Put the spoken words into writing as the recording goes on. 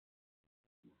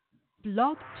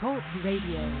Blog Talk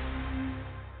Radio.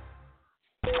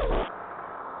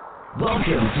 Welcome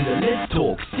to the Let's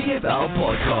Talk CFL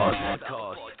podcast.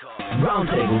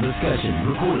 Roundtable discussion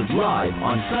recorded live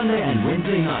on Sunday and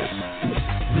Wednesday nights.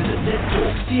 Visit Let's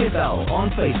Talk CFL on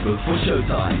Facebook for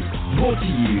showtime. Brought to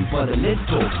you by the Let's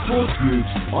Talk Sports Groups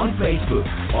on Facebook.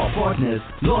 Our partners,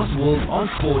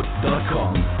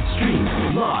 LostWorldOnSport.com.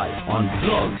 Stream live on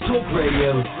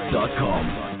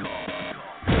blogtalkradio.com.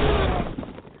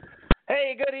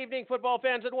 Hey, good evening, football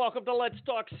fans, and welcome to Let's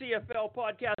Talk CFL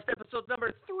podcast, episode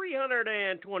number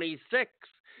 326.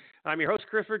 I'm your host,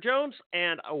 Christopher Jones,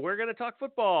 and we're going to talk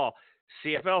football,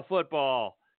 CFL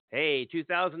football. Hey,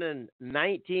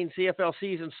 2019 CFL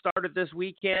season started this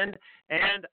weekend,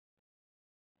 and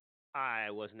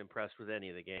I wasn't impressed with any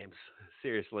of the games.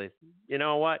 Seriously. You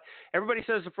know what? Everybody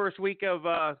says the first week of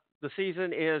the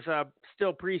season is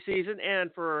still preseason, and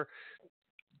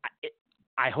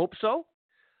I hope so.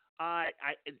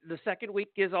 The second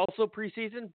week is also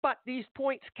preseason, but these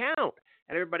points count.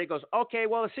 And everybody goes, okay,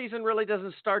 well, the season really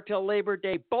doesn't start till Labor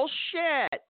Day.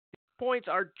 Bullshit! Points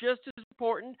are just as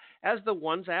important as the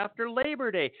ones after Labor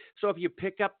Day. So if you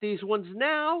pick up these ones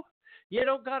now, you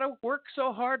don't got to work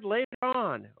so hard later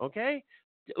on, okay?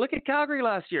 Look at Calgary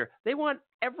last year. They won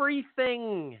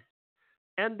everything.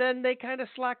 And then they kind of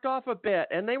slacked off a bit,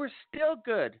 and they were still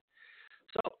good.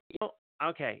 So,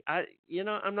 okay,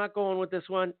 I'm not going with this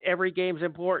one. Every game's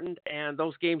important, and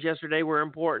those games yesterday were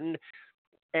important,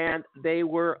 and they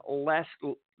were less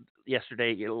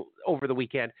yesterday, over the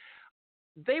weekend.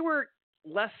 They were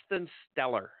less than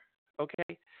stellar,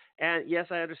 okay? And yes,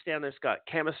 I understand there's got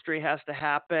chemistry has to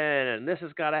happen, and this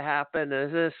has got to happen,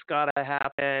 and this got to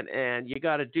happen, and you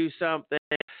got to do something,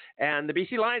 and the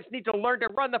BC Lions need to learn to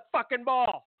run the fucking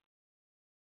ball.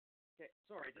 Okay,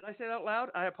 sorry, did I say that out loud?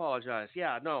 I apologize.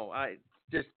 Yeah, no,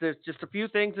 there's just a few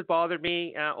things that bothered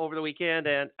me over the weekend,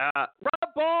 and run the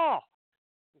ball.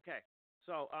 Okay,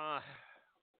 so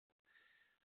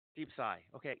deep sigh.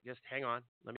 Okay, just hang on.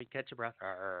 Let me catch your breath.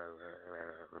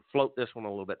 Float this one a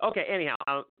little bit. Okay, anyhow,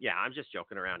 I'm just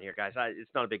joking around here, guys.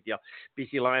 It's not a big deal.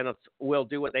 BC Lions will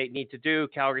do what they need to do.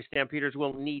 Calgary Stampeders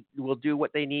will do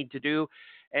what they need to do,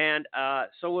 and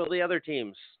so will the other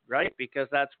teams, right? Because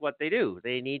that's what they do.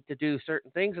 They need to do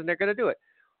certain things, and they're going to do it.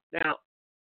 Now,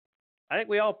 I think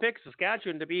we all picked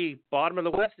Saskatchewan to be bottom of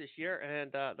the West this year,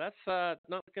 and that's not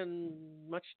looking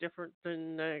much different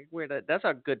than that's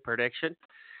a good prediction.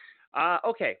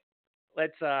 Okay,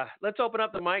 let's open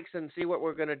up the mics and see what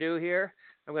we're going to do here.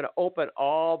 I'm going to open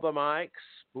all the mics.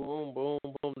 Boom, boom,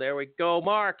 boom. There we go.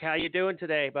 Mark, how you doing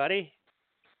today, buddy?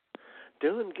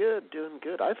 Doing good.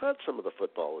 I thought some of the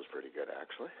football was pretty good,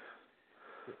 actually.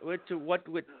 What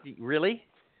really?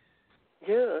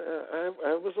 Yeah,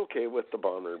 I was okay with the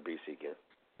Bomber BC game.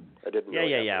 I didn't.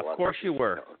 Yeah. Of course you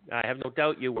were. I have no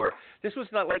doubt you were. This was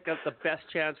not like the best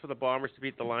chance for the Bombers to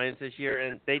beat the Lions this year,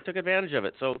 and they took advantage of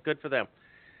it. So good for them.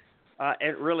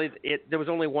 And really, there was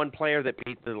only one player that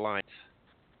beat the Lions.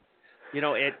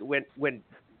 When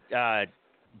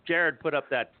Jared put up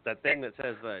that thing that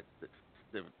says the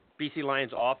BC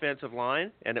Lions offensive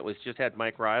line, and it had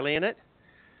Mike Riley in it.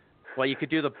 Well, you could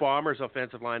do the Bombers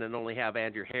offensive line and only have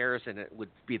Andrew Harris, and it would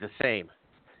be the same.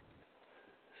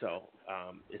 So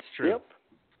it's true.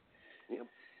 Yep.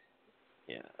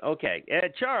 Yeah. Okay.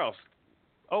 Charles,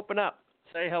 open up.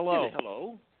 Say hello.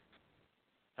 Hello.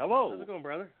 How's it going,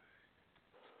 brother?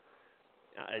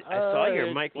 I saw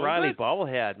your Mike Riley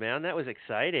bobblehead, man. That was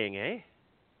exciting, eh?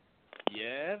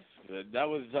 Yes. That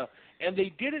was, and they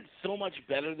did it so much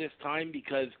better this time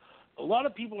because a lot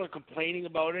of people are complaining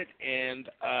about it, and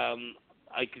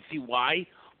I can see why.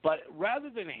 But rather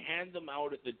than hand them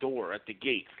out at the door, at the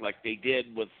gates, like they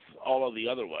did with all of the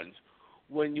other ones,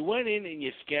 when you went in and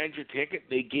you scanned your ticket,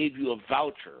 they gave you a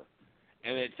voucher.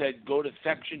 And it said, go to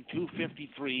section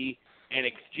 253 and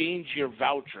exchange your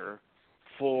voucher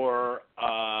for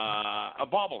a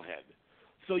bobblehead.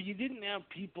 So you didn't have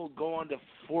people go on to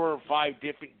 4 or 5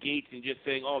 different gates and just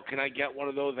saying, oh, can I get one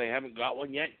of those? I haven't got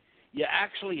one yet. You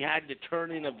actually had to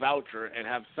turn in a voucher and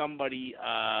have somebody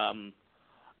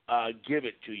give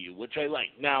it to you, which I like.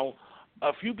 Now,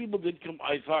 a few people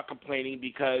I saw complaining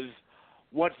because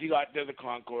once you got to the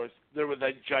concourse, there was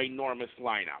a ginormous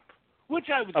lineup, which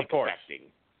I was expecting.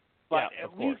 But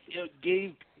at least it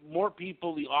gave more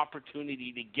people the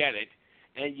opportunity to get it,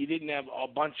 and you didn't have a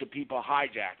bunch of people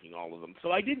hijacking all of them.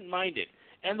 So I didn't mind it.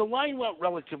 And the line went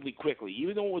relatively quickly.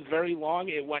 Even though it was very long,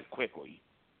 it went quickly.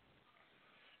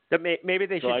 Maybe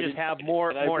they should just have more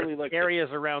really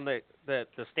areas around the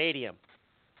stadium.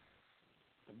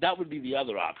 That would be the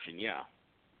other option, yeah.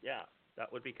 Yeah,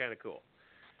 that would be kind of cool.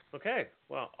 Okay,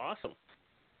 well, awesome.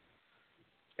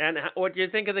 And what do you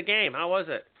think of the game? How was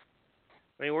it?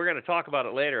 I mean, we're going to talk about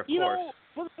it later, of course.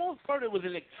 For the most part, it was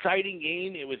an exciting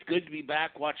game. It was good to be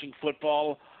back watching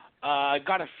football. I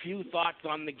got a few thoughts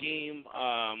on the game,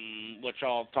 which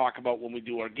I'll talk about when we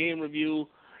do our game review.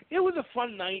 It was a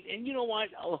fun night, and you know what?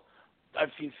 I've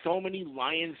seen so many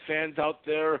Lions fans out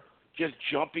there just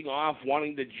jumping off,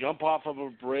 wanting to jump off of a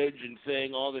bridge and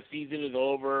saying, oh, the season is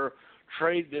over,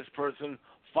 trade this person,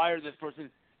 fire this person.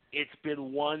 It's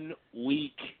been 1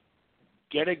 week.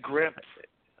 Get a grip.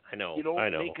 I know. You don't I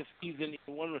know. make a season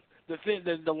in one.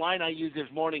 The line I used this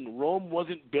morning, Rome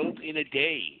wasn't built in a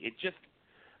day. It just,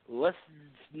 let's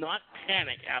not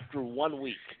panic after 1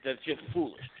 week. That's just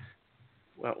foolish.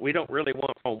 Well, we don't really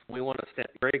want Rome. We want a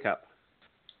Stanley Grey Cup.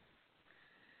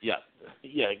 Yeah,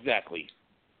 exactly.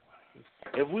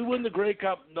 If we win the Grey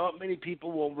Cup, not many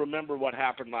people will remember what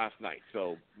happened last night.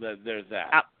 So there's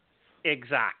that.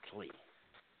 Exactly.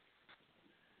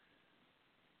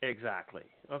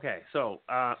 Okay, so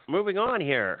moving on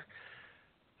here.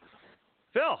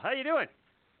 Phil, how you doing?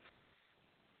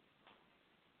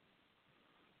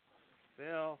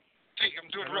 Phil. Hey, I'm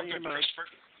doing real good, Christopher.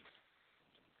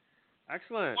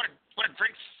 Excellent. What a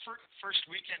great first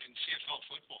weekend in CFL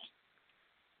football.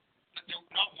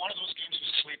 Not one of those games was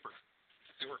a sleeper.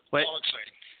 They were all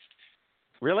exciting.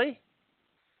 Really?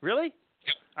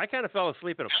 Yep. I kind of fell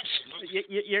asleep in them. Absolutely.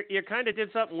 You kind of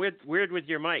did something weird with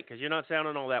your mic because you're not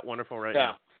sounding all that wonderful right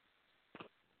now.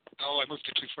 Oh, I moved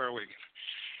it too far away again.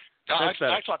 No,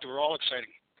 I thought they were all exciting.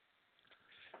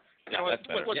 Yeah,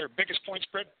 what was their biggest point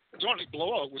spread? The only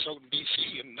blowout was out in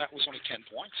BC, and that was only 10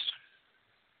 points.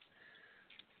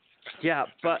 Yeah,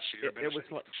 but it was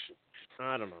what,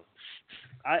 I don't know.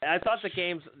 I thought the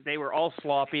games, they were all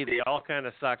sloppy. They all kind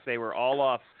of sucked. They were all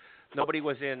off. Nobody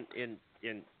was in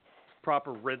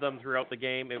proper rhythm throughout the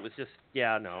game. It was just,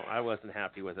 I wasn't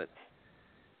happy with it.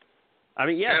 I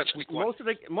mean, yes, most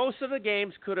of the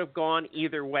games could have gone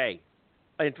either way.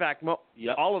 In fact,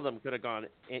 all of them could have gone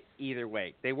either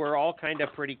way. They were all kind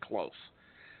of pretty close.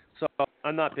 So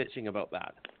I'm not bitching about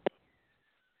that.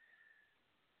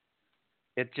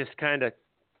 It just kind of,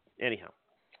 anyhow.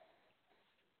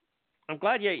 I'm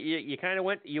glad you kind of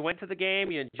went to the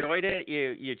game. You enjoyed it.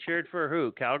 You cheered for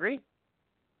who? Calgary?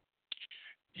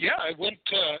 Yeah, I went.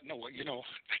 I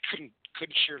couldn't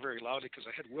cheer very loudly because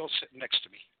I had Will sitting next to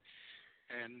me,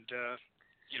 and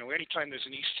anytime there's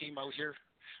an East team out here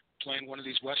playing one of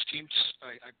these West teams,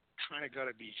 I kind of got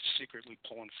to be secretly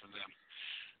pulling for them.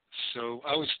 So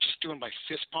I was just doing my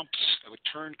fist bumps. I would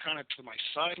turn kind of to my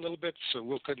side a little bit so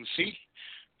Will couldn't see,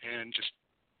 and just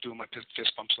doing my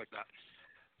fist bumps like that.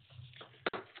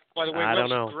 By the way,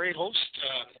 Will's a great host.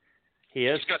 He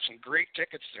is. He's got some great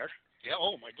tickets there. Yeah.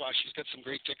 Oh my gosh, he's got some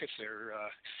great tickets there.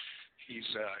 He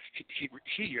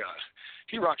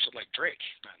rocks it like Drake,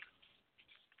 man.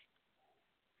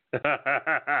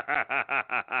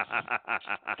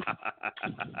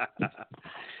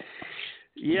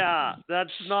 Yeah, that's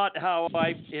not how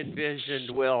I envisioned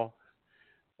Will.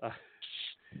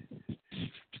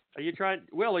 Are you trying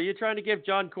to give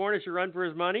John Cornish a run for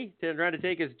his money? Trying to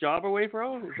take his job away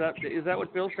from him? Is that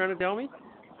what Phil's trying to tell me?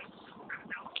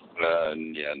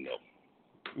 Yeah,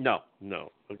 no.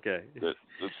 No. Okay. The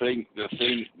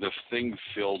thing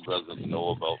Phil doesn't know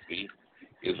about me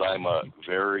is I'm a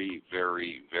very,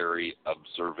 very, very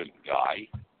observant guy.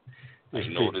 I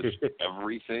notice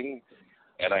everything,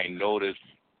 and I noticed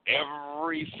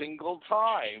every single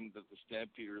time that the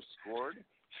Stampeders scored,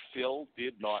 Phil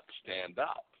did not stand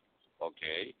up.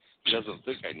 Okay? He doesn't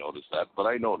think I noticed that, but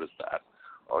I noticed that.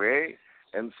 Okay?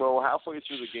 And so halfway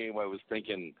through the game, I was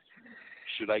thinking,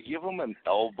 should I give him an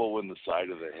elbow in the side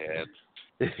of the head?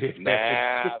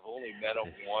 Nah, I've only met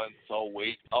him once. I'll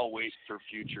wait for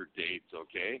future dates,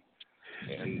 okay?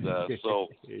 And so,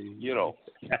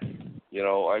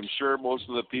 I'm sure most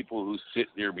of the people who sit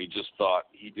near me just thought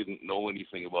he didn't know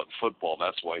anything about football.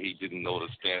 That's why he didn't know to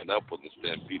stand up when the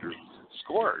Stampeders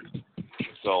scored.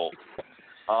 So,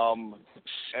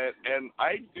 and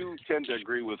I do tend to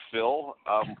agree with Phil.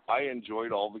 I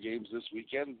enjoyed all the games this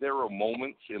weekend. There were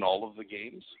moments in all of the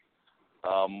games.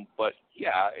 But,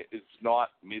 yeah, it's not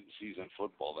mid-season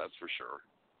football, that's for sure.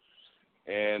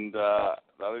 And the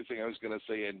other thing I was going to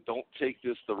say, and don't take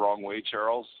this the wrong way,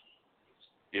 Charles,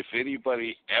 if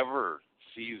anybody ever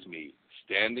sees me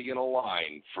standing in a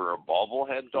line for a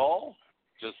bobblehead doll,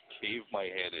 just cave my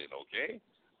head in, okay?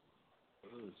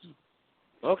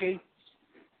 Okay.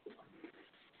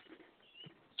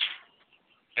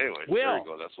 Anyway, Will, there you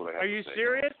go. That's what I have to say. Are you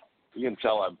serious? You can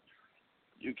tell I'm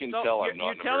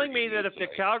not. You're telling me that if the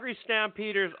Calgary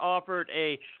Stampeders offered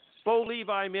a Bo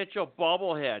Levi Mitchell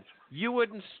bobblehead, you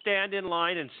wouldn't stand in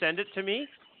line and send it to me?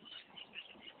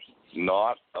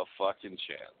 Not a fucking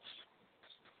chance.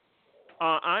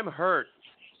 I'm hurt.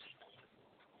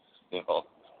 Well,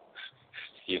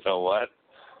 you know what?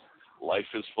 Life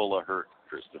is full of hurt,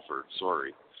 Christopher.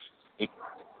 Sorry. Hey,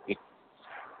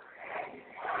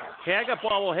 I got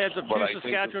bobbleheads of But two I think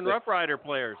Saskatchewan that- Rough Rider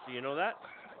players. Do you know that?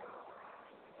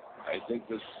 I think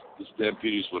the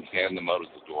Stampeders would hand them out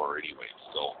at the door anyway.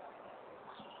 So,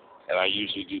 and I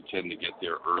usually do tend to get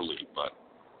there early, but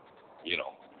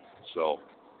so.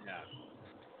 Yeah.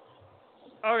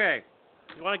 Okay.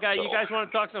 You guys want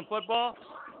to talk some football?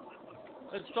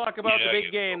 Let's talk about the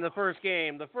big game, the first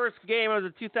game. The first game of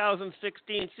the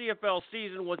 2016 CFL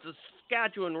season was the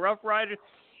Saskatchewan Rough Riders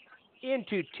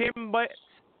into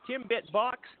Timbit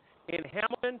Box in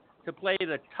Hamilton to play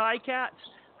the Ticats.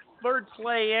 Third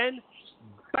play in,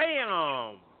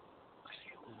 bam!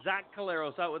 Zach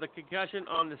Caleros out with a concussion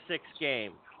on the sixth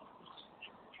game.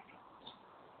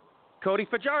 Cody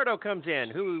Fajardo comes in,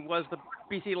 who was the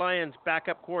BC Lions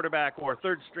backup quarterback or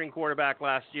third-string quarterback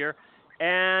last year,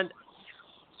 and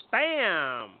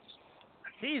bam!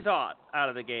 He's out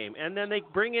of the game. And then they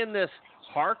bring in this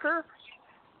Harker,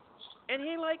 and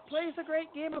he plays a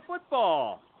great game of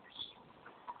football.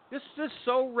 This is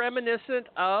so reminiscent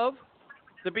of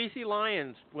the BC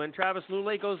Lions when Travis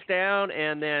Lulay goes down,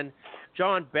 and then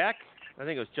John Beck, I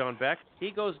think it was John Beck,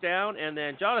 he goes down, and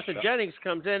then Jonathan Jennings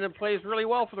comes in and plays really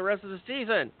well for the rest of the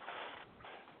season.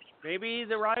 Maybe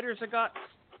the Riders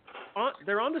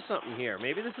they're onto something here.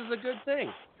 Maybe this is a good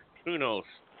thing. Who knows?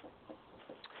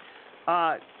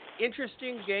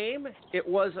 Interesting game. It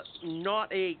was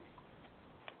not a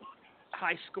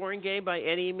high-scoring game by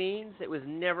any means. It was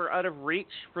never out of reach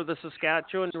for the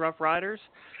Saskatchewan Rough Riders.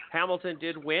 Hamilton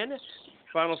did win.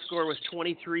 Final score was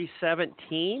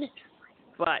 23-17.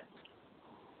 But,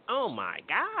 oh my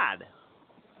God.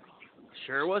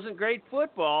 Sure wasn't great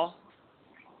football.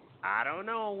 I don't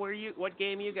know what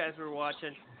game you guys were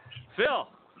watching. Phil,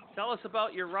 tell us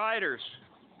about your Riders.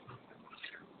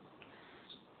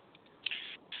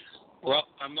 Well,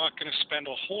 I'm not going to spend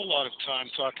a whole lot of time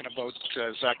talking about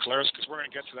Zach Caleros because we're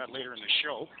going to get to that later in the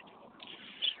show.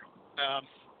 I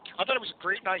thought it was a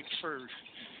great night for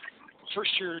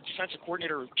first-year defensive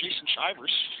coordinator Jason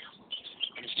Shivers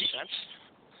and his defense.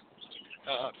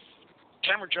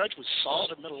 Cameron Judge was solid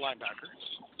at middle linebacker.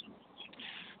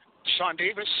 Sean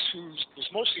Davis, who was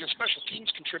mostly a special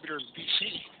teams contributor in BC,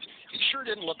 he sure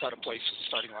didn't look out of place as a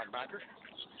starting linebacker.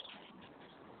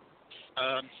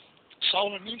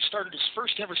 Solomon Moon started his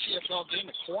first ever CFL game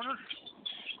at corner,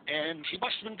 and he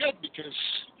must have been good because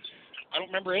I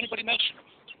don't remember anybody mentioning him.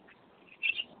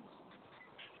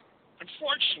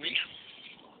 Unfortunately,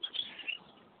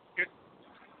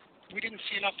 we didn't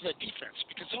see enough of that defense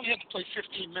because they only had to play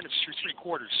 15 minutes through three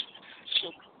quarters.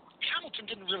 So Hamilton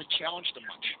didn't really challenge them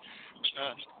much.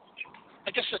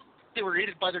 I guess that they were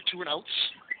aided by their 2-and-outs.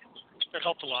 That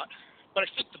helped a lot. But I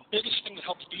think the biggest thing that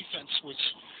helped the defense was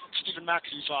Stephen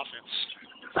McAdoo's offense,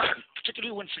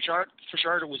 particularly when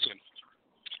Fajardo was in.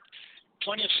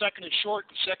 Plenty of second and short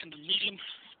and second and medium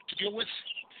to deal with,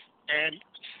 and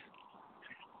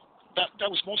that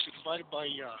was mostly provided by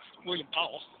William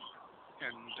Powell.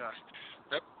 And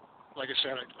that, like I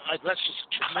said, that's just a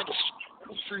tremendous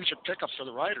future pickup for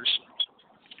the Riders.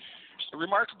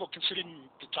 Remarkable considering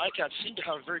the Ticats seemed to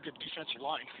have a very good defensive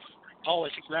line. Powell,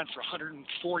 I think, ran for 104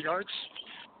 yards.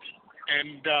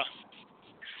 And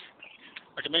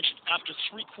like I mentioned, after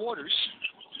three quarters,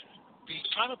 the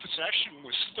time of possession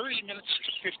was 30 minutes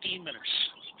to 15 minutes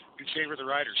in favor of the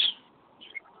Riders.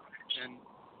 And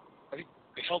I think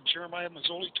they held Jeremiah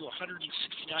Mazzoli to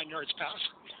 169 yards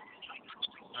passing.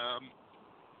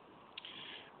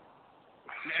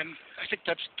 And I think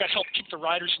that helped keep the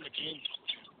Riders in the game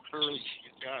early,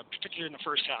 particularly in the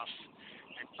first half.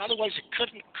 And otherwise, it could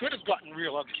have gotten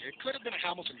real ugly. It could have been a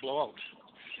Hamilton blowout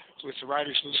with the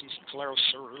Riders losing Caleros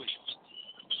so early.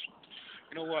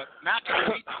 You know what? Matt,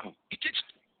 he gets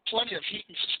plenty of heat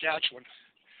in Saskatchewan.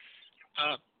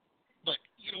 But,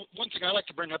 you know, one thing I like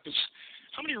to bring up is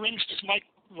how many rings does Mike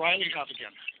Riley have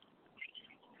again?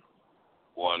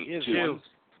 One.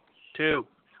 Two.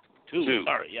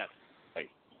 Sorry, yes. Hey,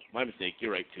 my mistake.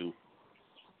 You're right, two.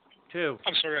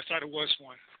 I'm sorry, I thought it was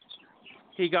one.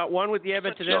 He got one with the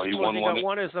Edmonton Eskimos. He got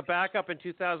one as a backup in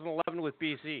 2011 with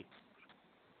BC.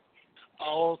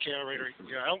 Oh, okay, all right.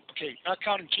 Yeah, okay. Not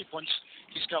counting cheap ones,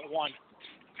 he's got one.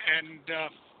 And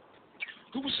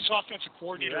who was his offensive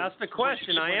coordinator? You asked the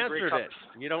question. I answered it.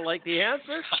 You don't like the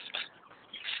answer?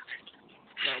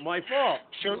 Not my fault.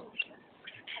 So,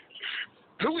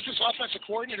 who was his offensive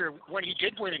coordinator when he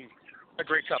did win a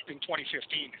Grey Cup in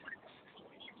 2015?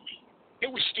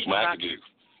 It was Steve McAdoo.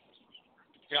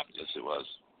 Yep. Yes, it was.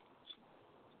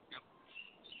 Yep.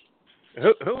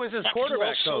 Who was his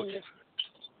quarterback coach?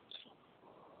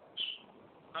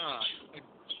 I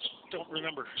don't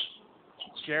remember.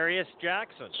 Jarius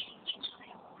Jackson.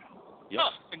 Yep.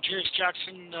 And Jarius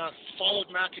Jackson followed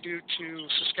McAdoo to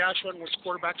Saskatchewan, was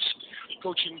quarterbacks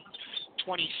coaching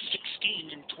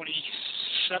 2016 and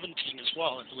 2017 as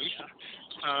well, I believe,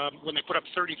 when they put up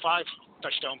 35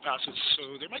 touchdown passes.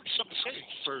 So there might be something to say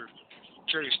for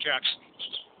Jarius Jackson.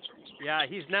 Yeah,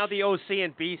 he's now the OC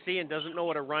in BC and doesn't know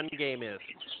what a run game is.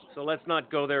 So let's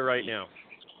not go there right now.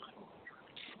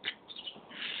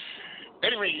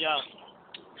 Anyway,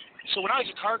 so when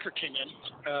Isaac Harker came in,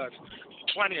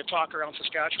 plenty of talk around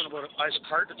Saskatchewan about Isaac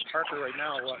Harker right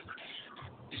now,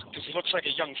 because he looks like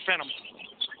a young phenom.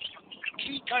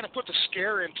 He kind of put the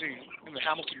scare in the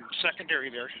Hamilton secondary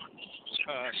there,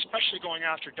 especially going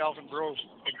after Delvin Breaux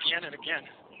again and again.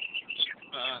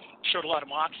 Showed a lot of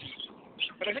moxie.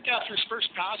 But I think after his first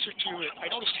pass or two, I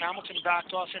noticed Hamilton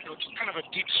backed off into kind of a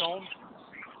deep zone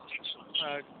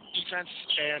defense,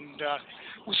 and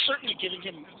was certainly giving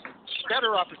him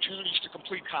better opportunities to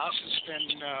complete passes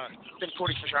than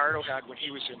Cody Fajardo had when he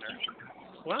was in there.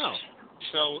 Wow.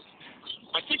 So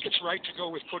I think it's right to go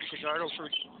with Cody Fajardo for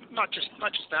not just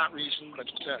that reason, but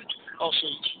also,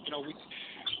 you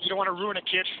don't want to ruin a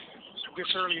kid this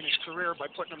early in his career by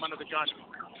putting him under the gun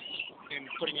and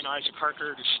putting in Isaac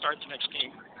Harker to start the next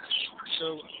game.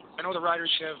 So I know the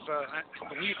Riders have,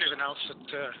 I believe they've announced that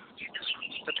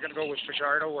they're going to go with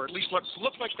Fajardo, or at least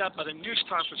look like that by the news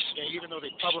conference today, even though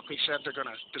they publicly said they're going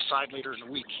to decide later in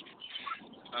the week.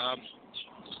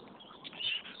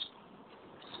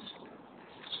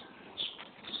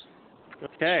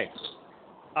 Okay.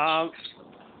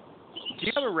 Do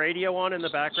you have a radio on in the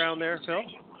background there, Phil?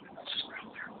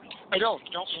 I don't.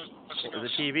 Or the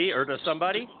TV, or to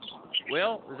somebody?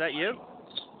 Will, is that you?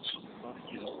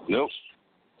 Nope.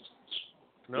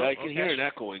 No, yeah, I can hear it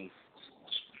echoing.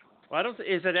 Well,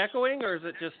 is it echoing, or is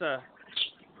it just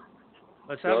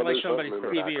it sounded like somebody's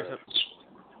TV or something.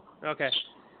 Okay.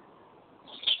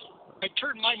 I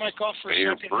turned my mic off for a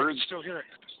second. I can still hear it.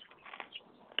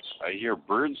 I hear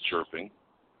birds chirping.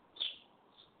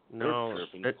 No,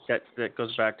 that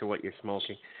goes back to what you're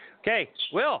smoking. Okay,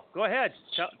 Will, go ahead.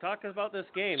 Talk about this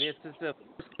game. This is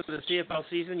the CFL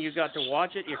season. You got to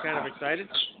watch it. You're kind of excited?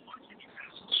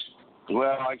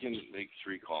 Well, I can make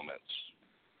 3 comments.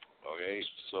 Okay,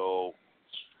 so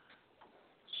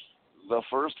the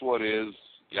first one is,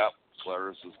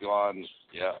 Claris is gone.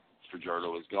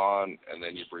 Fajardo is gone, and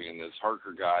then you bring in this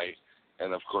Harker guy,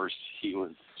 and of course he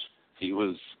was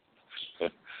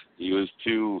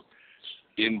too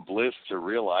in bliss to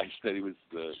realize that he was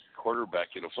the quarterback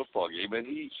in a football game, and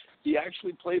he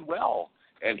actually played well,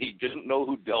 and he didn't know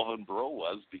who Delvin Breaux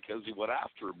was because he went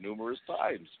after him numerous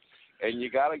times. And you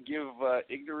got to give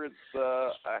ignorance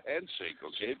a handshake,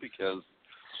 okay? Because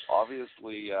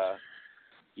obviously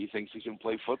he thinks he can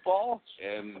play football,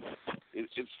 and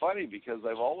it's funny because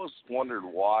I've always wondered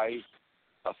why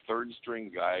a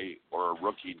third-string guy or a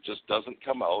rookie just doesn't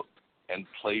come out and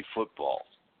play football.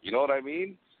 You know what I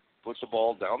mean? Put the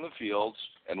ball down the field,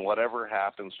 and whatever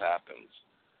happens, happens.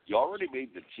 You already made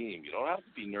the team. You don't have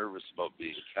to be nervous about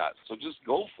being cut, so just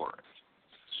go for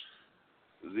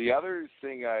it. The other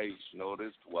thing I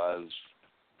noticed was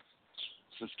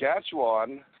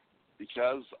Saskatchewan,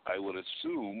 because I would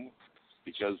assume,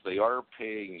 because they are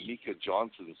paying Mika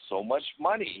Johnson so much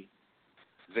money,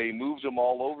 they moved him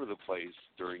all over the place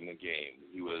during the game.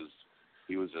 He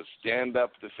was a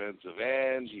stand-up defensive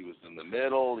end. He was in the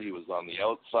middle. He was on the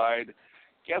outside.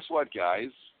 Guess what,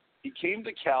 guys? He came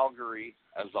to Calgary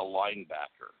as a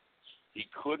linebacker. He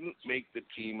couldn't make the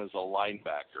team as a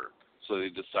linebacker, so they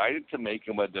decided to make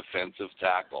him a defensive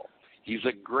tackle. He's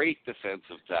a great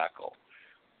defensive tackle,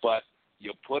 but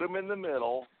you put him in the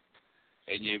middle,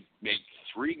 and you make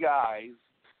 3 guys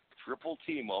triple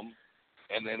team him,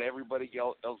 and then everybody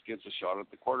else gets a shot at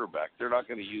the quarterback. They're not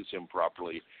going to use him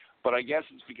properly. But I guess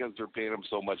it's because they're paying him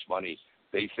so much money.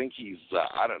 They think he's,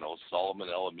 Solomon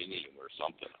Aluminium or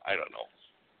something. I don't know.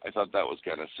 I thought that was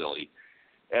kind of silly.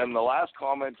 And the last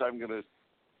comment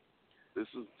this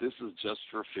is just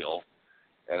for Phil.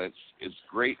 And it's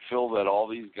great, Phil, that all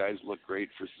these guys look great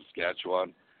for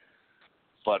Saskatchewan.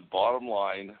 But bottom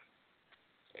line,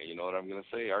 and you know what I'm going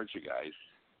to say, aren't you guys?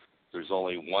 There's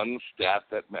only one stat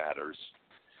that matters.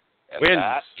 And Wins.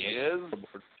 that is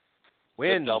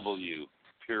Wins. the W.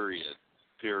 Period.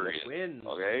 Wins.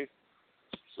 Okay?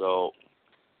 So,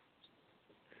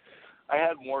 I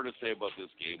had more to say about this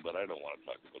game, but I don't want to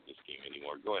talk about this game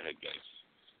anymore. Go ahead, guys.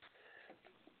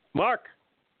 Mark,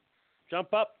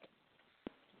 jump up.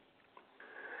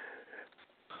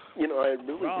 I really Rah,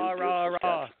 do rah, give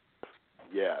rah.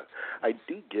 Yeah, I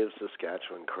do give give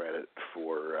Saskatchewan credit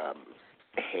for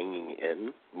hanging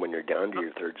in when you're down to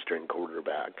your third-string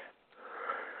quarterback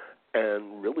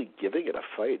and really giving it a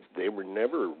fight. They were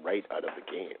never right out of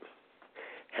the game.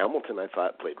 Hamilton, I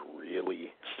thought, played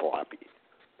really sloppy,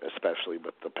 especially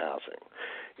with the passing.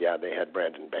 Yeah, they had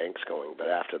Brandon Banks going, but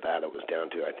after that it was down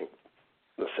to, I think,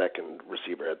 the second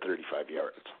receiver had 35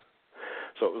 yards.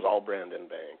 So it was all Brandon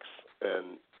Banks.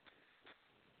 And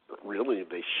really,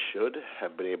 they should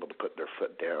have been able to put their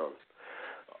foot down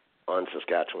on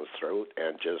Saskatchewan's throat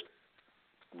and just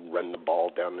run the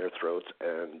ball down their throats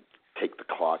and take the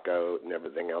clock out and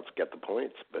everything else, get the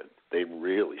points. But they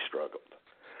really struggled.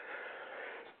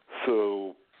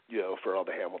 So, for all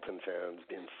the Hamilton fans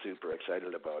being super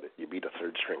excited about it, you beat a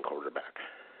third-string quarterback.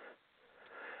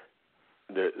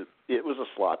 It was a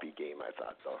sloppy game, I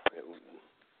thought, though. It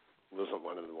wasn't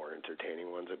one of the more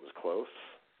entertaining ones. It was close.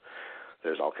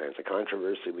 There's all kinds of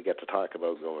controversy we get to talk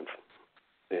about going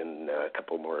in a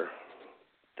couple more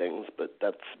things, but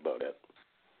that's about it.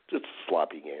 It's a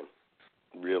sloppy game.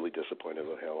 Really disappointed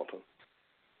with Hamilton.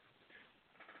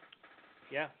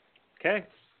 Yeah. Okay.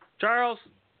 Charles,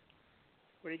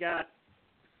 what do you got?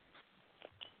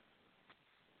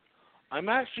 I'm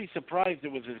actually surprised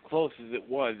it was as close as it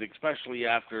was, especially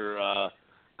after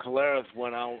Collaros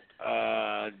went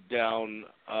out down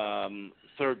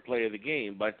third play of the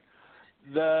game. But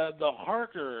the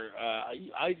Harker,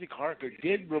 Isaac Harker,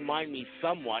 did remind me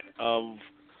somewhat of,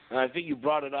 and I think you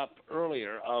brought it up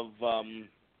earlier, of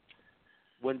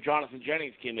when Jonathan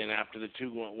Jennings came in after the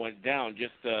two went down,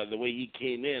 just the way he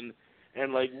came in.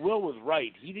 And, like, Will was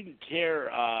right. He didn't care,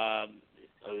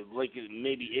 like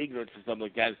maybe ignorance or something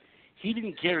like that. He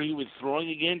didn't care who he was throwing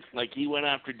against. Like, he went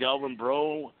after Delvin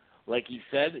Breaux, like he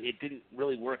said. It didn't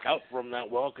really work out for him that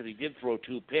well because he did throw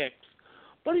 2 picks.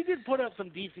 But he did put up some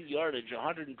decent yardage,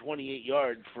 128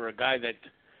 yards for a guy that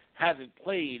hasn't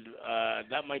played.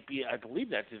 That might be, I believe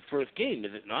that's his first game,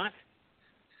 is it not?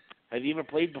 Has he ever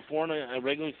played before in a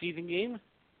regular season game?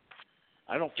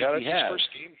 I don't think he has. Yeah, that's his first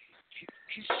game.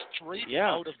 He's straight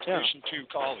out of Division II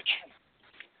college.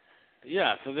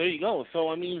 Yeah, so there you go. So,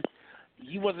 I mean,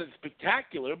 he wasn't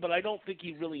spectacular, but I don't think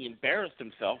he really embarrassed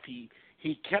himself. He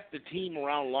kept the team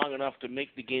around long enough to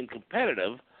make the game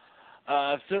competitive.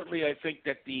 Certainly, I think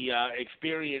that the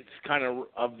experience kind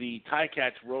of the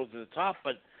Ticats rose to the top,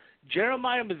 but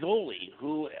Jeremiah Mazzoli,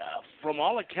 who, from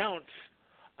all accounts,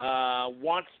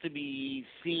 wants to be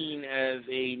seen as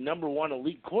a number 1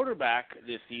 elite quarterback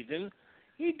this season,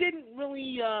 he didn't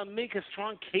really make a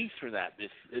strong case for that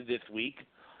this week.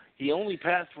 He only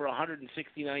passed for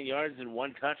 169 yards and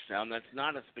 1 touchdown. That's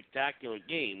not a spectacular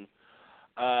game,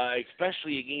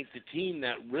 especially against a team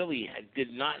that really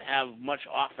did not have much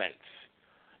offense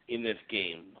in this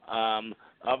game.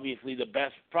 Obviously,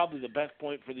 probably the best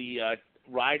point for the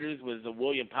Riders was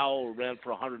William Powell, who ran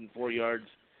for 104 yards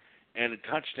and a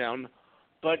touchdown.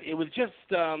 But it was just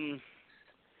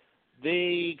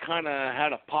they kind of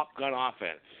had a pop gun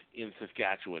offense in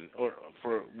Saskatchewan,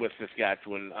 with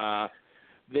Saskatchewan.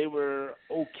 They were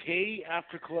okay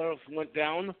after Collaros went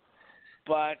down,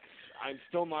 but I'm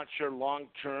still not sure long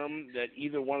term that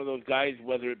either one of those guys,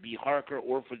 whether it be Harker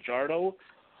or Fajardo,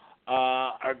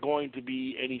 are going to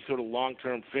be any sort of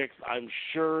long-term fix. I'm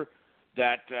sure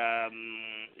that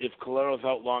if Collaros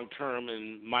out long-term,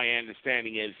 and my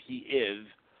understanding is he is,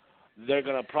 they're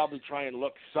going to probably try and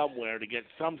look somewhere to get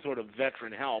some sort of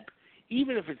veteran help,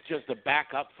 even if it's just a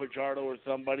backup for Fajardo or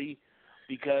somebody,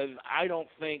 because I don't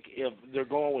think if they're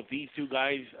going with these two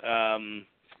guys,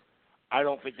 I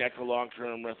don't think that's a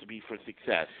long-term recipe for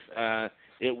success.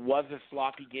 It was a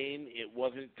sloppy game. It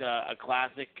wasn't a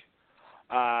classic.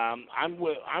 I'm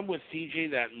with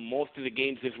CJ that most of the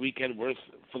games this weekend were,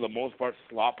 for the most part,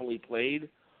 sloppily played.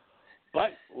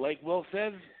 But like Will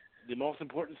says, the most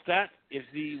important stat is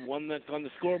the one that's on the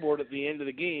scoreboard at the end of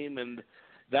the game, and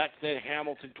that said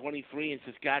Hamilton 23 and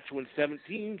Saskatchewan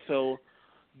 17. So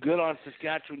good on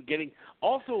Saskatchewan getting.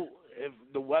 Also, if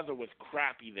the weather was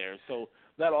crappy there, so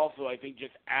that also I think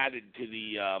just added to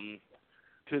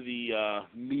the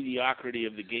mediocrity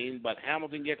of the game. But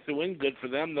Hamilton gets the win. Good for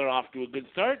them. They're off to a good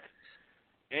start.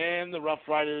 And the Rough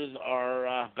Riders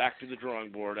are back to the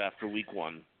drawing board after week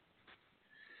 1.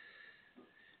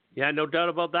 Yeah, no doubt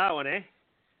about that one, eh?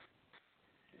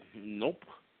 Nope.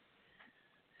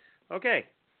 Okay,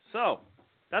 so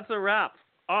that's a wrap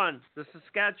on the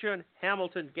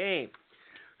Saskatchewan-Hamilton game.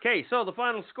 Okay, so the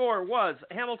final score was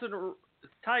Hamilton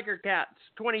Tiger Cats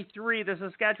 23, the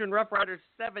Saskatchewan Roughriders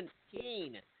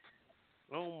 17.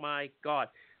 Oh, my God.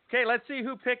 Okay, let's see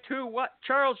who picked who. What?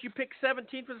 Charles, you picked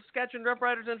 17 for the Saskatchewan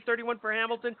Roughriders and 31 for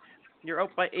Hamilton. You're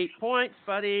out by 8 points,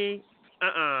 buddy.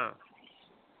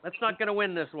 That's not going to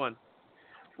win this one.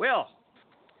 Will,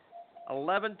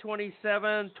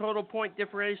 11-27, total point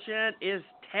differentiation is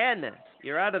 10.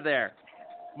 You're out of there.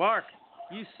 Mark,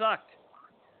 you sucked.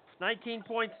 19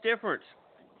 points difference.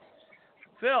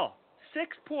 Phil,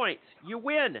 6 points. You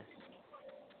win.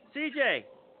 CJ,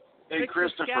 Hey,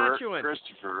 Christopher.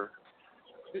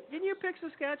 Didn't you pick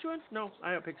Saskatchewan? No,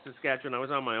 I didn't pick Saskatchewan. I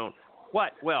was on my own.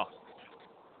 What? Will?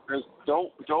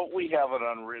 Don't we have an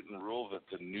unwritten rule that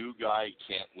the new guy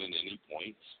can't win any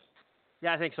points?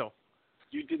 Yeah, I think so.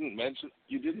 You didn't mention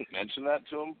that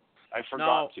to him? I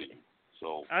forgot to.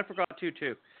 So I forgot to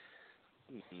too.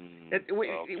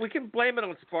 Okay. We can blame it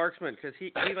on Sparksman because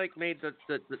he like made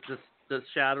the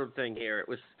shadow thing here. It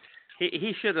was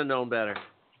he should have known better.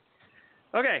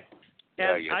 Okay,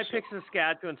 and I picked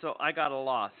Saskatchewan, so I got a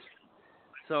loss.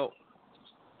 So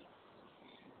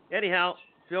anyhow,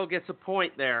 Phil gets a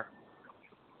point there.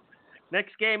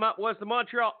 Next game up was the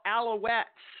Montreal Alouettes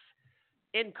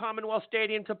in Commonwealth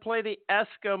Stadium to play the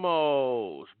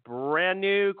Eskimos. Brand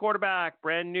new quarterback,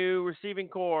 brand new receiving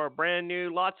core, brand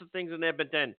new lots of things in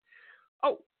Edmonton.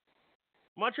 Oh,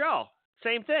 Montreal,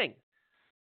 same thing.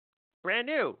 Brand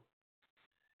new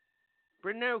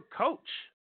coach.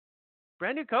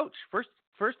 Brand new coach.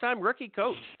 First time rookie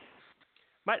coach.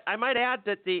 I might add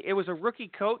that it was a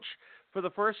rookie coach for the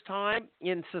first time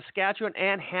in Saskatchewan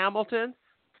and Hamilton.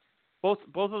 Both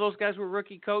of those guys were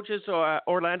rookie coaches,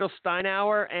 Orlando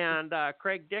Steinauer and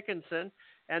Craig Dickinson.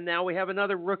 And now we have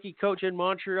another rookie coach in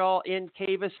Montreal in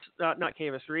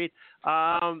Reed.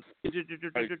 Kahari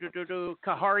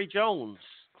Jones.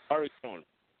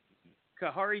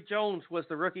 Kahari Jones was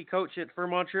the rookie coach for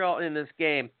Montreal in this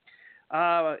game.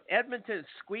 Edmonton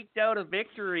squeaked out a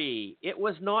victory. It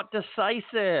was not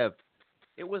decisive.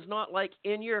 It was not like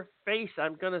in your face,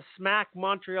 I'm going to smack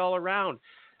Montreal around.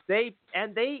 They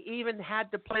even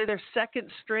had to play their second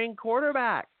string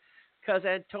quarterback because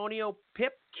Antonio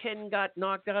Pipkin got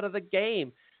knocked out of the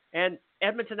game. And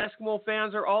Edmonton Eskimo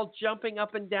fans are all jumping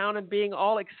up and down and being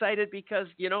all excited because,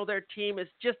 their team is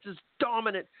just as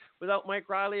dominant without Mike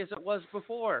Riley as it was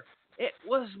before. It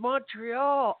was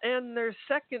Montreal and their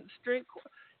second string.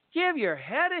 Give your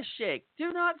head a shake.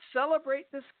 Do not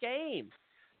celebrate this game.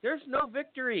 There's no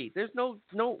victory. There's no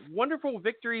wonderful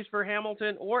victories for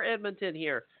Hamilton or Edmonton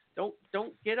here.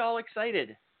 Don't get all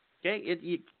excited. Okay,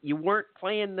 you weren't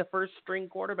playing the first string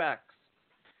quarterbacks.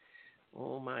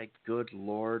 Oh my good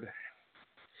Lord.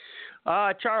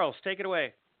 Charles, take it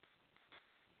away.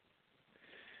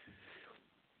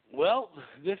 Well,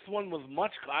 this one was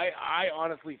much. I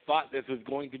honestly thought this was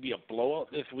going to be a blowout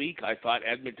this week. I thought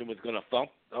Edmonton was going to thump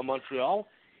Montreal.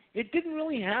 It didn't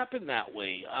really happen that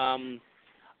way.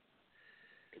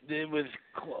 It was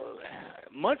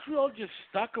Montreal just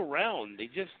stuck around. They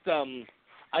just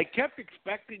I kept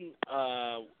expecting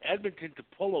Edmonton to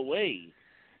pull away,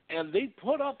 and they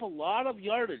put up a lot of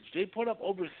yardage. They put up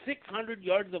over 600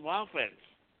 yards of offense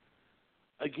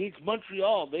against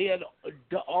Montreal. They had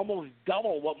almost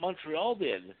double what Montreal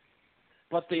did,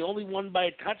 but they only won by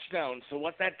a touchdown. So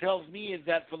what that tells me is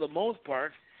that for the most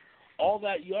part, all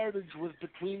that yardage was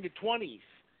between the 20s,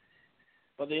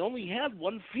 but they only had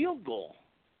one field goal,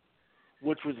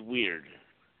 which was weird.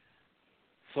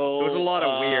 So it was a lot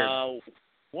of weird.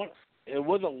 It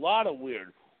was a lot of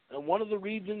weird, and one of the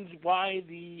reasons why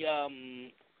the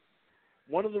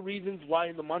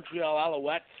Montreal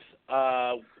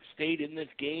Alouettes stayed in this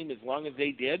game as long as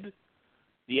they did,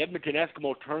 the Edmonton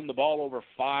Eskimo turned the ball over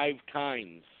 5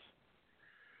 times.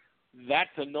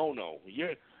 That's a no-no.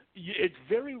 It's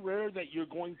very rare that you're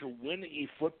going to win a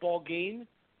football game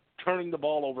turning the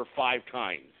ball over 5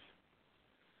 times.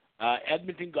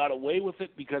 Edmonton got away with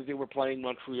it because they were playing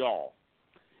Montreal.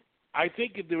 I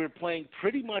think if they were playing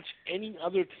pretty much any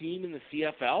other team in the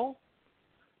CFL,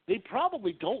 they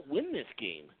probably don't win this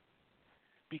game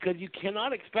because you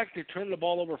cannot expect to turn the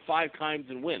ball over 5 times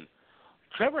and win.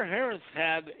 Trevor Harris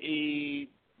had an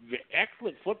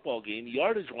excellent football game,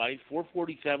 yardage-wise,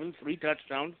 447, 3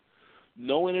 touchdowns,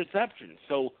 no interceptions.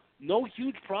 So no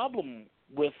huge problem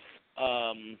with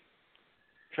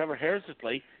Trevor Harris's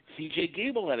play. C.J.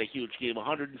 Gable had a huge game,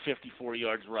 154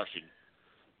 yards rushing.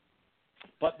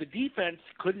 But the defense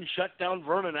couldn't shut down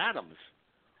Vernon Adams.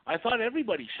 I thought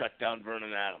everybody shut down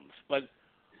Vernon Adams, but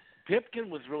Pipkin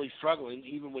was really struggling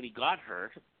even when he got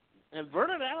hurt. And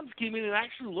Vernon Adams came in and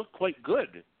actually looked quite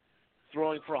good,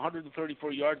 throwing for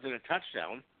 134 yards and a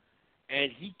touchdown.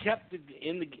 And he kept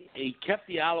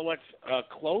the Alouettes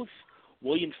close.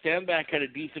 William Stanback had a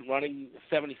decent running,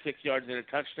 76 yards and a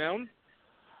touchdown.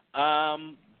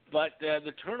 But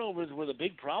the turnovers were the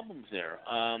big problems there.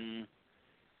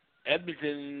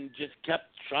 Edmonton just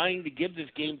kept trying to give this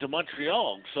game to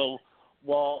Montreal. So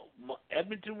Well,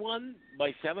 Edmonton won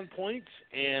by 7 points,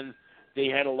 and they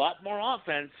had a lot more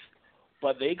offense,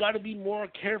 but they got to be more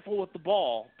careful with the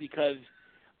ball because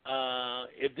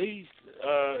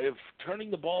if turning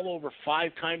the ball over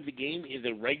 5 times a game is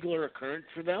a regular occurrence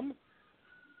for them,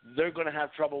 they're going to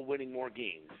have trouble winning more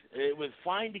games. It was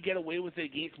fine to get away with it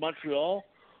against Montreal,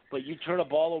 but you turn a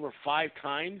ball over 5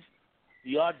 times,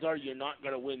 the odds are you're not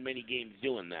going to win many games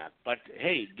doing that. But,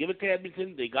 hey, give it to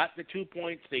Edmonton. They got the 2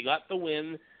 points. They got the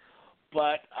win.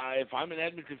 But if I'm an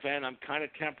Edmonton fan, I'm kind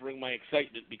of tempering my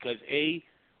excitement because, A,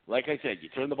 like I said, you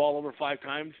turn the ball over 5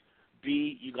 times.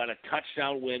 B, you got a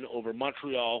touchdown win over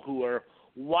Montreal, who are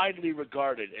widely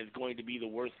regarded as going to be the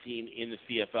worst team in the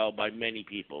CFL by many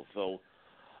people. So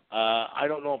I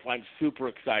don't know if I'm super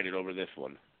excited over this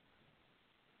one.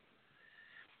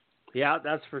 Yeah,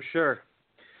 that's for sure.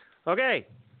 Okay,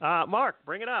 Mark,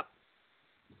 bring it up.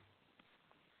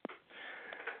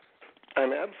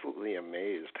 I'm absolutely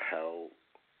amazed how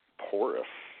porous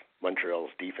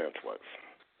Montreal's defense was.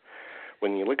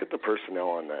 When you look at the personnel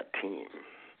on that team,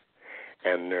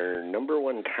 and their number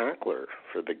one tackler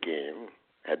for the game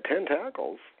had 10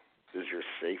 tackles, is your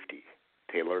safety,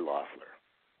 Taylor Loeffler.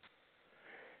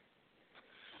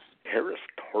 Harris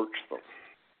torched them.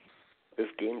 This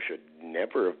game should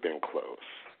never have been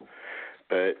close.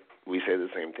 But we say the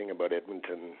same thing about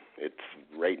Edmonton.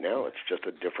 Right now, it's just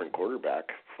a different quarterback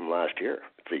from last year.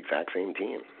 It's the exact same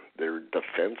team. Their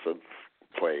defensive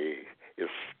play is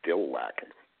still lacking.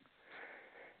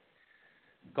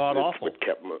 God awful. What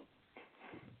kept them,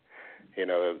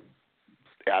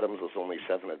 Adams was only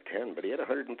 7 of 10, but he had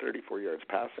 134 yards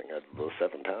passing out of those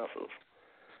 7 passes.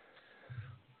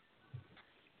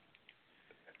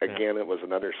 Again, it was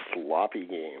another sloppy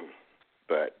game,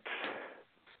 but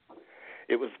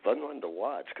it was a fun one to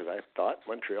watch because I thought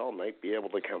Montreal might be able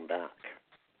to come back.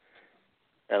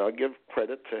 And I'll give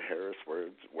credit to Harris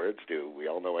where it's due. We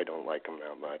all know I don't like him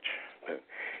that much, but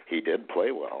he did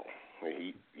play well.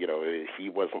 He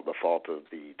wasn't the fault of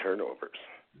the turnovers.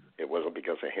 It wasn't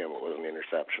because of him. It wasn't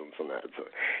interceptions and that. So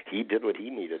he did what he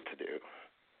needed to do.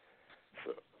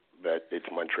 So, but it's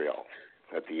Montreal.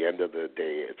 At the end of the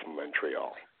day, it's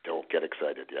Montreal. Don't get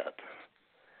excited yet.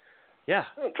 Yeah.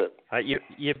 That's it.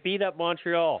 You beat up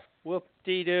Montreal.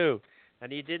 Whoop-dee-doo.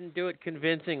 And you didn't do it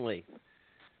convincingly.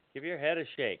 Give your head a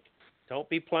shake. Don't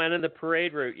be planning the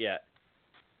parade route yet.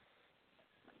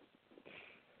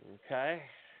 Okay.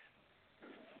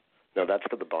 No, that's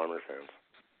for the Bomber fans.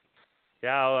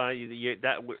 Yeah,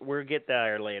 we'll get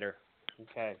there later.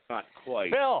 Okay. Not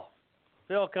quite.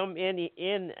 Phil, come in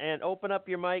and open up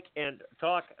your mic and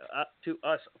talk to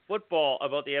us football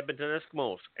about the Edmonton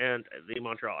Eskimos and the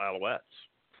Montreal Alouettes.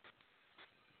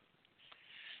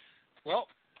 Well,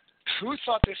 who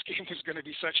thought this game was going to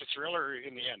be such a thriller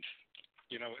in the end?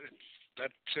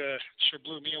 That sure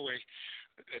blew me away.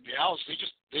 The Owls,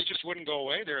 they just wouldn't go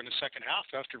away there in the second half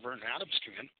after Vernon Adams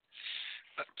came in.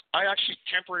 I actually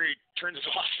temporarily turned it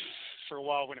off for a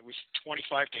while when it was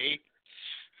 25-8,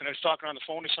 and I was talking on the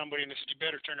phone to somebody, and they said, "You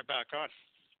better turn it back on."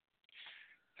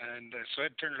 And so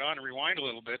I had to turn it on and rewind a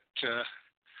little bit.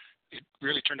 It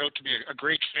really turned out to be a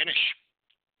great finish.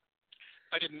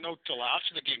 I didn't know till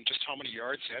after the game just how many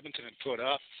yards Edmonton had put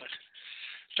up. But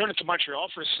turning to Montreal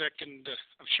for a second,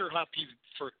 I'm sure happy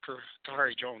for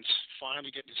Kahari Jones finally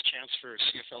getting his chance for a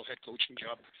CFL head coaching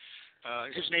job.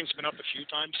 His name's been up a few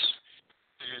times.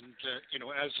 And,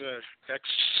 as a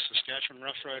ex-Saskatchewan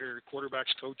Rough Rider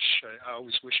quarterbacks coach, I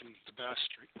always wish him the best.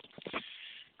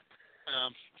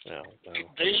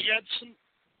 They had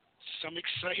some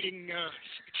exciting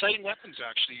weapons,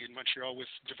 actually, in Montreal with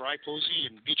DeVry Posey,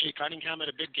 and B.J. Cunningham had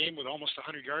a big game with almost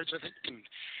 100 yards, I think.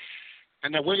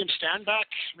 And that William Stanback,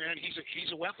 man, he's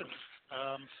a weapon.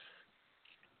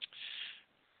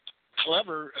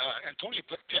 However, Antonio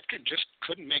Pipkin just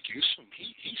couldn't make use of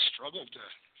him. He struggled to...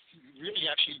 really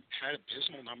actually had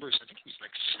abysmal numbers. I think he was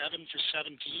like 7 for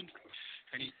 17,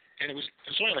 and it was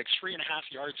only like 3.5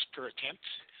 yards per attempt.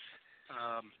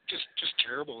 Just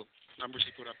terrible numbers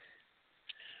he put up.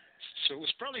 So it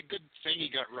was probably a good thing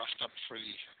he got roughed up for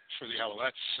the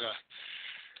Alouettes.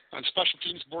 On special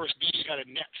teams, Boris Beatty had a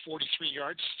net 43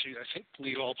 yards to, I think,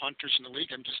 lead all punters in the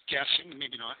league. I'm just guessing,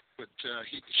 maybe not, but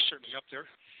he's certainly up there.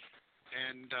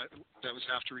 And that was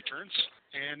after returns.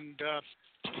 And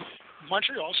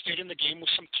Montreal stayed in the game with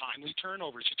some timely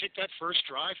turnovers. You take that first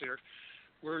drive there,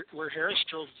 where Harris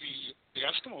drove the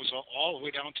Eskimos all the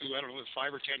way down to, I don't know, the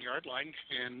 5 or 10 yard line,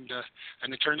 and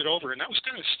they turned it over. And that was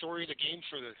kind of the story of the game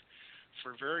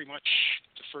for very much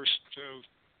the first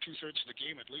 2/3 of the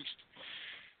game at least.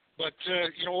 But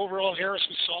overall Harris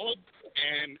was solid,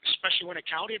 and especially when it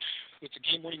counted with the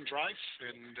game-winning drive.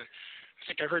 And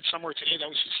think I heard somewhere today that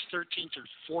was his 13th or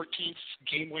 14th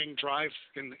game-winning drive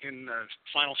in the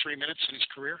final 3 minutes in his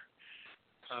career.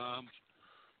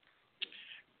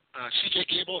 C.J.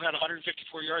 Gable had 154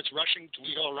 yards rushing to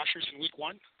lead all rushers in Week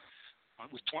 1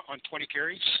 on 20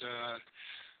 carries.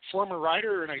 Former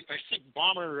Rider and I think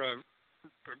Bomber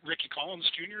Ricky Collins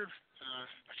Jr.,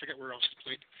 I forget where else he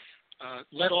played,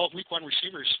 led all Week 1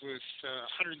 receivers with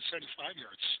 175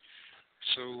 yards.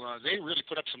 So they really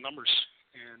put up some numbers.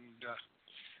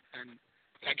 And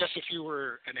I guess if you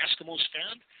were an Eskimos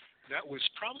fan, that was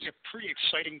probably a pretty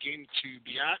exciting game to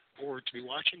be at or to be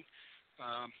watching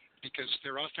because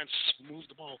their offense moved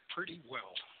the ball pretty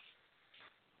well.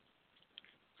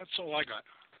 That's all I got.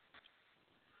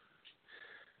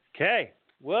 Okay,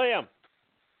 William.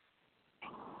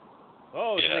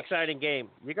 Oh, it was Yeah. an exciting game.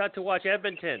 You got to watch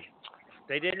Edmonton.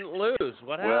 They didn't lose.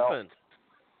 What happened?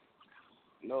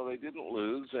 No, they didn't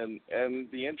lose, and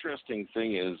the interesting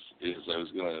thing is I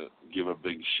was going to give a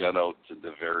big shout out to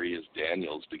Devarius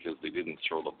Daniels because they didn't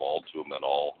throw the ball to him at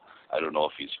all. I don't know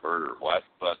if he's hurt or what,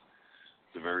 but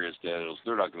Devarius Daniels,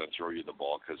 they're not going to throw you the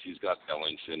ball because he's got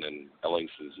Ellingson, and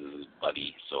Ellingson's his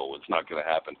buddy, so it's not going to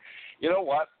happen. You know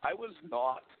what? I was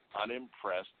not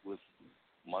unimpressed with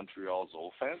Montreal's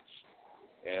offense.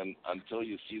 And until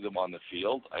you see them on the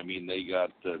field, I mean, they got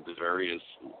Devarius,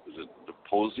 is it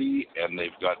Posey, and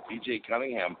they've got B.J.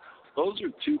 Cunningham. Those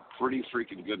are two pretty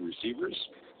freaking good receivers,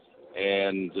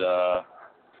 and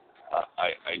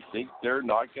I think they're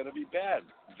not going to be bad.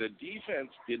 The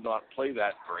defense did not play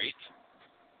that great,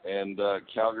 and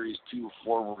Calgary's two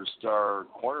former star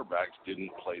cornerbacks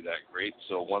didn't play that great.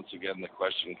 So once again, the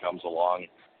question comes along,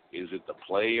 is it the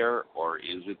player or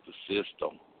is it the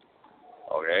system?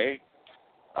 Okay?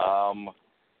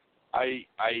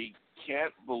 I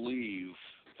can't believe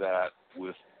that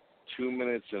with 2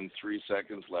 minutes and 3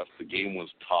 seconds left, the game was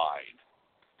tied.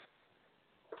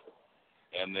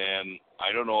 And then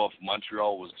I don't know if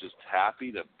Montreal was just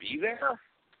happy to be there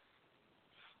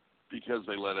because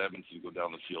they let Edmonton go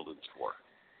down the field and score.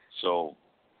 So,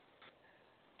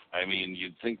 I mean,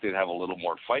 you'd think they'd have a little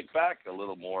more fight back, a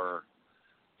little more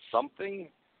something,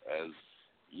 as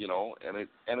you know, and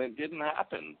it didn't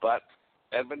happen. But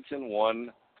Edmonton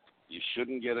won. You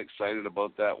shouldn't get excited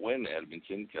about that win,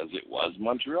 Edmonton, because it was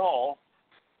Montreal.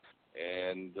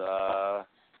 And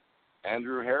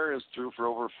Andrew Harris threw for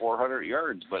over 400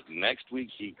 yards, but next week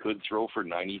he could throw for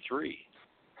 93.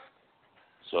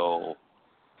 So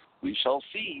we shall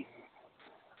see.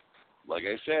 Like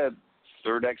I said,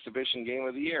 third exhibition game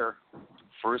of the year,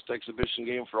 first exhibition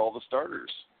game for all the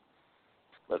starters.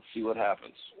 Let's see what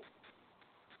happens.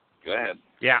 Go ahead.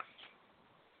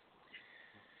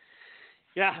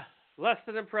 Yeah, less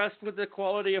than impressed with the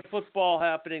quality of football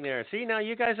happening there. See, now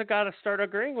you guys have got to start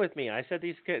agreeing with me. I said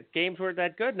these games weren't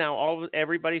that good. Now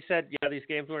everybody said, yeah, these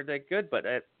games weren't that good. But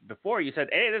before you said,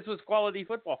 hey, this was quality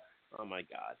football. Oh, my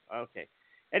God. Okay.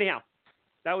 Anyhow,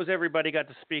 that was everybody got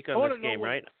to speak on this game,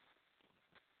 right?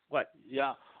 What?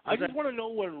 Yeah. I just want to know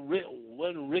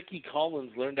when Ricky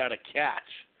Collins learned how to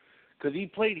catch. Because he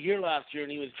played here last year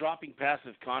and he was dropping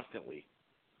passes constantly.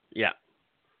 Yeah.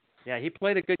 Yeah, he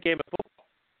played a good game of football.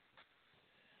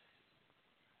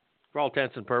 For all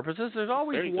intents and purposes, there's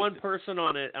always one person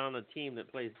on a team that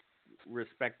plays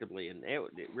respectably, and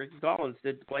Ricky Collins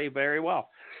did play very well.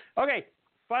 Okay,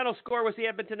 final score was the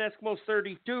Edmonton Eskimos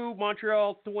 32,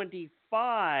 Montreal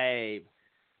 25.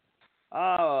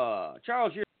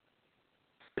 Charles, your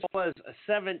was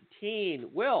 17.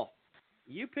 Will,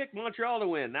 you picked Montreal to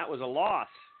win. That was a loss.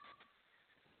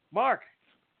 Mark,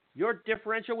 your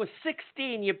differential was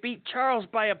 16. You beat Charles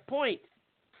by a point.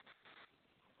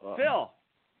 Phil,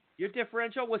 your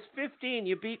differential was 15.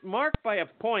 You beat Mark by a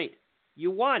point.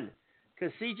 You won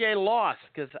because CJ lost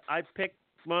because I picked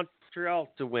Montreal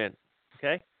to win.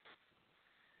 Okay?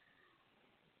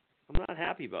 I'm not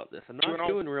happy about this. I'm not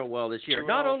doing real well this year.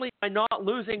 Not only am I not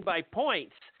losing by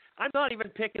points, I'm not even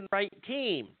picking the right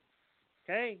team.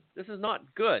 Okay? This is not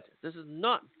good. This is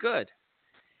not good.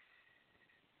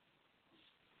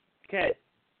 Okay.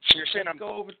 So you're saying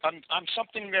I'm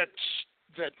something that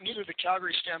neither the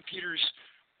Calgary Stampeders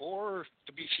or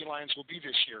the BC Lions will be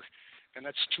this year, and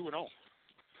that's 2-0.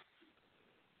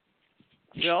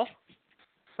 Bill,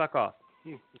 fuck off.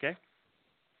 Okay?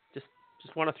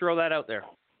 Just want to throw that out there.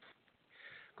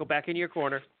 Go back in your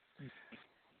corner.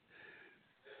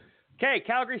 Okay,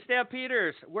 Calgary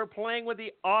Stampeders. We're playing with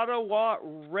the Ottawa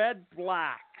Red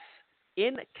Blacks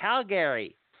in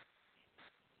Calgary.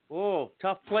 Oh,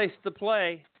 tough place to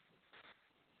play.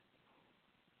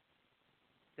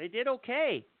 They did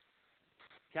okay.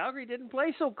 Calgary didn't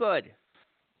play so good.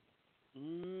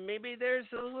 Maybe there's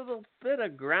a little bit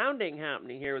of grounding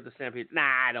happening here with the Stampede.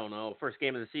 Nah, I don't know. First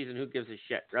game of the season, who gives a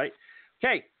shit, right?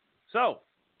 Okay, so,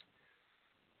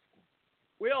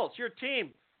 Will, it's your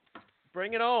team.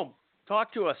 Bring it home.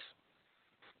 Talk to us.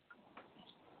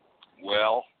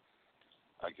 Well,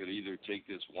 I could either take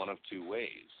this one of two ways.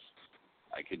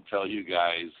 I could tell you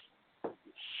guys,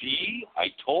 see, I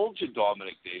told you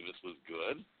Dominic Davis was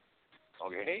good.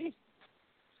 Okay?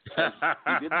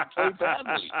 He didn't play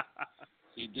badly.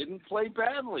 He didn't play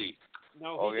badly.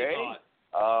 No, he did not.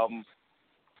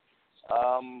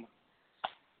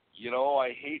 I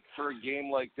hate for a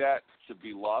game like that to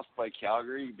be lost by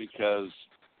Calgary because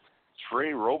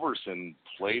Trey Roberson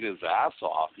played his ass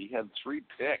off. He had 3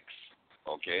 picks.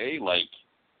 Okay? Like,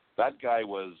 that guy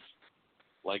was,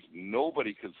 like,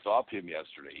 nobody could stop him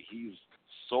yesterday. He's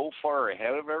so far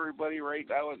ahead of everybody right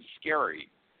now, it's scary,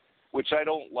 which I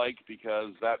don't like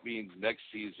because that means next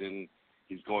season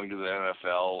he's going to the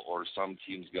NFL or some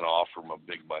team's going to offer him a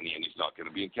big money and he's not going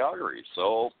to be in Calgary.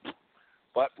 So,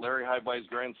 but Larry Highby's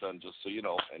grandson, just so you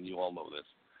know, and you all know this.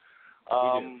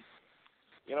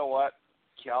 You know what?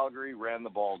 Calgary ran the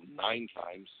ball 9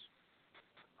 times.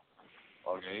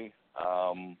 Okay?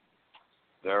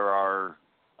 There are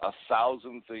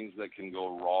 1,000 things that can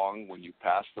go wrong when you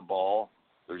pass the ball.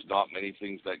 There's not many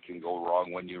things that can go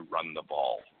wrong when you run the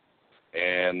ball.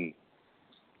 And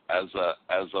as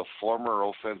a former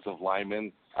offensive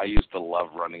lineman, I used to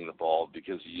love running the ball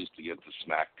because you used to get to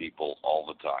smack people all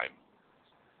the time.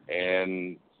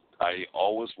 And I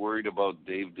always worried about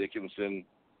Dave Dickinson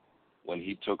when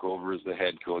he took over as the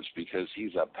head coach because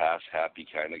he's a pass-happy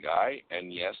kind of guy.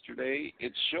 And yesterday,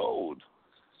 it showed.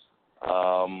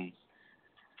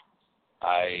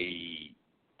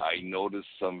 I noticed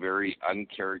some very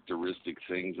uncharacteristic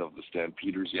things of the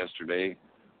Stampeders yesterday.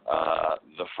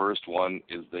 The first one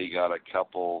is they got a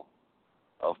couple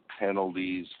of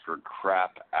penalties for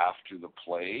crap after the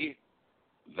play.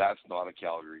 That's not a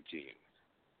Calgary team.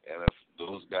 And if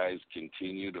those guys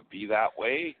continue to be that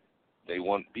way, they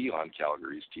won't be on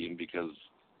Calgary's team because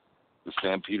the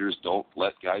Stampeders don't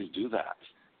let guys do that.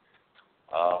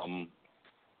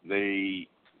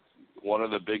 One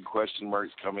of the big question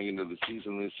marks coming into the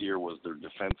season this year was their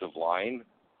defensive line,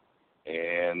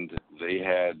 and they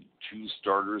had 2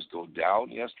 starters go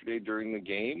down yesterday during the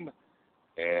game,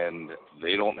 and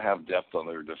they don't have depth on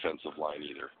their defensive line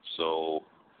either. So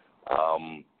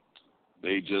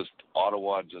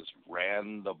Ottawa just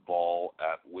ran the ball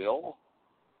at will,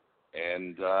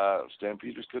 and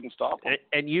Stampeders couldn't stop them.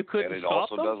 And you couldn't stop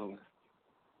them?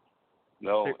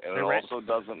 It also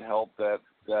doesn't help that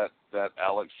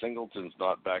Alex Singleton's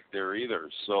not back there either.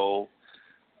 So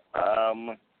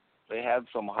they had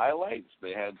some highlights.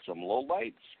 They had some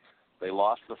lowlights. They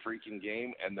lost the freaking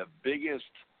game. And the biggest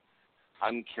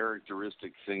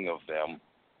uncharacteristic thing of them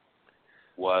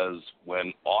was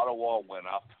when Ottawa went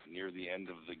up near the end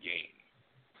of the game.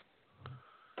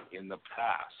 In the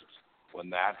past, when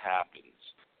that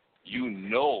happens, you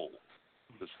know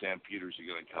the Stampeders are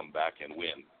going to come back and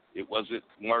win.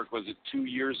 Mark, was it 2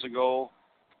 years ago?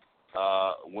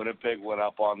 Winnipeg went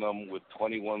up on them with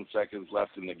 21 seconds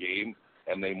left in the game,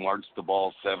 and they marched the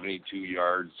ball 72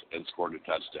 yards and scored a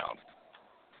touchdown.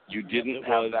 You didn't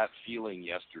have that feeling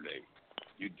yesterday.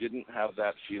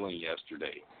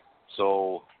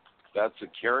 So that's a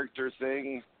character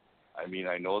thing. I mean,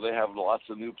 I know they have lots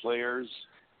of new players.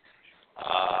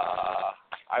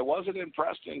 I wasn't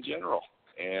impressed in general,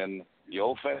 and the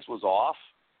offense was off.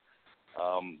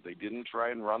 They didn't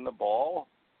try and run the ball,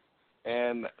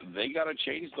 and they got to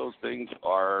change those things,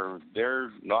 or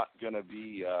they're not going to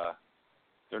be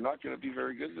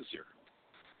very good this year.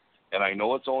 And I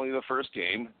know it's only the first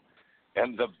game.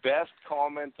 And the best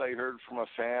comment I heard from a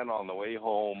fan on the way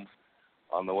home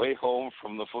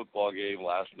from the football game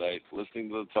last night, listening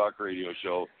to the talk radio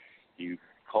show, he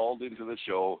called into the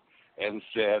show and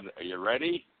said, "Are you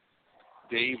ready?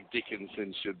 Dave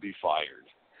Dickinson should be fired."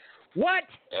 What?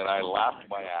 And I laughed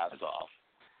my ass off.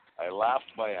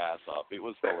 It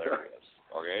was hilarious.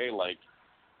 Okay? Like,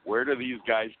 where do these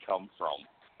guys come from?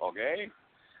 Okay?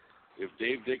 If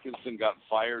Dave Dickinson got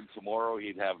fired tomorrow,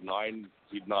 he'd not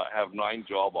have 9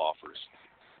 job offers.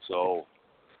 So,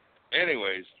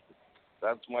 anyways,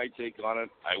 that's my take on it.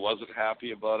 I wasn't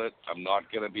happy about it. I'm not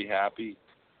going to be happy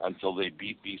until they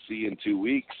beat BC in 2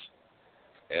 weeks,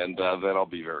 and then I'll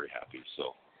be very happy.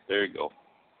 So, there you go.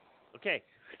 Okay.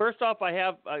 First off, I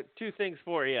have 2 things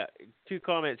for you, 2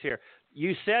 comments here.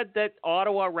 You said that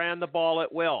Ottawa ran the ball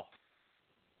at will.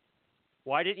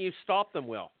 Why didn't you stop them,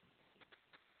 Will?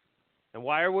 And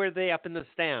why were they up in the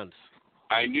stands?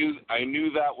 I knew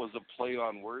that was a play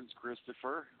on words,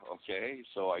 Christopher. Okay,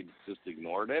 so I just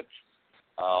ignored it.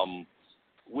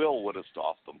 Will would have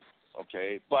stopped them,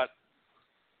 okay? But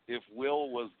if Will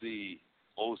was the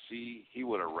OC, he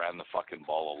would have ran the fucking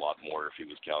ball a lot more if he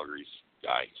was Calgary's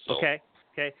guy. So. Okay.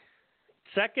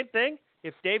 Second thing,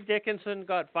 if Dave Dickinson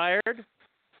got fired,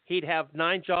 he'd have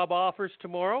 9 job offers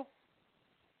tomorrow.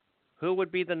 Who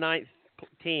would be the 9th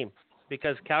team?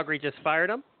 Because Calgary just fired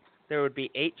him, there would be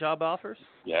 8 job offers?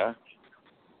 Yeah.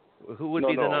 Who would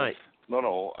be the 9th?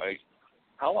 No,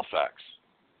 Halifax.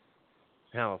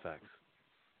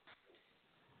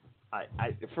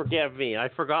 I forgive me. I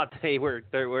forgot they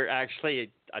were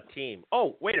actually a team.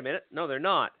 Oh, wait a minute. No, they're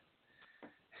not.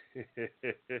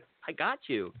 I got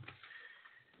you.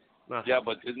 Yeah,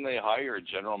 but didn't they hire a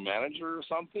general manager or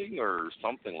something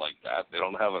like that? They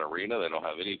don't have an arena. They don't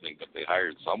have anything, but they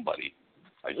hired somebody.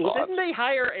 Well, didn't they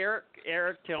hire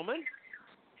Eric Tillman?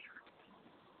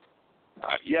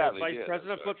 Yeah, the Vice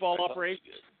President of Football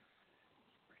Operations.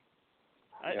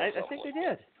 I think they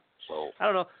did. So I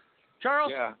don't know.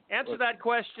 Charles, yeah, answer that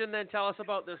question, then tell us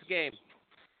about this game.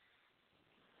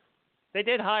 They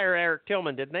did hire Eric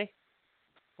Tillman, didn't they?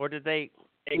 Or did they?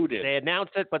 Who did? They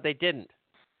announced it, but they didn't.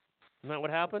 Isn't that what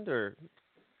happened? Or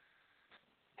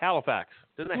Halifax?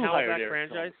 Didn't the Halifax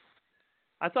franchise?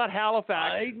 I thought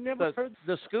Halifax, I never heard.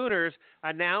 The Schooners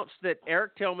announced that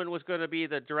Eric Tillman was going to be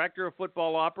the director of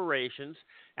football operations,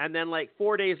 and then like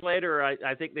 4 days later,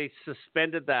 I think they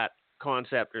suspended that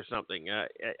concept or something.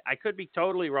 I could be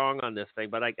totally wrong on this thing,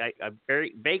 but I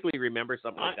very vaguely remember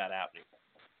something like that happening.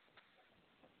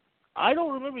 I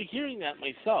don't remember hearing that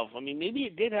myself. I mean, maybe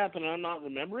it did happen and I'm not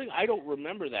remembering. I don't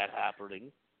remember that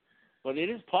happening, but it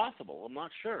is possible. I'm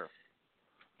not sure.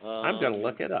 I'm going to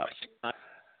look it up.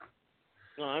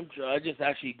 No, I just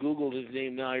actually Googled his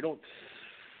name now. I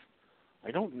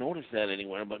don't notice that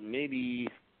anywhere, but maybe.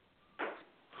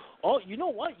 Oh, you know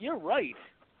what? You're right.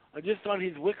 I just on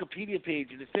his Wikipedia page,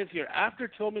 and it says here, after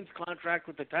Tillman's contract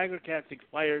with the Tiger Cats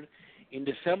expired in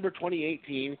December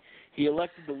 2018, he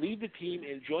elected to leave the team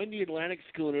and join the Atlantic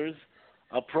Schooners,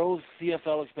 a pro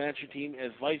CFL expansion team,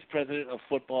 as Vice President of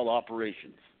Football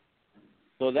Operations.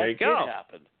 So that did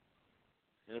happen.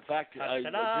 And in fact, I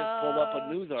just pulled up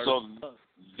a news article. So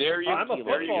there you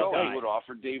go. Guy. He would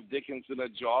offer Dave Dickinson a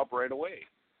job right away.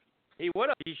 He would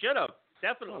have. He should have.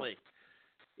 Definitely.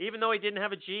 Even though he didn't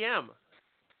have a GM.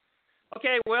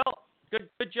 Okay, well, good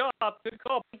job. Good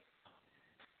call.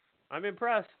 I'm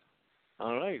impressed.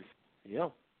 All right. Yeah.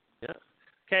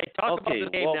 Okay, talk about the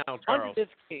game now, Charles. On this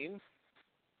game,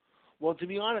 well, to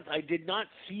be honest, I did not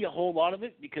see a whole lot of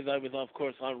it because I was, of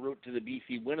course, en route to the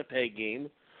BC-Winnipeg game.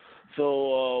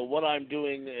 So what I'm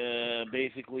doing,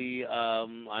 basically,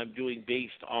 I'm doing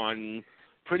based on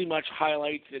pretty much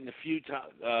highlights and the few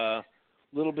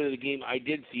little bit of the game I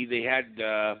did see. They had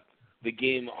the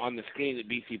game on the screen that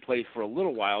BC played for a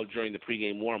little while during the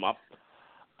pregame warm-up.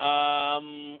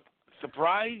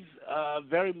 Surprise,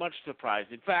 very much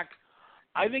surprised. In fact,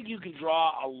 I think you can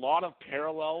draw a lot of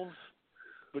parallels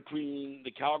between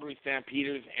the Calgary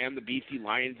Stampeders and the BC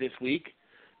Lions this week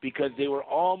because they were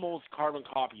almost carbon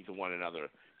copies of one another.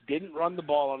 Didn't run the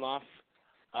ball enough,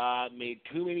 made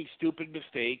too many stupid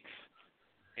mistakes,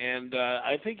 and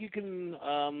I think you can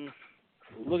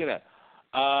look at that.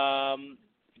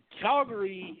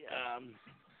 Calgary,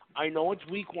 I know it's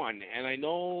week 1, and I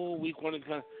know week 1 is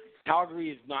going to Calgary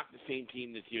is not the same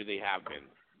team this year they have been.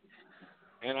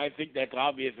 And I think that's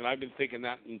obvious, and I've been thinking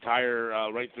that entire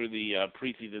right through the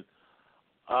preseason.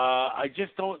 I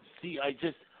just don't see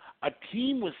a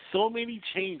team with so many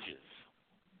changes,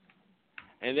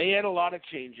 and they had a lot of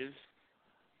changes.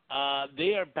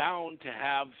 They are bound to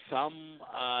have some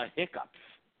hiccups,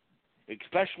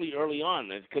 especially early on,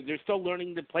 because they're still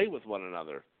learning to play with one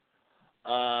another.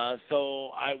 So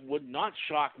I would not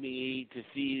shock me to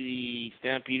see the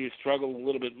Stampeders struggle a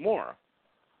little bit more.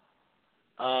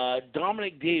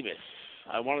 Dominic Davis,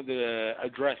 I wanted to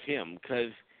address him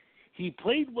because he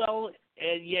played well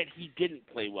and yet he didn't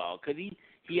play well because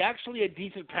he actually had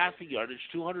decent passing yardage,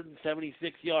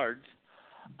 276 yards.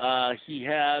 He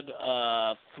had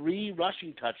 3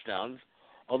 rushing touchdowns,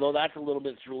 although that's a little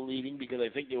bit misleading because I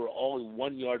think they were all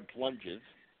 1-yard plunges.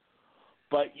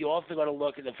 But you also got to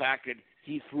look at the fact that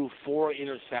he threw 4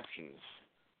 interceptions.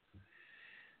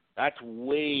 That's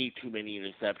way too many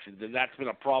interceptions, and that's been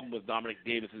a problem with Dominic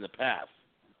Davis in the past.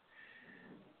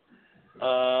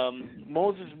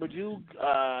 Moses Madu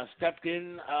stepped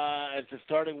in as the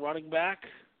starting running back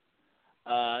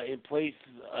in place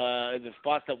in the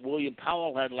spot that William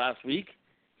Powell had last week.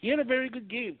 He had a very good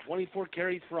game, 24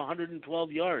 carries for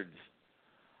 112 yards.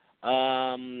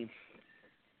 On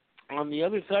the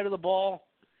other side of the ball,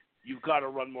 you've got to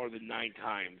run more than 9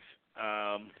 times.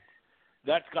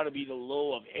 That's got to be the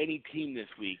low of any team this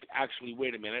week. Actually,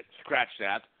 wait a minute. Scratch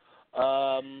that.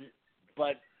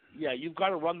 But, yeah, you've got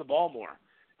to run the ball more.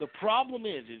 The problem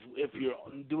is if you're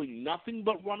doing nothing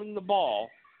but running the ball,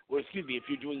 if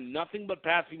you're doing nothing but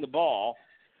passing the ball,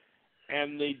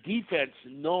 and the defense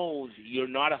knows you're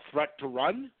not a threat to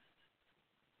run,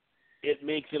 it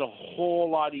makes it a whole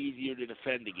lot easier to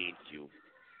defend against you.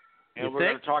 And we're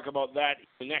going to talk about that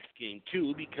in the next game,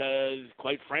 too, because,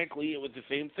 quite frankly, it was the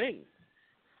same thing.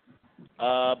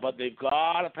 But they've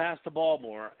got to pass the ball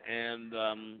more. And,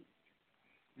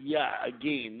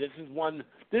 again, this is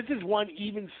one,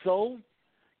 even so,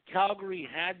 Calgary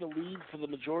had the lead for the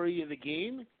majority of the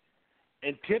game.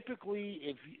 And typically,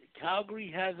 if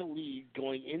Calgary has a lead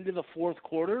going into the fourth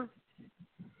quarter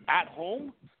at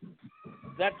home,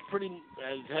 that's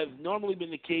has normally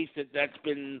been the case that's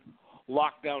been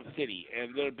lockdown city,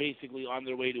 and they're basically on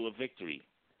their way to a victory.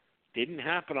 Didn't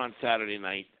happen on Saturday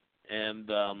night, and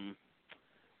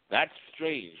that's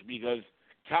strange because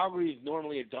Calgary is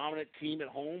normally a dominant team at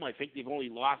home. I think they've only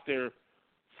lost there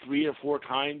 3 or 4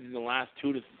 times in the last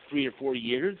 2 to 3 or 4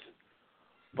 years.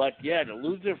 But, yeah, to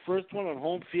lose their first one on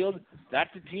home field, that's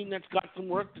a team that's got some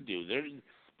work to do.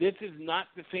 This is not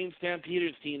the same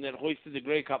Stampeders team that hoisted the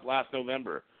Grey Cup last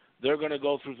November. They're going to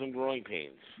go through some growing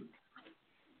pains.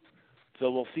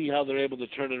 So we'll see how they're able to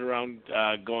turn it around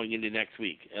going into next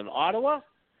week. And Ottawa,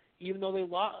 even though they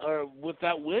lost, or with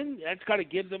that win, that's got to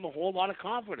give them a whole lot of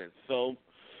confidence. So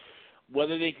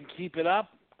whether they can keep it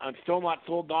up, I'm still not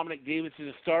sold Dominic Davis is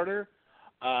a starter.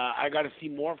 I got to see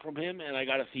more from him, and I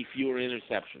got to see fewer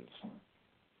interceptions.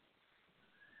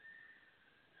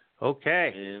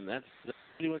 Okay. And that's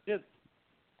pretty much it.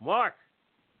 Mark,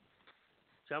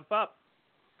 jump up.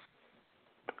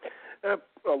 A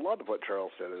lot of what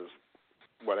Charles said is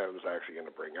what I was actually going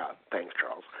to bring up. Thanks,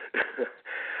 Charles.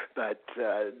 But,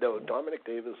 no, Dominic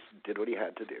Davis did what he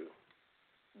had to do.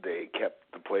 They kept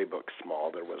the playbook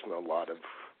small. There wasn't a lot of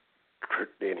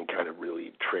any kind of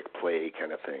really trick play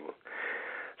kind of thing.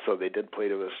 So they did play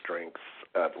to his strengths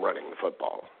of running the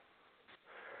football.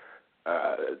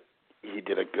 He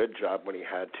did a good job when he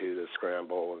had to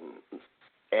scramble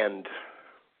and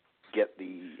get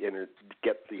the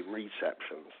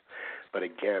receptions. But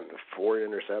again, 4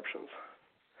 interceptions.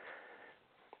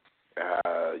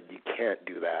 You can't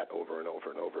do that over and over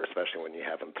and over, especially when you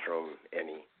haven't thrown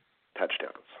any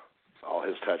touchdowns. All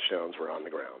his touchdowns were on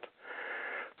the ground.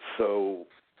 So,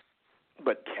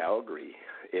 but Calgary,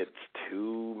 it's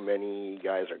too many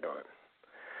guys are gone.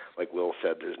 Like Will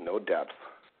said, there's no depth.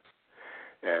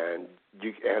 And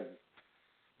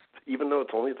even though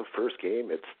it's only the first game,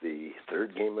 it's the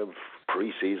third game of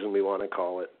preseason, we want to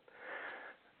call it.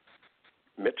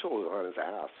 Mitchell was on his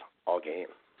ass all game.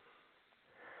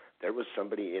 There was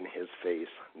somebody in his face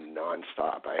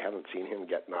nonstop. I haven't seen him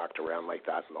get knocked around like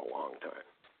that in a long time.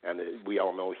 And we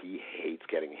all know he hates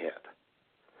getting hit.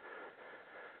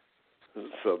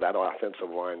 So that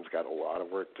offensive line's got a lot of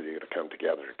work to do to come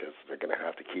together because they're going to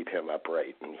have to keep him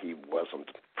upright, and he wasn't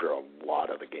for a lot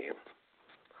of the game.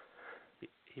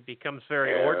 He becomes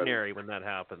very ordinary when that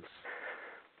happens.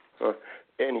 Well,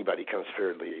 anybody comes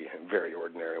very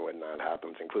ordinary when that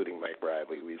happens, including Mike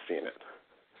Bradley. We've seen it.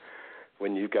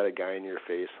 When you've got a guy in your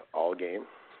face all game,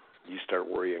 you start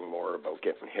worrying more about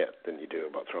getting hit than you do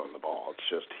about throwing the ball. It's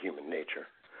just human nature.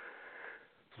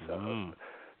 So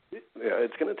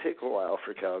it's going to take a while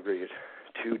for Calgary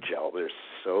to gel. There's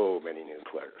so many new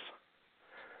players.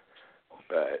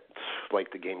 But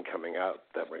like the game coming up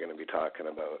that we're going to be talking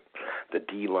about, the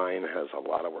D-line has a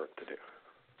lot of work to do.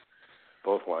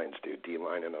 Both lines do,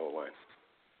 D-line and O-line.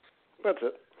 That's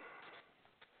it.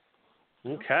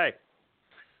 Okay.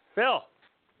 Phil,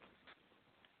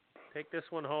 take this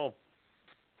one home.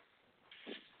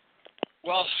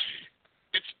 Well,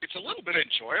 it's a little bit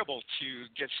enjoyable to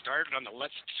get started on the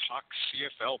Let's Talk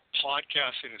CFL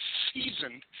podcast in a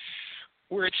season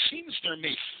where it seems there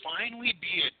may finally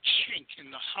be a chink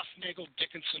in the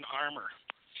Huffnagel-Dickinson armor.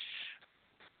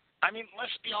 I mean,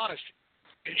 let's be honest.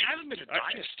 It hasn't been a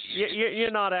dynasty.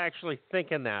 You're not actually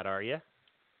thinking that, are you?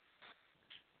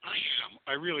 I am.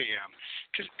 I really am.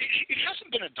 Because it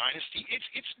hasn't been a dynasty.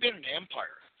 It's been an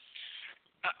empire.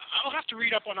 I'll have to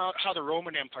read up on how the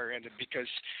Roman Empire ended because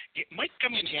it might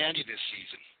come in handy this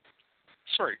season.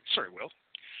 Sorry, Will.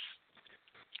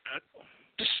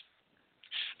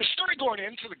 The story going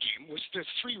into the game was the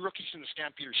 3 rookies in the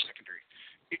Stampeders secondary.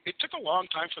 It took a long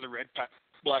time for the Red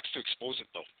Blacks to expose it,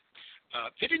 though.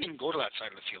 They didn't even go to that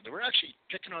side of the field. They were actually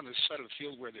picking on the side of the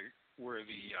field where the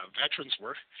veterans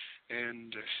were,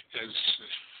 and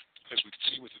as we could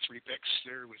see with the 3 picks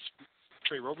there with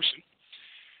Trey Roberson,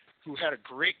 who had a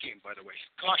great game, by the way.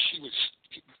 Gosh, he was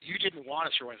you didn't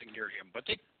want to throw anything near him, but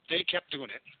they kept doing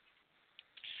it.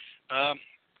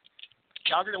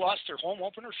 Calgary lost their home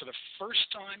opener for the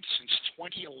first time since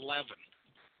 2011.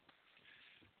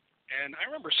 And I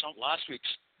remember last week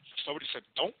somebody said,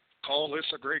 "Don't call this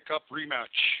a Grey Cup rematch."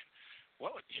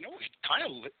 Well, it kind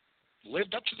of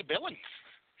lived up to the billing.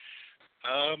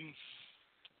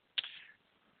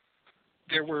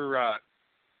 There were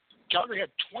Calgary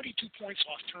had 22 points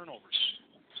off turnovers,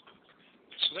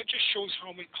 so that just shows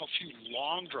how few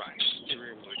long drives they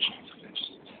were able to achieve.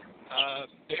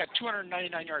 They had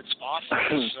 299 yards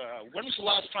offense. When was the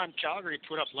last time Calgary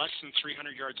put up less than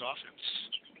 300 yards offense?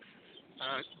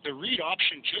 The read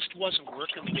option just wasn't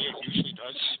working the way it usually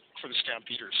does for the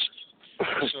Stampeders.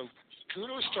 So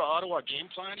kudos to Ottawa game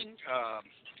planning.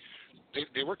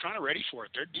 They were kind of ready for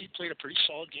it. Their D played a pretty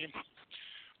solid game.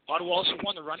 Ottawa also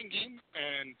won the running game,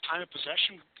 and time of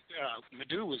possession,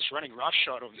 Nadeau was running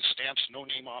roughshod over the Stamps'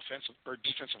 no-name offensive or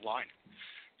defensive line.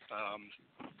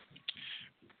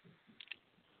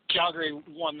 Calgary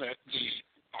won the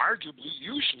arguably,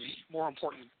 usually more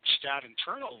important stat in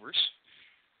turnovers,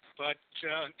 but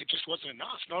it just wasn't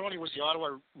enough. Not only was the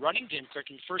Ottawa running game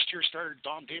clicking, first-year starter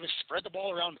Dom Davis spread the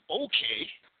ball around okay,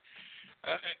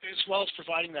 as well as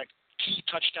providing that key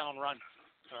touchdown run.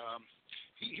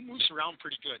 He moves around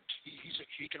pretty good.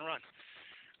 He can run.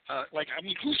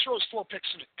 Who throws 4 picks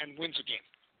and wins a game?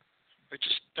 That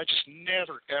just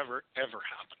never, ever, ever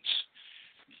happens.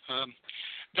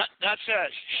 That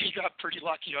said, he got pretty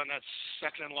lucky on that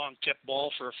second and long tip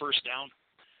ball for a first down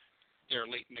there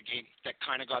late in the game. That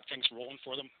kind of got things rolling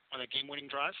for them on a game-winning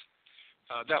drive.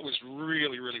 That was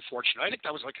really, really fortunate. I think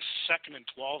that was like a 2nd and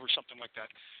 12 or something like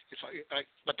that.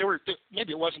 But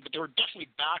maybe it wasn't, but they were definitely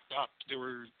backed up. They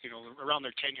were, around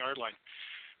their 10-yard line,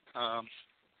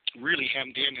 really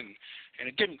hemmed in, and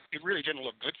it really didn't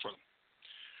look good for them.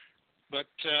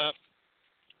 But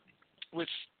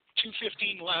with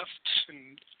 2:15 left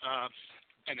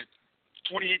and a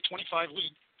 28-25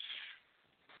 lead,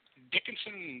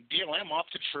 Dickinson and BLM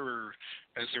opted for,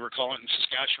 as they were calling it in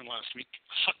Saskatchewan last week,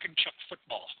 huck and chuck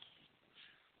football.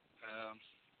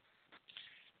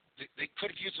 They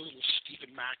could have used a little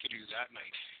Stephen McAdoo that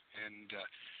night, and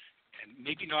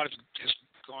maybe not as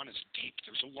gone as deep.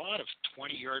 There's a lot of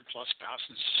 20-yard plus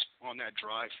passes on that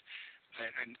drive,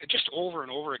 and just over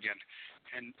and over again,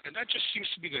 and that just seems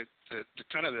to be the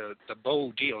kind of the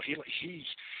Bo deal.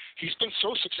 He's been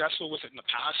so successful with it in the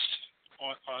past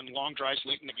on long drives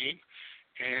late in the game,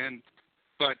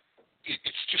 but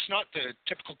it's just not the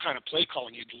typical kind of play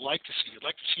calling you'd like to see. You'd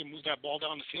like to see him move that ball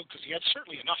down the field because he had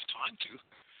certainly enough time to,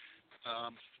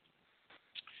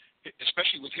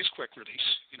 especially with his quick release.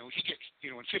 In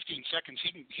 15 seconds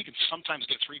he can sometimes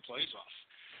get 3 plays off.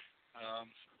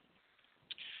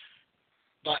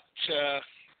 But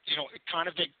they kind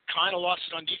of lost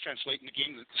it on defense late in the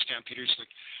game. The Stampeders,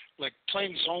 like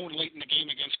playing zone late in the game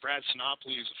against Brad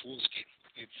Sinopoli is a fool's game.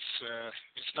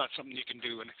 It's not something you can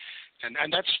do,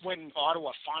 and that's when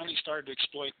Ottawa finally started to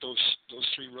exploit those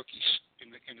 3 rookies in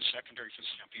the secondary for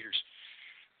the Stampeders.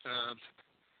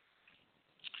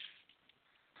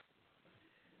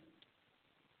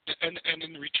 And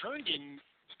in the return game,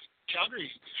 Calgary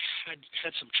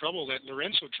had some trouble. That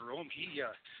Lorenzo Jerome, he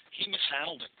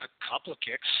mishandled a couple of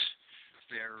kicks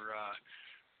there.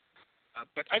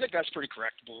 But I think that's pretty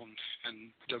correctable,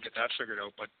 and they'll get that figured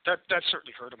out. But that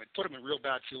certainly hurt him. It put him in real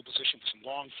bad field position with some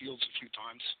long fields a few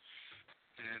times,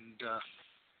 and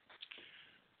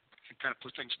kind of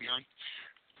put things behind.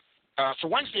 For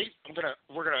Wednesday,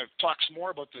 we're gonna talk some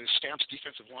more about the Stamps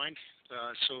defensive line.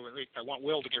 So I want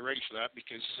Will to get ready for that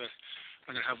because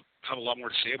I'm gonna have a lot more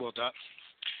to say about that.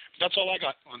 That's all I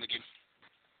got on the game.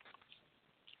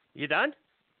 You done?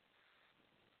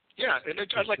 Yeah, and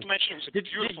I'd like to mention it was a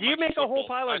beautiful. Did you make a whole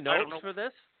pile of notes for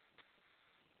this?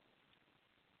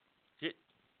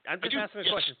 I'm just asking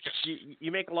a question. Yes.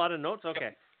 You make a lot of notes?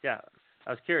 Okay. Yeah,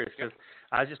 I was curious because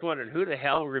I was just wondering who the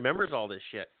hell remembers all this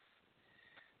shit.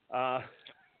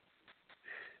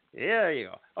 There you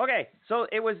go. Okay, so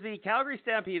it was the Calgary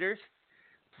Stampeders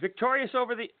victorious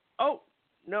over the. Oh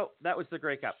no, that was the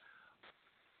Grey Cup.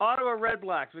 Ottawa Red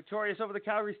Blacks victorious over the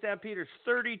Calgary Stampeders,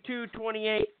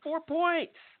 32-28, 4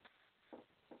 points.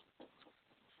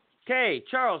 Okay,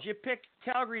 Charles, you picked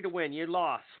Calgary to win. You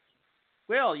lost.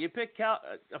 Will, you picked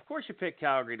of course you picked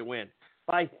Calgary to win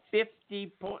by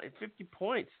 50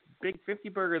 points. Big 50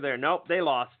 burger there. Nope, they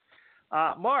lost.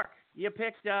 Mark, you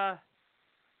picked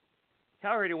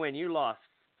Calgary to win. You lost.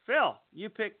 Phil, you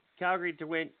picked Calgary to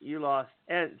win. You lost.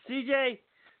 And CJ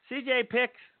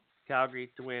picks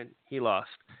Calgary to win. He lost.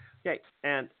 Okay,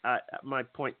 and my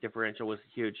point differential was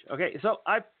huge. Okay, so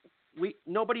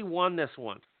nobody won this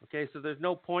one. Okay, so there's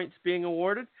no points being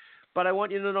awarded. But I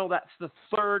want you to know that's the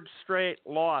third straight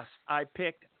loss. I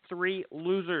picked 3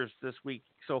 losers this week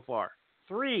so far.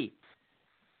 3.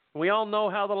 We all know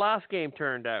how the last game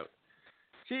turned out.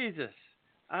 Jesus.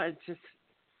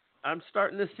 I'm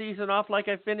starting the season off like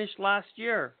I finished last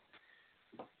year.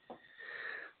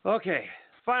 Okay,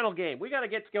 final game. We got to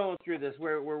get going through this.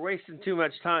 We're wasting too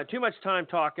much time. Too much time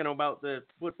talking about the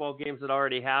football games that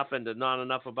already happened and not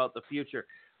enough about the future.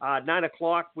 9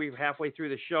 o'clock, we're halfway through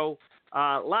the show.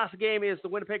 Last game is the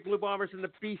Winnipeg Blue Bombers and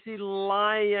the BC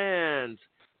Lions.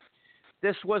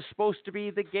 This was supposed to be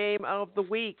the game of the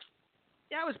week.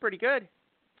 Yeah, it was pretty good.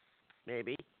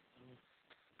 Maybe.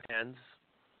 Depends.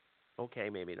 Okay,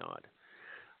 maybe not.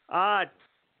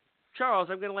 Charles,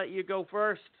 I'm going to let you go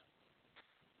first.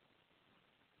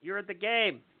 You're at the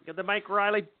game. You got the Mike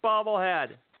Riley bobblehead.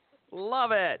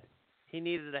 Love it. He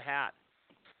needed a hat.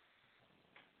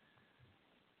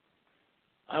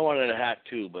 I wanted a hat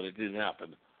too, but it didn't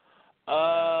happen.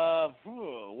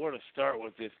 Where to start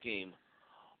with this game?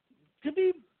 To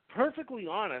be perfectly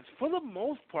honest, for the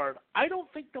most part, I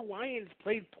don't think the Lions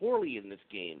played poorly in this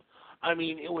game. I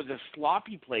mean, it was a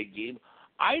sloppy played game.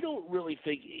 I don't really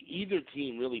think either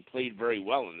team really played very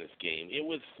well in this game. It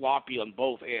was sloppy on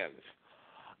both ends.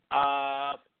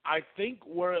 I think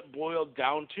where it boiled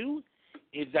down to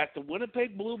is that the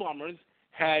Winnipeg Blue Bombers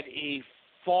had a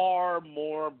far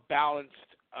more balanced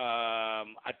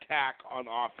attack on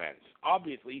offense.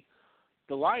 Obviously,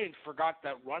 the Lions forgot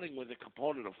that running was a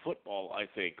component of football, I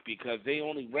think, because they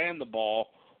only ran the ball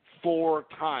 4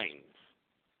 times.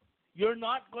 You're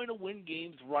not going to win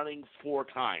games running 4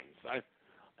 times.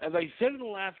 As I said in the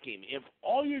last game, if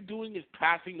all you're doing is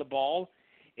passing the ball,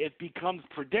 it becomes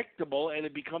predictable and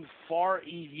it becomes far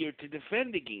easier to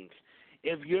defend against.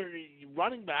 If your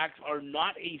running backs are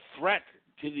not a threat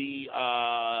to the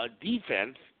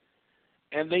defense,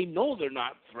 and they know they're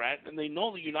not a threat, and they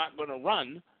know that you're not going to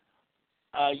run,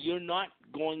 you're not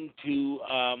going to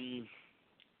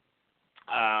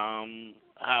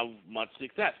have much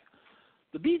success.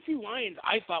 The BC Lions,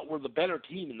 I thought, were the better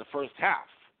team in the first half.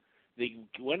 They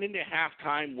went into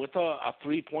halftime with a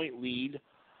 3-point lead.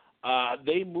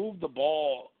 They moved the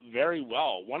ball very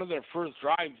well. One of their first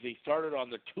drives, they started on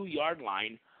the 2-yard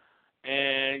line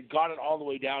and got it all the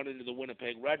way down into the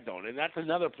Winnipeg red zone. And that's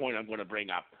another point I'm going to bring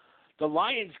up. The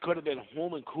Lions could have been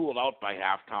home and cooled out by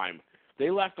halftime. They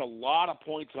left a lot of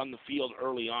points on the field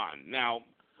early on. Now,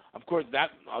 of course, that,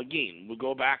 again, we'll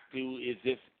go back to, is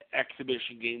this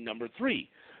exhibition game number 3?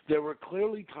 There were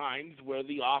clearly times where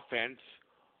the offense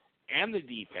and the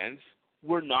defense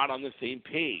were not on the same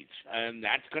page, and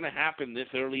that's going to happen this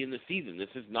early in the season.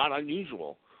 This is not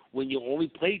unusual. When you only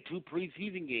play 2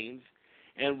 preseason games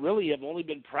and really have only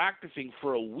been practicing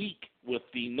for a week with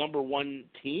the number 1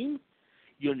 team,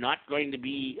 you're not going to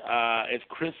be as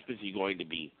crisp as you're going to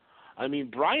be. I mean,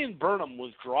 Brian Burnham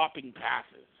was dropping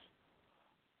passes.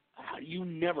 He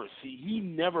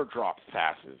never drops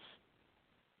passes.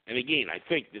 And again, I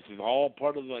think this is all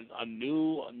part of a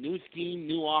new scheme,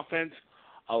 new offense,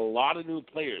 a lot of new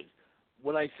players.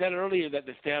 When I said earlier that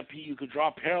the Stampede, you could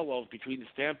draw parallels between the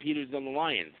Stampeders and the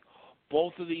Lions,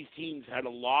 both of these teams had a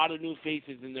lot of new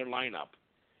faces in their lineup.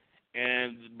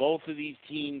 And both of these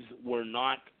teams were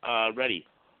not ready.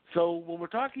 So when we're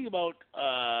talking about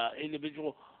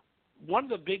individual, one of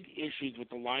the big issues with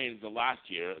the Lions the last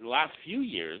few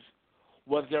years,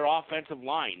 was their offensive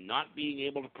line not being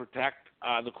able to protect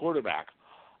the quarterback.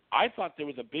 I thought there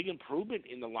was a big improvement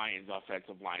in the Lions'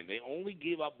 offensive line. They only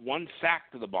gave up 1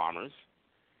 sack to the Bombers.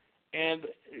 And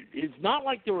it's not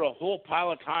like there were a whole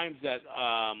pile of times that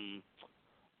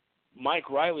Mike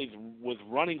Riley was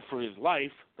running for his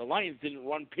life. The Lions didn't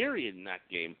run, period, in that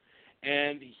game.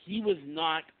 And he was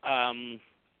not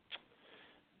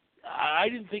I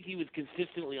didn't think he was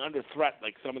consistently under threat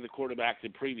like some of the quarterbacks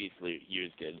in previous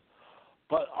years did.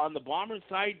 But on the Bombers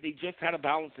side, they just had a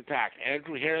balanced attack.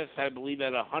 Andrew Harris, I believe,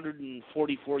 had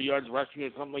 144 yards rushing or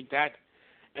something like that.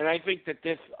 And I think that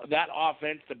that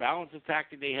offense, the balanced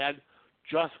attack that they had,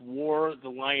 just wore the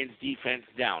Lions' defense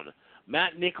down.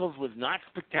 Matt Nichols was not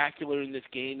spectacular in this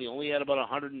game. He only had about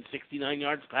 169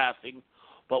 yards passing.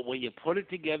 But when you put it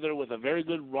together with a very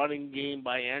good running game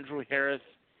by Andrew Harris,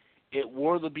 it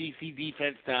wore the BC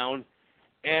defense down.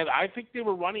 And I think they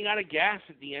were running out of gas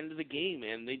at the end of the game,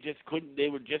 and they just couldn't. They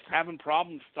were just having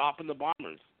problems stopping the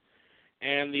Bombers.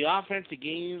 And the offense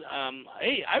again,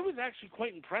 I was actually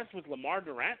quite impressed with Lamar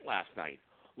Durant last night.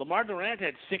 Lamar Durant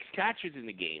had 6 catches in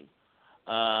the game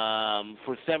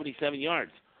for 77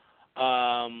 yards.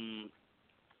 Brian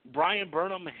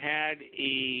Burnham had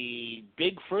a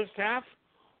big first half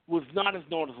was not as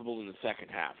noticeable in the second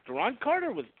half. Deron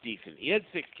Carter was decent. He had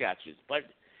 6 catches, but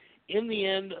in the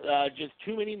end, just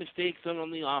too many mistakes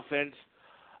on the offense.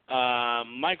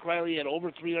 Mike Riley had over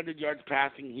 300 yards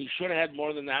passing. He should have had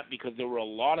more than that because there were a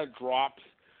lot of drops,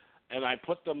 and I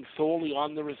put them solely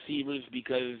on the receivers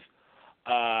because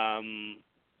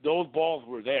those balls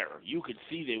were there. You could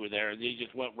see they were there, and they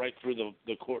just went right through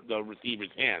the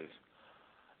receiver's hands.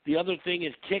 The other thing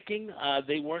is kicking.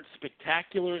 They weren't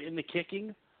spectacular in the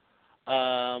kicking.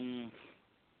 Oh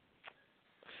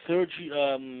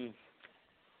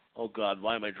God,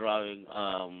 why am I drawing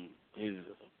his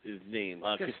name?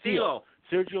 Castillo.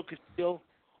 Sergio Castillo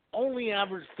only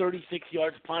averaged 36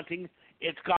 yards punting.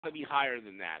 It's got to be higher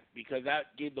than that because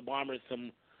that gave the Bombers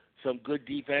some good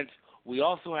defense. We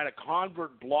also had a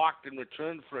convert blocked and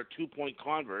returned for a 2-point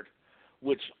convert,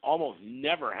 which almost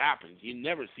never happens. You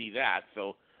never see that.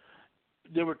 So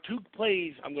there were 2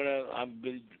 plays. I've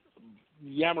been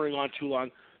yammering on too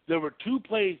long. There were 2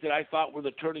 plays that I thought were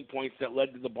the turning points that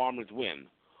led to the Bombers' win.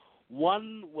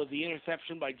 One was the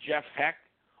interception by Jeff Heck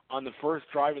on the first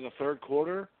drive of the third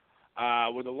quarter,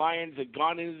 where the Lions had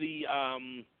gone into the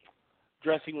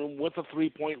dressing room with a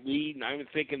 3-point lead, and I was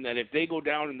thinking that if they go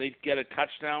down and they get a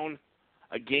touchdown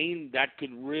again, that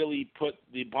could really put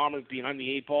the Bombers behind the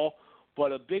 8 ball.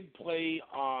 But a big play,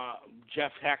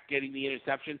 Jeff Heck getting the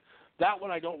interception, that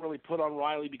one I don't really put on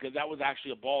Riley because that was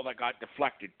actually a ball that got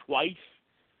deflected twice.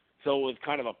 So it was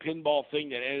kind of a pinball thing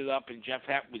that ended up, and Jeff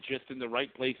Heck was just in the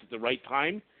right place at the right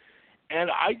time.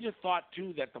 And I just thought,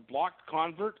 too, that the blocked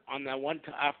convert on that one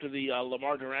after the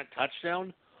Lamar Durant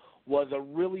touchdown was a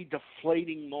really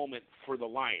deflating moment for the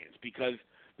Lions because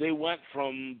they went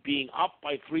from being up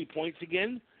by 3 points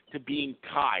again to being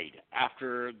tied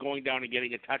after going down and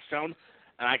getting a touchdown.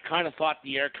 And I kind of thought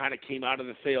the air kind of came out of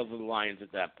the sails of the Lions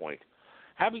at that point.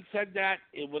 Having said that,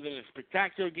 it wasn't a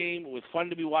spectacular game. It was fun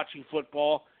to be watching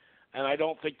football. And I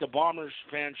don't think the Bombers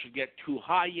fans should get too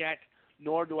high yet,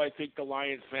 nor do I think the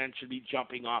Lions fans should be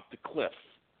jumping off the cliff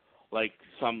like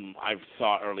some I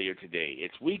saw earlier today.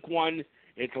 It's week 1.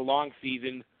 It's a long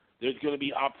season. There's going to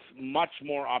be much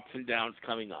more ups and downs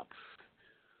coming up.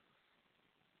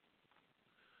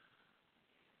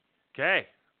 Okay.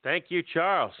 Thank you,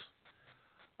 Charles.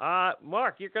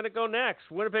 Mark, you're going to go next.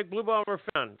 Winnipeg Blue Bomber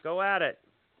fan. Go at it.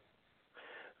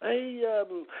 I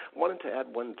wanted to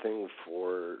add one thing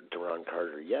for Deron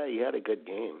Carter. Yeah, he had a good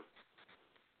game,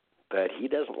 but he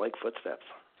doesn't like footsteps.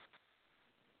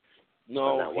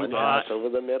 No, that one pass over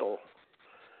the middle,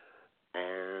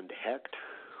 and Hecht,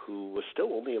 who was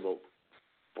still only about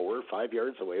 4 or 5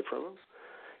 yards away from him,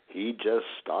 he just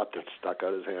stopped and stuck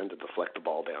out his hand to deflect the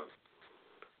ball down.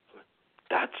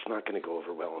 That's not going to go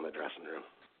over well in the dressing room.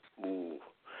 Ooh.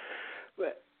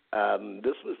 But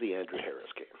this was the Andrew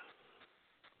Harris game.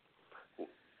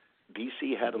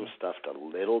 BC had him stuffed a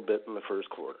little bit in the first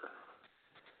quarter,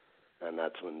 and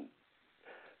that's when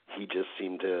he just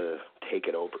seemed to take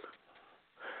it over.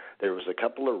 There was a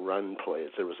couple of run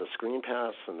plays. There was a screen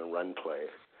pass and a run play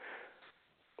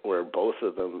where both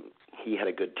of them, he had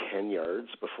a good 10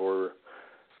 yards before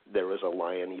there was a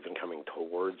Lion even coming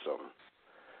towards him,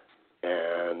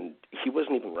 and he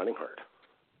wasn't even running hard.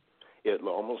 It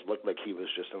almost looked like he was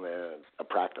just in a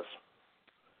practice.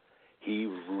 He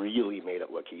really made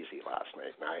it look easy last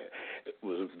night, and I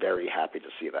was very happy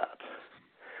to see that.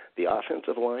 The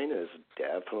offensive line is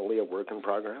definitely a work in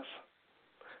progress.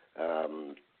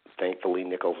 Thankfully,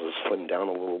 Nichols has slimmed down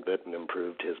a little bit and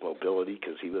improved his mobility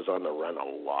because he was on the run a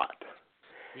lot.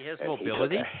 He has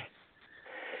mobility?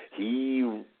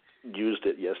 He used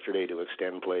it yesterday to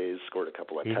extend plays, scored a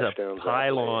couple of touchdowns. He's a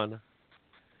pylon.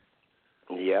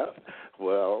 Yeah,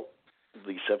 well,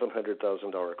 the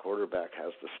 $700,000 quarterback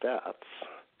has the stats,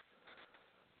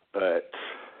 but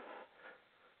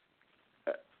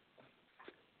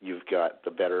you've got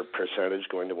the better percentage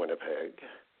going to Winnipeg.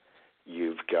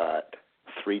 You've got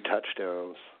 3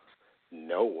 touchdowns,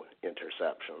 no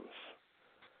interceptions.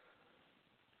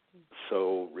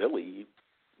 So really,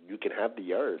 you can have the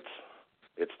yards.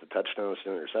 It's the touchdowns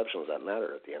and interceptions that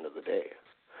matter at the end of the day.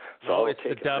 So it's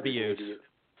the W's.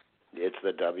 It's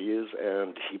the W's,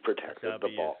 and he protected the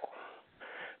ball.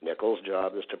 Nichols'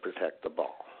 job is to protect the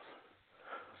ball.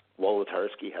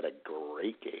 Wolotarski had a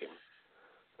great game.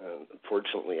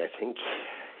 Unfortunately, I think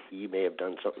he may have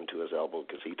done something to his elbow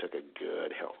because he took a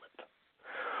good helmet.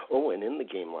 Oh, and in the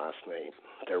game last night,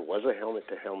 there was a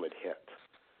helmet-to-helmet hit,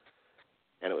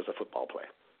 and it was a football play.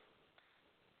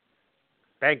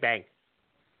 Bang, bang.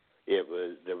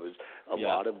 There was a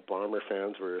lot of Bomber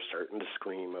fans were starting to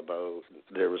scream about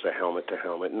there was a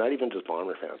helmet-to-helmet. Not even just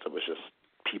Bomber fans. It was just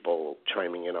people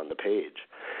chiming in on the page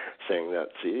saying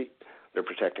that, see, they're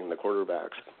protecting the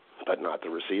quarterbacks. but not the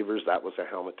receivers. That was a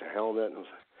helmet to helmet. And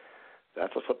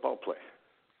that's a football play.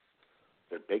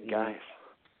 They're big guys.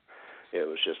 It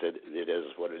was just, it is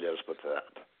what it is with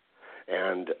that.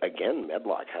 And again,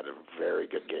 Medlock had a very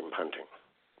good game punting.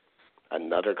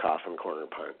 Another coffin corner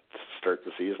punt to start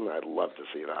the season. I'd love to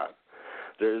see that.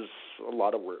 There's a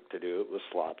lot of work to do. It was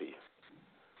sloppy.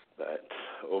 But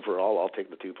overall, I'll take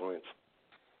the 2 points.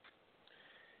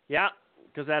 Yeah,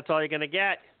 because that's all you're going to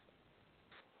get.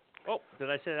 Oh, did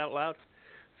I say that out loud?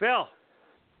 Phil,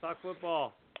 talk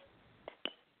football.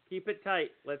 Keep it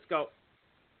tight. Let's go.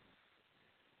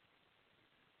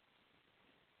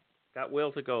 Got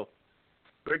Will to go.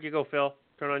 Where'd you go, Phil?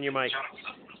 Turn on your mic.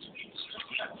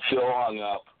 Phil hung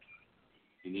up.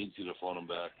 He needs you to phone him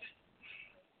back.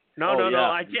 No.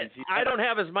 I don't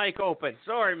have his mic open.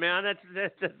 Sorry, man.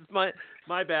 That's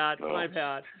my bad. No. My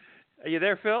bad. Are you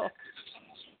there, Phil?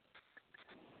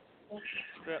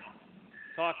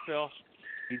 Talk, Phil.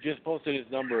 He just posted his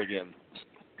number again.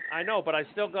 I know, but I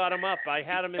still got him up. I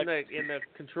had him in the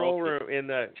control room, in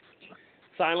the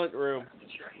silent room.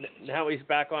 Now he's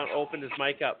back on. Opened his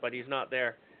mic up, but he's not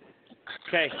there.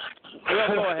 Okay,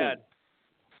 Phil, go ahead.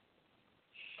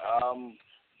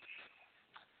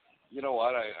 You know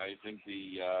what? I think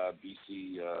the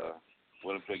BC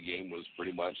Winnipeg game was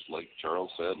pretty much like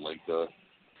Charles said, like the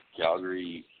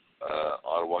Calgary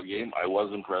Ottawa game. I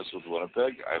was impressed with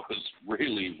Winnipeg. I was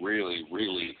really, really,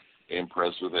 really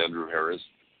impressed with Andrew Harris.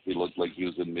 He looked like he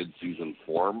was in mid-season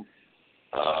form.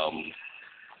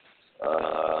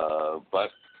 But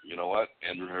you know what?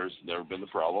 Andrew Harris has never been the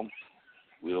problem.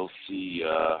 We'll see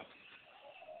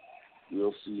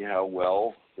how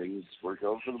well things work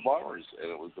out for the Bombers.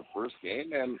 And it was the first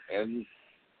game, and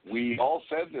we all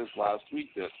said this last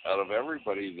week, that out of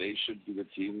everybody, they should be the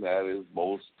team that is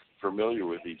most familiar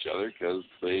with each other, because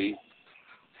they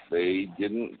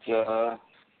didn't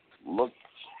look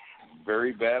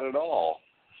very bad at all.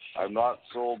 I'm not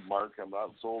sold, Mark. I'm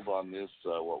not sold on this.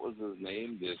 What was his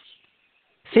name? This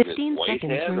 15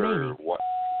 seconds remaining.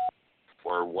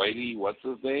 Or Whitey, what's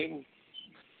his name?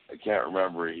 I can't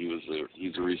remember. He's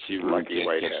a receiver Lucky who can't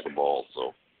Whitehead. catch the ball.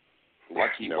 So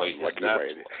Lucky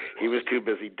Whitehead. He was too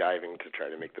busy diving to try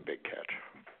to make the big catch.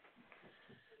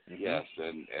 Yes,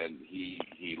 and he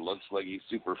looks like he's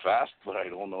super fast, but I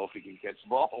don't know if he can catch the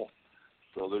ball.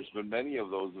 So there's been many of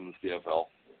those in the CFL.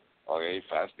 Okay,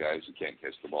 fast guys who can't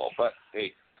catch the ball. But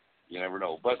hey, you never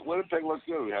know. But Winnipeg looks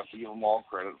good. We have to give them all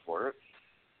credit for it.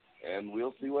 And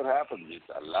we'll see what happens. It's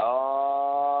a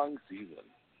long season.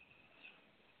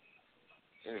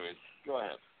 Anyways, go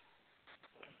ahead.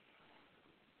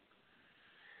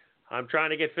 I'm trying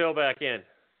to get Phil back in.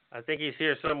 I think he's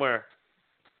here somewhere.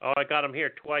 Oh, I got him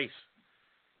here twice.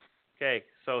 Okay,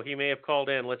 so he may have called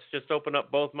in. Let's just open up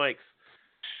both mics.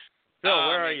 Phil,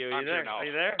 where are you? Are you there? Are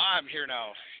you there? I'm here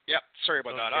now. Yep, sorry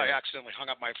about that. I accidentally hung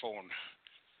up my phone.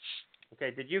 Okay,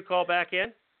 did you call back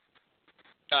in?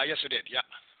 Yes, I did, yeah.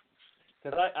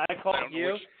 Because I called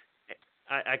you.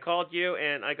 I called you,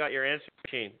 and I got your answering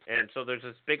machine. And so there's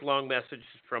this big, long message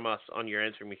from us on your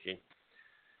answering machine.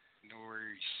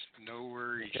 No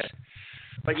worries. Okay.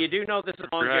 But you do know this is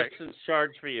a long-distance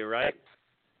charge for you, right?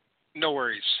 No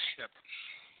worries. Yep.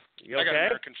 You okay? I got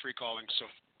American free calling, so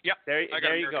yep. There I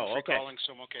got you American go. free Okay. calling,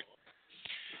 so I'm okay.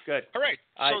 Good. All right.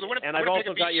 So and I've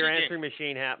also got your answering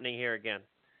machine happening here again.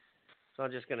 So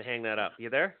I'm just going to hang that up. You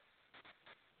there?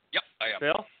 Yep, I am.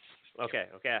 Phil? Okay.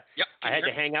 Yep. I had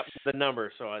to hang up the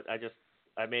number, so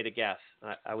I made a guess.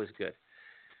 I was good.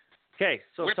 Okay,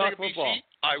 so talk football. BC,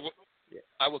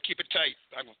 I will keep it tight.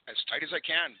 As tight as I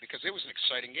can, because it was an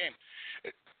exciting game.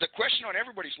 The question on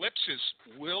everybody's lips is,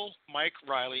 will Mike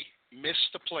Riley miss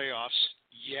the playoffs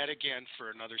yet again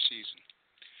for another season?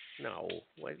 No,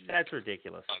 that's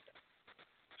ridiculous.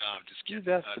 I'm just kidding.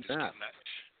 That.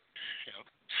 You know,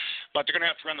 but they're going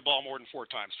to have to run the ball more than 4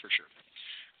 times for sure.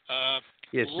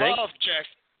 You love Jeff.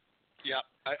 Yeah,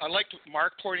 I liked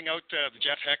Mark pointing out the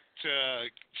Jeff Hecht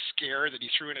scare that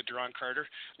he threw into Duron Carter.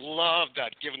 Loved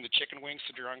that, giving the chicken wings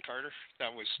to Duron Carter.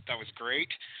 That was great.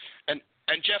 And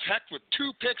Jeff Hecht with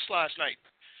 2 picks last night.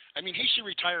 I mean, he should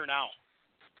retire now.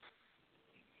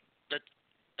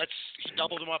 He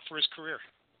doubled him up for his career.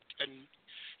 And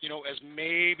you know, as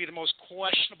maybe the most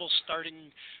questionable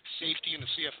starting safety in the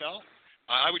CFL,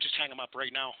 I would just hang him up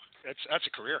right now. That's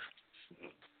a career.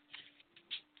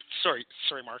 Sorry,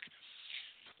 Mark.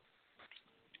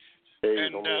 Hey,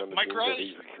 and Mike Riley.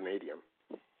 He's a Canadian.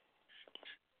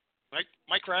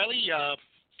 Mike Riley,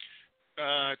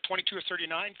 22 of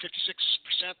 39,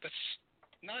 56%. That's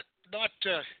not.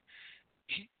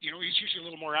 He's usually a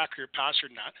little more accurate passer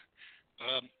than that.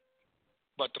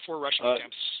 But the 4 rushing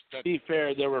attempts To be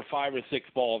fair, there were 5 or 6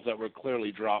 balls that were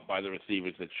clearly dropped by the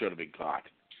receivers that should have been caught.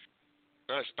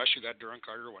 Especially that Durham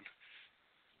Carter one.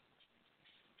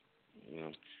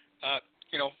 Yeah.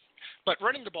 But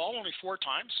running the ball only 4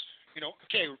 times.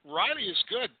 Okay, Riley is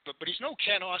good, but he's no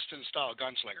Ken Austin style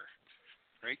gunslinger,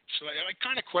 right? So I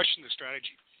kind of question the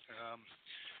strategy.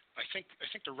 I think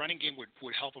the running game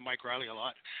would help Mike Riley a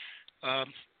lot.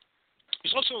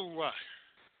 There's also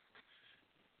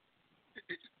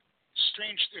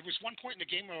strange. There was one point in the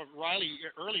game where Riley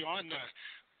early on.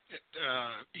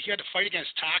 He had to fight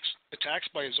against attacks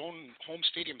by his own home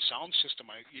stadium sound system.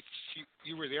 If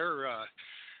you were there,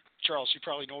 Charles, you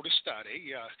probably noticed that. I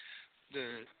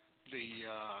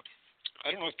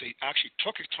don't know if they actually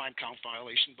took a time count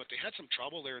violation, but they had some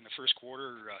trouble there in the first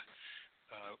quarter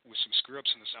with some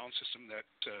screw-ups in the sound system that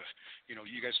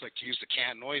you guys like to use the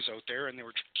canned noise out there, and they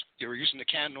were using the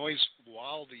canned noise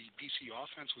while the BC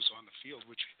offense was on the field,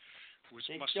 which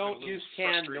they don't use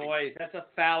canned noise. That's a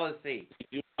fallacy.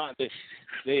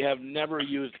 They have never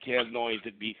used canned noise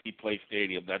at BC Place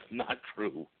Stadium. That's not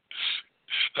true.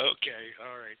 Okay,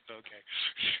 all right, okay.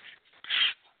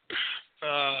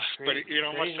 Crazy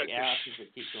asses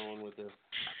that keep going with this.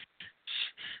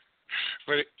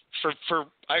 But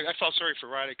I felt sorry for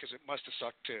Riley because it must have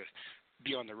sucked to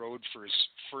be on the road for his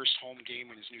first home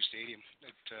game in his new stadium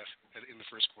in the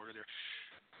first quarter there.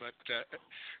 But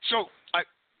so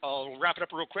I'll wrap it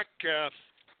up real quick.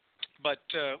 But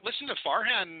listen to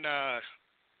Farhan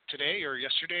today or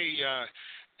yesterday,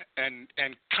 and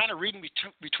kind of reading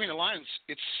between the lines,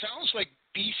 it sounds like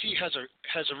BC has a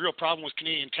real problem with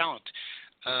Canadian talent.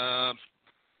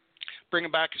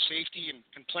 Bringing back a safety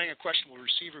and playing a questionable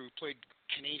receiver who played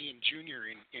Canadian junior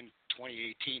in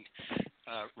 2018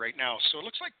 right now. So it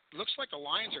looks like the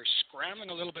Lions are scrambling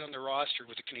a little bit on their roster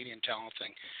with the Canadian talent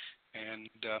thing. And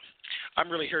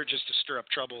I'm really here just to stir up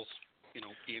trouble, in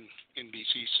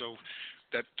BC. So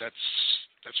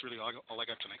that's really all I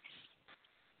got tonight.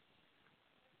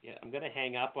 Yeah, I'm gonna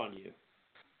hang up on you.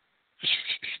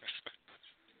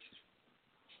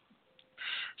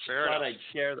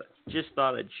 Just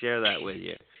thought I'd share that with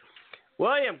you.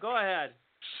 William, go ahead.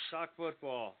 Talk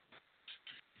football.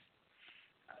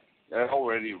 I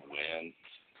already went.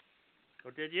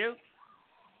 Oh, did you?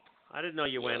 I didn't know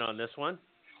you went on this one.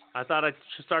 I thought I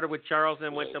started with Charles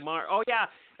and went to Mark. Oh, yeah.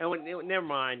 And never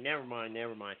mind.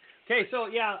 Okay, so,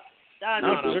 yeah.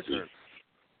 No.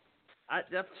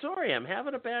 I'm sorry. I'm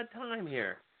having a bad time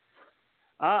here.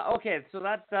 Okay, so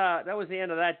that was the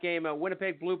end of that game.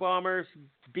 Winnipeg Blue Bombers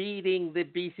beating the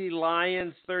BC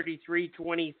Lions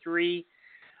 33-23.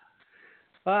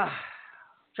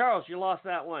 Charles, you lost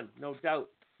that one, no doubt.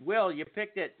 Will, you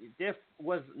picked it. Diff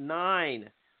was 9.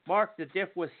 Mark, the diff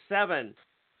was 7.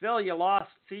 Phil, you lost.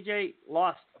 CJ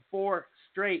lost 4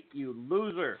 straight. You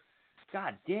loser.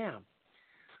 God damn.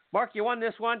 Mark, you won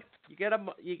this one. You get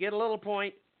a little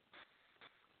point.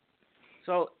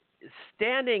 So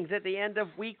standings at the end of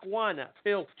week 1.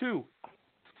 Phil 2.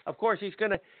 Of course,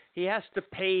 he has to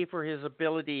pay for his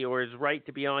ability or his right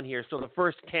to be on here. So the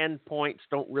first 10 points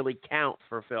don't really count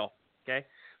for Phil. Okay,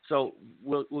 so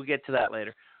we'll get to that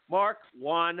later. Mark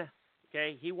won.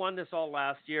 Okay, he won this all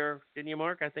last year, didn't you,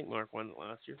 Mark? I think Mark won it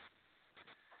last year.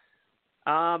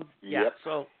 Yeah. Yep.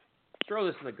 So throw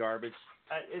this in the garbage.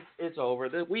 It's over.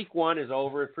 The week 1 is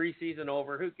over. Preseason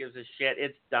over. Who gives a shit?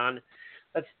 It's done.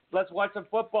 Let's watch some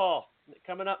football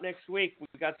coming up next week.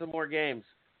 We've got some more games.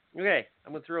 Okay,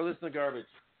 I'm gonna throw this in the garbage.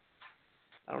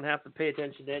 I don't have to pay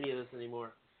attention to any of this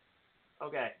anymore.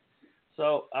 Okay,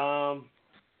 so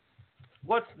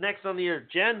what's next on the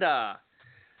agenda?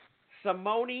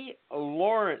 Simone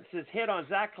Lawrence's hit on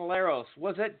Zach Caleros.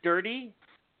 Was it dirty?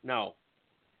 No.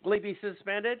 Will he be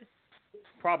suspended?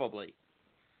 Probably.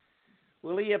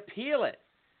 Will he appeal it?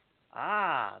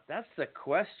 That's the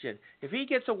question. If he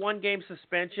gets a 1-game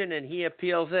suspension and he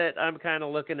appeals it, I'm kind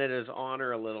of looking at his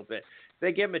honor a little bit. If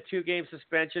they give him a 2-game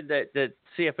suspension, the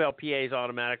CFLPA is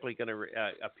automatically going to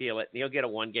appeal it, and he'll get a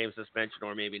 1-game suspension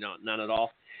or maybe none at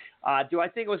all. Do I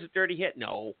think it was a dirty hit?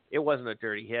 No, it wasn't a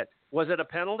dirty hit. Was it a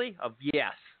penalty?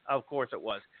 Yes, of course it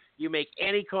was. You make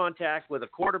any contact with a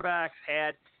quarterback's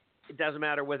head, it doesn't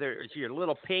matter whether it's your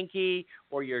little pinky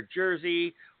or your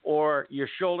jersey or your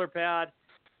shoulder pad,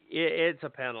 it's a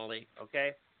penalty,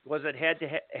 okay? Was it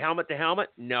helmet to helmet?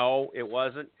 No, it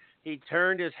wasn't. He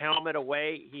turned his helmet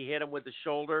away. He hit him with the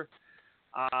shoulder,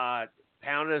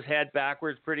 pounded his head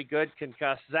backwards pretty good,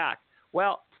 concussed Zach.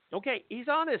 Well, okay, he's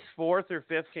on his 4th or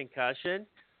 5th concussion.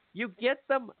 You get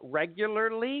them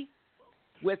regularly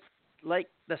with, like,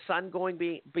 the sun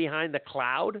going behind the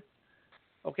cloud,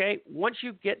 okay? Once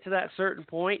you get to that certain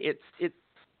point,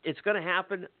 it's going to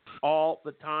happen all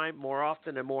the time, more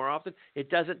often and more often. It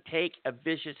doesn't take a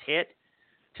vicious hit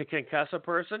to concuss a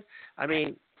person. I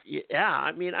mean,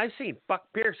 I've seen Buck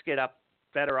Pierce get up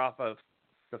better off of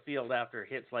the field after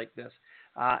hits like this.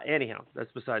 Anyhow,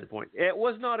 that's beside the point. It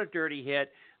was not a dirty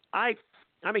hit.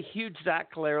 I'm a huge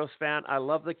Zach Collaros fan. I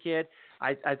love the kid.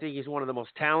 I think he's one of the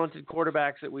most talented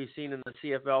quarterbacks that we've seen in the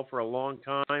CFL for a long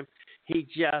time. He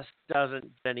just doesn't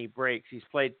get any breaks. He's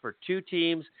played for two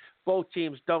teams. Both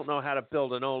teams don't know how to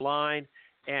build an O-line,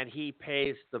 and he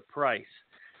pays the price.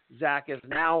 Zach is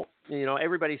now,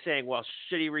 everybody's saying, well,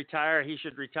 should he retire? He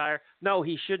should retire. No,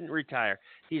 he shouldn't retire.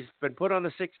 He's been put on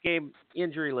the 6-game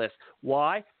injury list.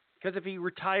 Why? Because if he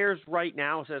retires right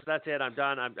now, says, that's it, I'm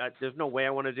done, there's no way I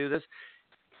want to do this,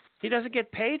 he doesn't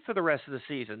get paid for the rest of the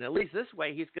season. At least this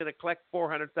way, he's going to collect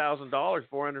 $400,000,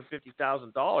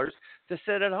 $450,000 to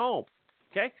sit at home.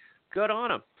 Okay? Good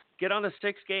on him. Get on the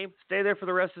 6th game, stay there for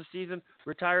the rest of the season,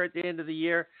 retire at the end of the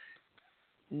year.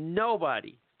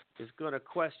 Nobody is going to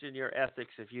question your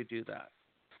ethics if you do that.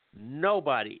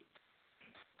 Nobody.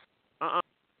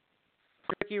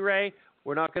 Ricky Ray,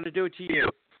 we're not going to do it to you.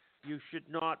 You should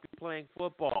not be playing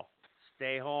football.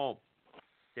 Stay home.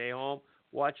 Stay home.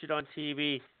 Watch it on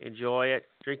TV. Enjoy it.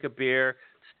 Drink a beer.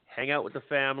 Hang out with the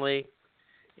family.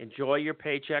 Enjoy your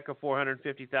paycheck of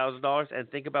 $450,000 and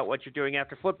think about what you're doing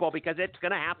after football because it's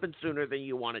going to happen sooner than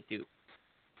you want it to.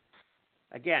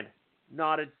 Again,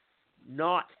 not a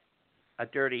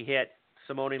dirty hit.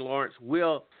 Simone Lawrence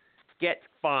will get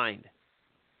fined.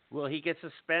 Will he get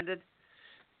suspended?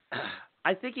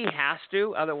 I think he has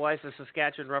to. Otherwise, the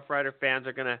Saskatchewan Roughrider fans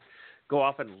are going to go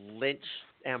off and lynch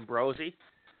Ambrosi.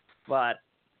 But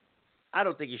I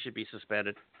don't think he should be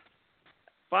suspended.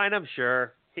 Fine, I'm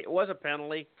sure. It was a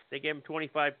penalty. They gave him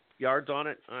 25 yards on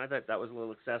it. I thought that was a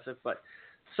little excessive, but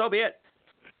so be it.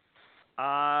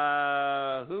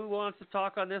 Who wants to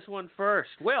talk on this one first?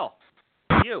 Will,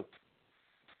 you.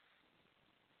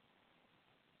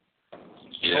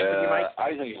 Yeah, I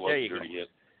think it was a dirty hit.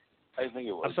 I think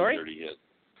it was a dirty hit.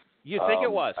 You think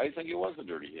it was? I think it was a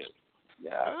dirty hit.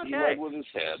 Yeah, okay. He led with his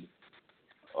head.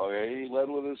 Okay, he led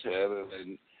with his head.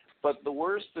 But the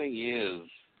worst thing is,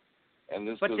 and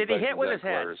this but goes did back he hit to with Zach his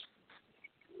head? Collaros.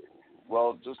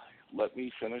 Well, just let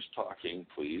me finish talking,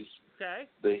 please. Okay.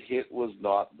 The hit was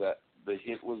not that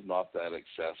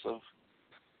excessive,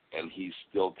 and he's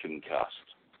still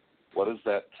concussed. What does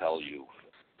that tell you?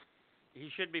 He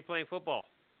shouldn't be playing football.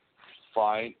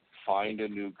 Find a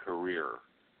new career.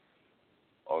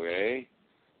 Okay?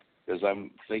 Because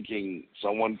I'm thinking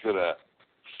someone could have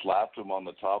slapped him on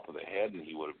the top of the head and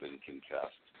he would have been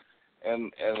concussed.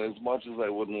 And as much as I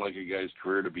wouldn't like a guy's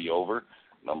career to be over,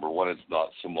 number one, it's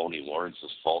not Simone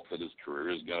Lawrence's fault that his career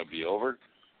is going to be over.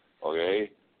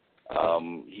 Okay?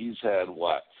 He's had,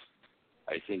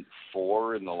 I think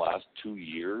 4 in the last 2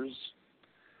 years.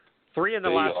 3 in the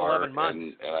last 11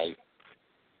 months.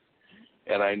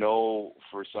 And I know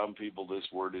for some people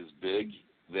this word is big.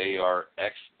 They are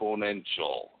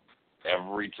exponential.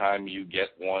 Every time you get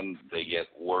one, they get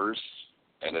worse,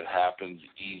 and it happens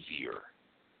easier.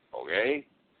 Okay?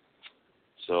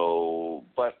 So,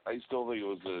 but I still think it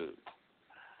was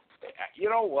you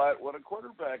know what? When a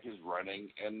quarterback is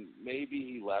running, and maybe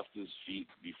he left his feet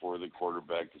before the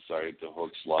quarterback decided to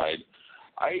hook slide,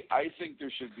 I think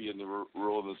there should be in the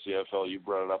rule of the CFL, you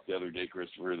brought it up the other day,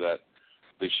 Christopher, that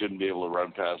they shouldn't be able to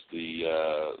run past the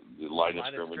line of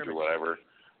scrimmage or whatever.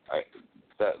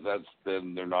 That's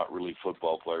then they're not really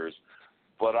football players.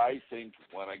 But I think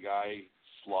when a guy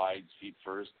slides feet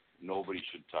first, nobody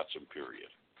should touch him, period.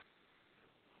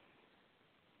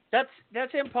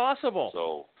 That's impossible.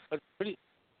 So, what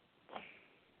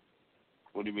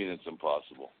do you mean it's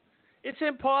impossible? It's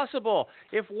impossible.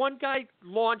 If one guy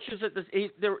launches at a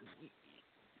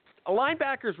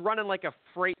linebacker's running like a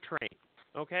freight train,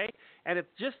 okay? And if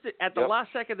just at the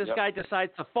last second this guy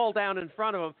decides to fall down in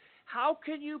front of him, how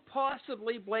can you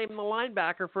possibly blame the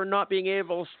linebacker for not being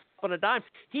able to stop on a dime?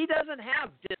 He doesn't have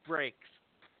disc brakes.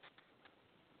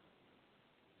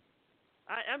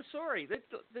 I'm sorry.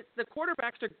 The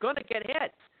quarterbacks are going to get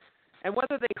hit. And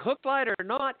whether they hook slide or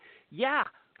not,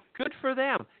 good for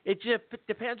them. It just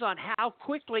depends on how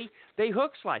quickly they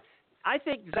hook slide. I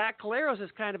think Zach Collaros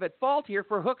is kind of at fault here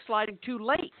for hook sliding too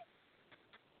late.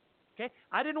 Okay?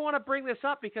 I didn't want to bring this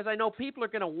up because I know people are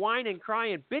going to whine and cry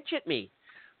and bitch at me.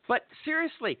 But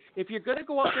seriously, if you're going to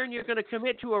go out there and you're going to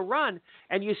commit to a run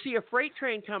and you see a freight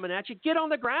train coming at you, get on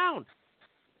the ground.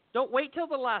 Don't wait till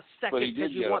the last second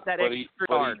because you want that extra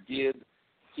yard. He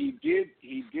did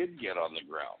get on the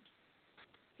ground.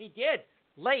 He did.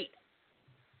 Late.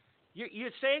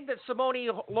 You're saying that Simone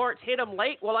Lawrence hit him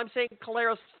late? Well, I'm saying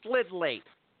Collaros slid late.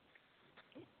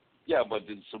 Yeah, but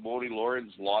did Simone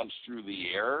Lawrence launch through the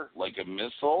air like a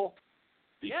missile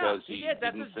because he did.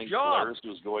 That's didn't his think job. Collaros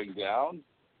was going down?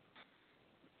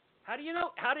 How do you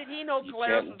know? How did he know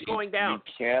Collaros was going down?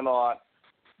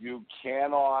 You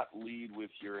cannot lead with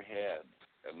your head,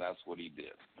 and that's what he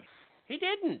did. He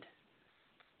didn't.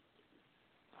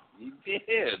 He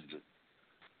did.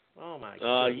 Oh my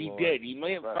God. He did. He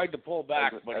may have tried to pull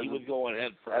back, but he was going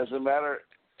head first. As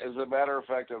a matter of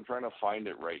fact, I'm trying to find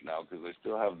it right now because I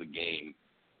still have the game.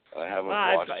 I haven't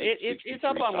watched it. It's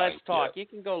up on Let's Talk. Yet. You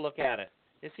can go look at it.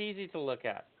 It's easy to look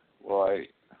at. Well,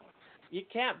 you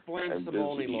can't blame I'm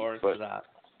Simone busy, Lawrence but, for that.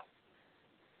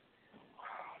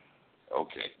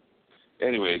 Okay.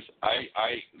 Anyways,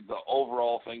 the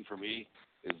overall thing for me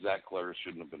is Zach Collaros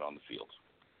shouldn't have been on the field.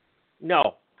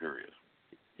 No. Period.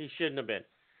 He shouldn't have been.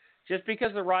 Just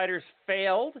because the Riders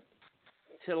failed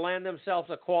to land themselves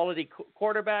a quality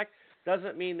quarterback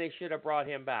doesn't mean they should have brought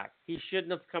him back. He shouldn't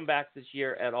have come back this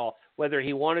year at all. Whether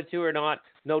he wanted to or not,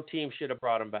 no team should have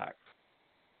brought him back.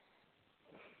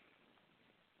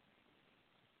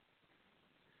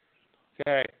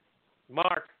 Okay.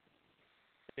 Mark,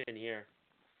 in here.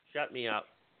 Shut me up,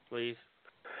 please.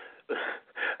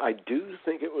 I do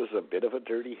think it was a bit of a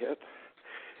dirty hit,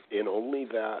 in only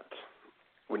that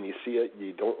when you see it,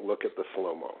 you don't look at the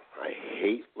slow-mo. I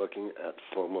hate looking at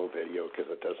slow-mo video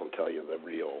because it doesn't tell you the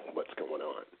real what's going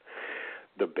on.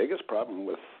 The biggest problem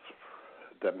with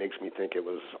that makes me think it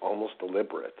was almost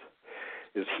deliberate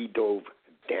is he dove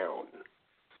down.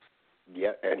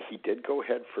 Yeah, and he did go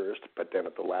head first, but then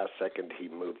at the last second he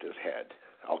moved his head.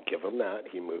 I'll give him that.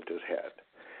 He moved his head.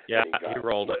 Yeah, he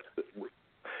rolled it.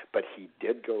 But he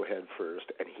did go head first,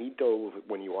 and he dove,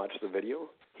 when you watch the video,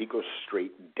 he goes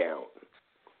straight down.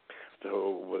 So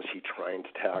was he trying to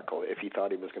tackle, if he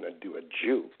thought he was going to do a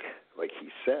juke, like he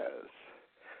says,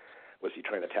 was he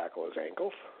trying to tackle his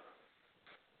ankles?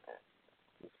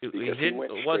 He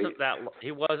wasn't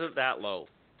that low.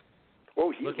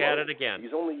 Oh, he's Look low. At it again.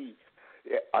 He's only,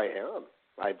 I am.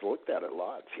 I've looked at it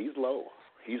lots. He's low.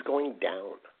 He's going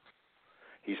down.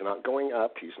 He's not going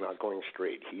up. He's not going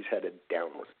straight. He's headed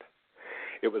downward.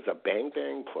 It was a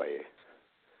bang-bang play.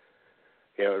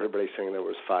 You know, everybody's saying there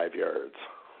was 5 yards.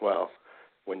 Well,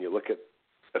 when you look at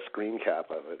a screen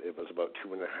cap of it, it was about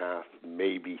 2.5,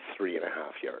 maybe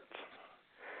 3.5 yards.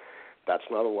 That's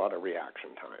not a lot of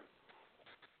reaction time.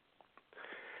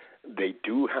 They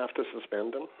do have to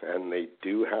suspend him, and they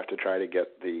do have to try to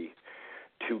get the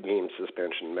 2-game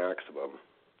suspension maximum,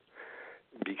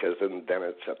 because then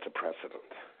it sets a precedent.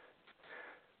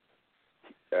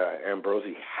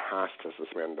 Ambrosi has to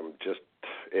suspend him.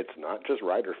 It's not just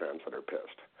Rider fans that are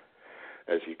pissed.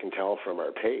 As you can tell from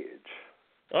our page,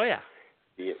 oh yeah,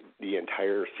 the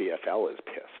entire CFL is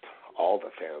pissed. All the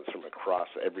fans from across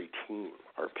every team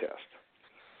are pissed.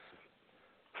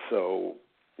 So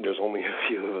there's only a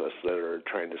few of us that are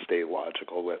trying to stay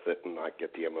logical with it and not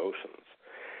get the emotions.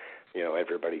 You know,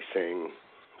 everybody's saying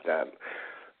that.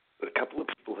 A couple of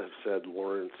people have said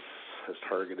Lawrence has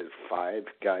targeted 5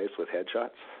 guys with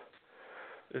headshots.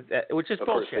 Which is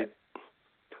bullshit.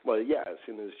 Well, yeah, as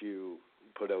soon as you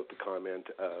put out the comment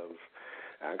of,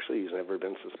 actually, he's never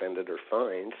been suspended or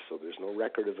fined, so there's no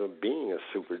record of him being a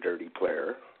super dirty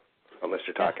player, unless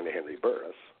you're talking to Henry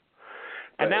Burris.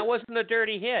 And that wasn't a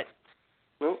dirty hit.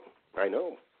 No, I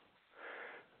know.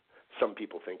 Some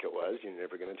people think it was. You're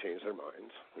never going to change their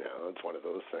minds. You know, it's one of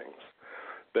those things.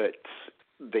 But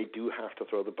they do have to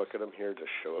throw the book at him here to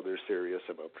show they're serious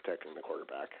about protecting the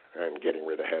quarterback and getting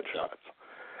rid of headshots.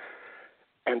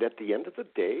 And at the end of the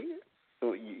day,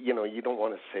 you know, you don't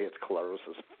want to say it's Collaros'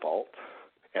 fault,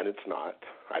 and it's not,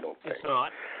 I don't think. It's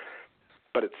not.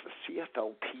 But it's the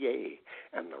CFLPA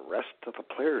and the rest of the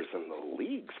players in the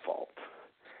league's fault.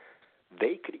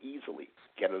 They could easily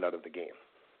get it out of the game.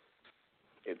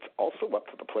 It's also up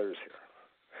to the players here.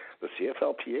 The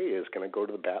CFLPA is going to go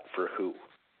to the bat for who?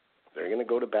 They're going to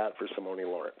go to bat for Simone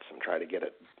Lawrence and try to get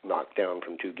it knocked down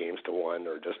from 2 games to 1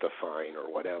 or just a fine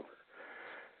or whatever.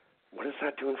 What is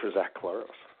that doing for Zach Collaros?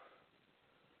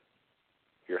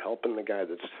 You're helping the guy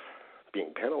that's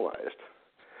being penalized,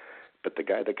 but the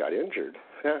guy that got injured,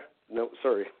 no,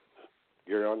 sorry,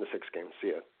 you're on the 6th game. See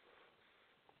ya.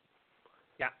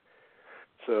 Yeah.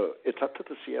 So it's up to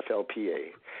the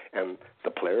CFLPA, and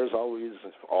the players always,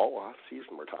 all off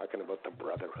season, we're talking about the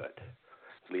brotherhood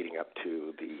leading up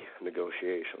to the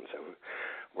negotiations, and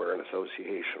we're an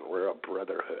association, we're a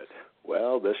brotherhood.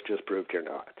 Well, this just proved you're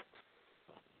not.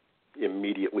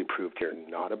 Immediately proved you're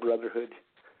not a brotherhood.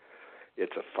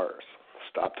 It's a farce.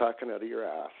 Stop talking out of your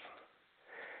ass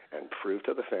and prove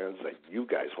to the fans that you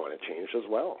guys want to change as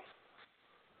well.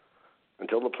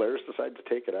 Until the players decide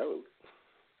to take it out,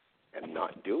 and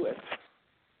not do it,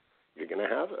 you're going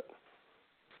to have it.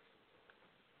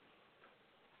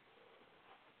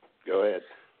 Go ahead.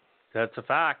 That's a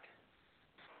fact.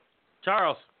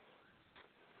 Charles.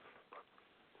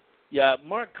 Yeah,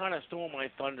 Mark kind of stole my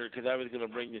thunder because I was going to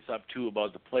bring this up, too,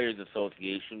 about the Players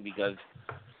Association, because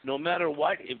no matter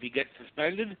what, if he gets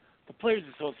suspended, the Players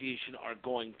Association are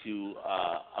going to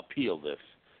appeal this.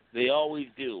 They always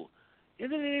do.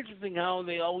 Isn't it interesting how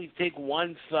they always take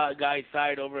one guy's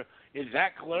side over? Is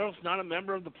Zach Collaros not a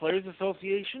member of the Players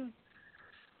Association?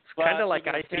 It's kind of like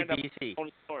ICBC.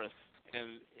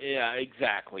 And, yeah,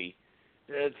 exactly.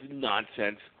 It's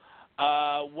nonsense.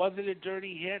 Was it a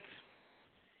dirty hit?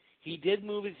 He did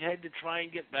move his head to try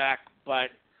and get back, but,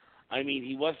 I mean,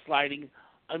 he was sliding.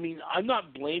 I mean, I'm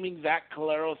not blaming Zach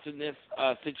Collaros in this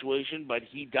situation, but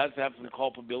he does have some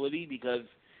culpability because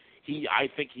I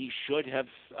think he should have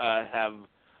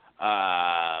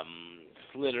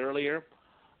slid earlier.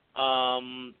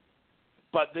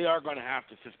 But they are going to have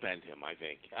to suspend him, I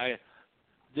think.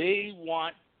 They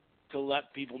want to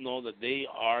let people know that they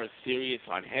are serious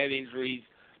on head injuries.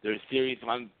 They're serious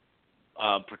on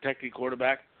protecting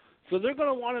quarterback. So they're going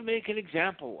to want to make an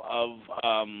example of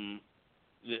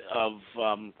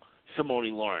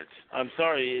Simone Lawrence. I'm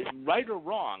sorry, right or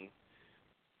wrong,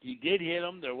 he did hit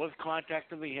him. There was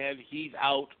contact in the head. He's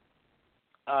out.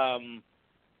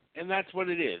 And that's what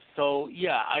it is. So,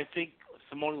 yeah, I think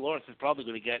Simone Lawrence is probably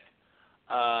going to get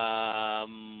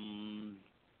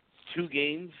 2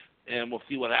 games, and we'll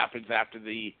see what happens after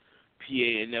the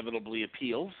PA inevitably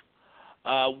appeals.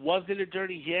 Was it a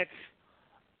dirty hit?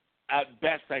 At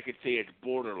best, I could say it's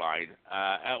borderline.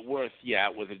 At worst, yeah,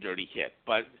 it was a dirty hit.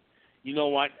 But you know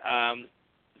what?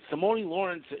 Simone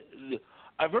Lawrence,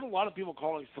 I've heard a lot of people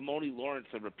calling Simone Lawrence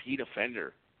a repeat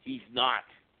offender. He's not.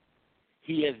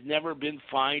 He has never been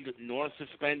fined nor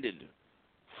suspended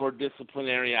for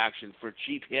disciplinary action, for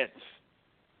cheap hits.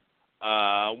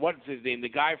 What's his name? The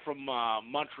guy from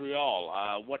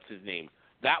Montreal. What's his name?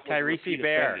 That was Tyrese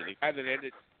Bear. The guy that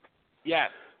ended.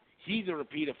 Yes, he's a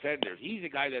repeat offender. He's a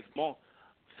guy that's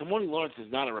Simone Lawrence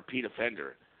is not a repeat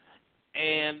offender.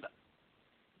 And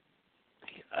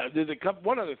there's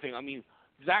one other thing. I mean,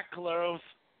 Zach Collaros,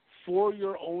 for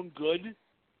your own good,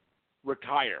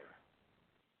 retire.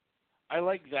 I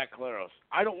like Zach Collaros.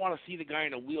 I don't want to see the guy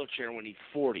in a wheelchair when he's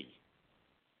 40.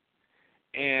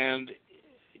 And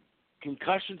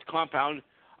concussions compound.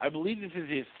 I believe this is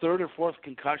his 3rd or 4th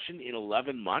concussion in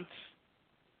 11 months.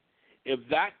 If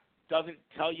that doesn't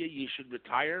tell you should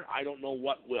retire, I don't know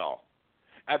what will.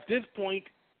 At this point,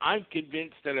 I'm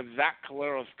convinced that if Zach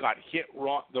Collaros got hit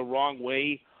the wrong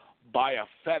way by a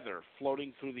feather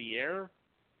floating through the air,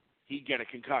 he'd get a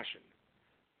concussion.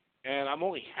 And I'm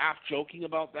only half joking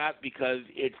about that because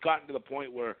it's gotten to the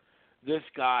point where this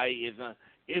guy is I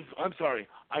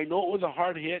know it was a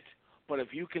hard hit, but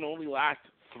if you can only last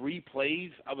 3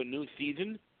 plays of a new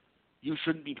season, you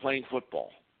shouldn't be playing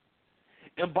football.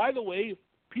 And by the way,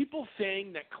 people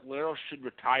saying that Collaros should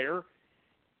retire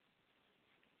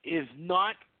is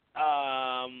not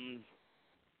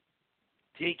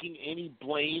taking any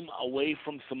blame away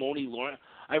from Simone Lawrence.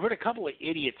 I've heard a couple of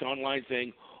idiots online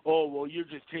saying, oh, well, you're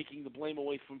just taking the blame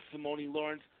away from Simone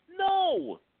Lawrence.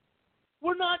 No,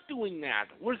 we're not doing that.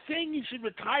 We're saying he should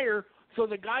retire so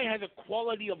the guy has a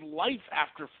quality of life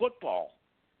after football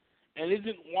and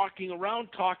isn't walking around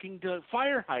talking to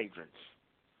fire hydrants.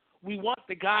 We want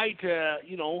the guy to,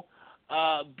 do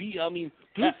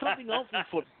something else in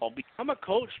football. Become a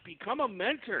coach. Become a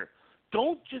mentor.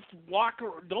 Don't just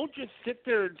sit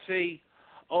there and say,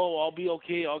 oh, I'll be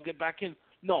okay. I'll get back in.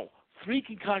 No, 3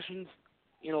 concussions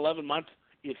in 11 months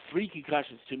is 3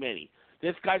 concussions too many.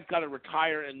 This guy's got to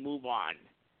retire and move on.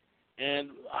 And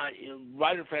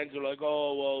Rider fans are like,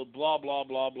 oh, well, blah, blah,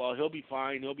 blah, blah. He'll be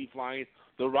fine. He'll be fine.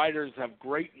 The Riders have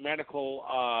great medical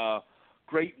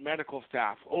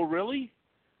staff. Oh, really?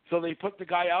 So they put the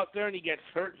guy out there and he gets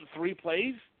hurt in 3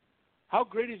 plays? How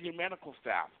great is your medical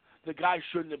staff? The guy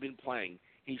shouldn't have been playing.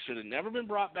 He should have never been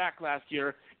brought back last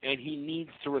year, and he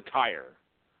needs to retire.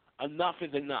 Enough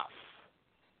is enough.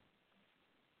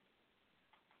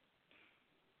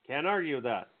 Can't argue with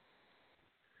that.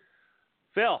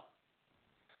 Phil,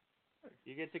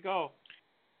 you get to go.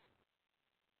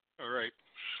 All right.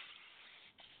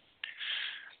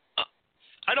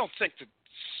 I don't think that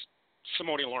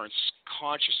Simone Lawrence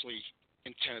consciously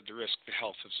intended to risk the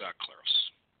health of Zach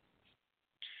Collaros.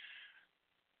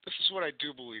 This is what I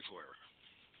do believe, however.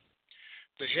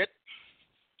 The hit,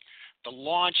 the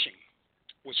launching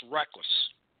was reckless.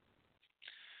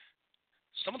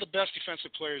 Some of the best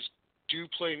defensive players do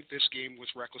play this game with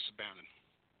reckless abandon.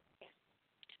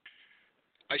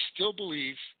 I still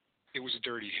believe it was a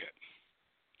dirty hit,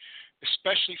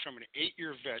 especially from an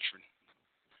 8-year veteran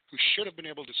who should have been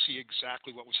able to see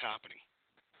exactly what was happening.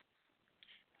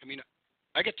 I mean,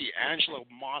 I get the Angelo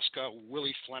Mosca,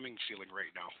 Willie Fleming feeling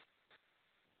right now.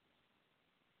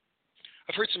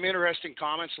 I've heard some interesting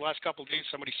comments the last couple of days.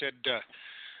 Somebody said,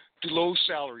 do low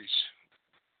salaries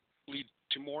lead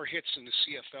to more hits in the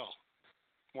CFL,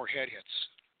 more head hits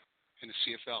in the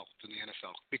CFL than the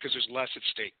NFL because there's less at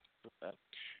stake?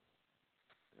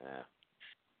 Yeah.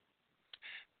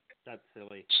 That's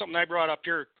silly. Something I brought up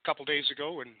here a couple of days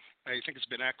ago, and I think it's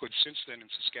been echoed since then in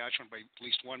Saskatchewan by at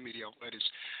least one media outlet, is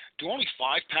do only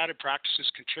 5 padded practices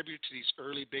contribute to these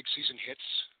early big season hits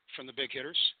from the big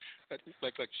hitters?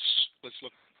 Like let's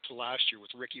look to last year with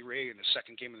Ricky Ray in the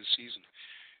second game of the season.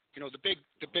 You know, the big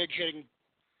hitting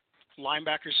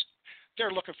linebackers, they're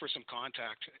looking for some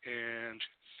contact, and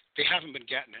they haven't been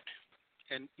getting it.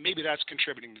 And maybe that's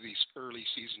contributing to these early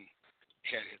season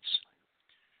head hits.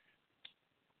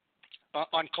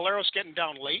 On Caleros getting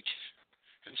down late,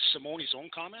 and Simone's own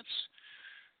comments,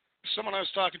 someone I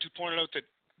was talking to pointed out that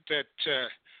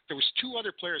there was 2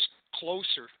 other players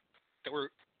closer that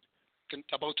were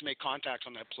about to make contact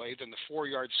on that play than the 4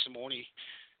 yards Simone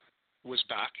was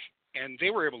back, and they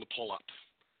were able to pull up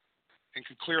and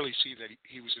could clearly see that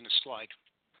he was in a slide.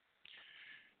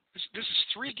 This is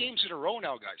 3 games in a row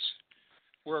now, guys,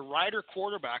 where a Rider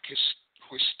quarterback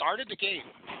who started the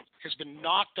game has been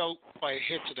knocked out by a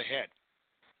hit to the head.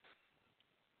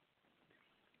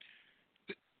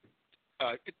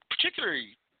 It's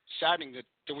particularly saddening that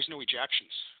there was no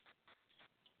ejections,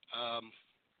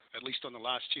 at least on the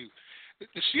last 2.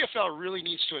 The CFL really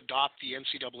needs to adopt the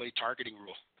NCAA targeting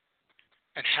rule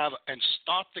and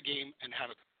stop the game and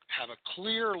have a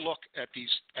clear look at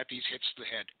these hits to the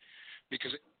head,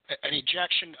 because an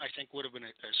ejection, I think, would have been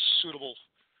a suitable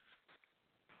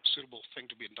thing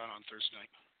to be done on Thursday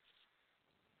night.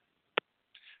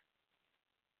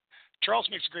 Charles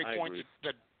makes a great point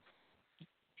that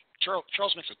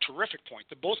Charles makes a terrific point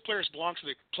that both players belong to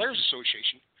the Players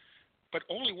Association, but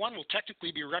only one will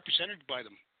technically be represented by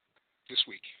them this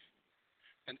week,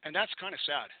 and that's kind of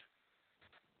sad.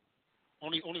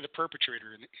 Only the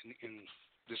perpetrator in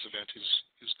this event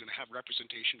is going to have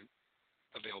representation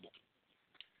available.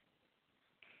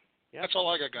 Yep. That's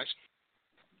all I got, guys.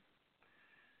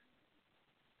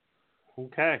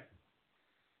 Okay.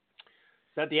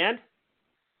 Is that the end?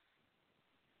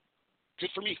 Good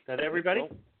for me. Is that everybody?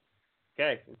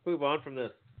 Okay, let's move on from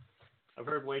this. I've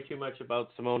heard way too much about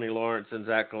Simone Lawrence and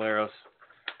Zach Caleros.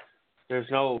 There's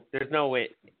no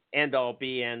end all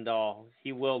be end all.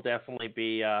 He will definitely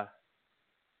be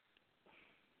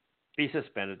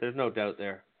suspended. There's no doubt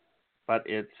there. But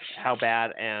it's how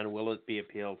bad and will it be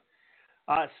appealed?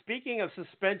 Speaking of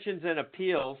suspensions and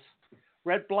appeals,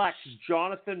 Red Black's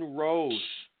Jonathan Rose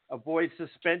avoids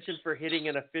suspension for hitting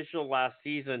an official last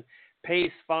season,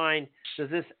 pays fine. Does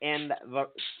this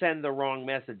send the wrong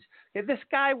message? Okay, this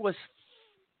guy was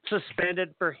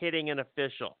suspended for hitting an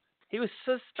official. He was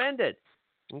suspended.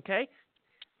 Okay?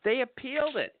 They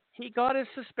appealed it. He got his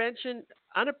suspension.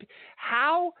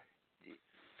 How?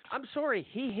 I'm sorry.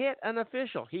 He hit an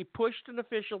official. He pushed an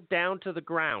official down to the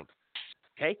ground.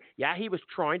 Okay? Yeah, he was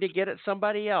trying to get at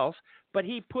somebody else, but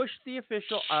he pushed the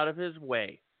official out of his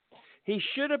way. He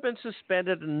should have been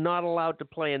suspended and not allowed to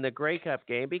play in the Grey Cup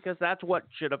game because that's what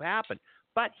should have happened.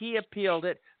 But he appealed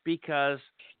it because,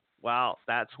 well,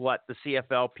 that's what the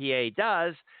CFLPA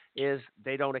does, is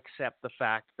they don't accept the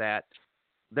fact that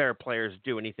their players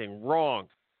do anything wrong.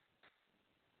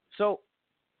 So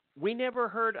we never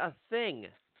heard a thing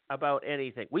about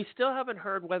anything. We still haven't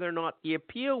heard whether or not the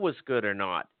appeal was good or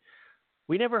not.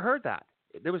 We never heard that.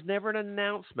 There was never an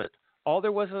announcement. All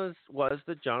there was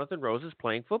that Jonathan Rose is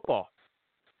playing football.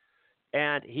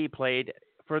 And he played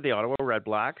for the Ottawa Red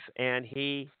Blacks, and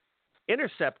he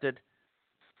intercepted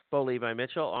Bo Levi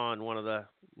Mitchell on one of the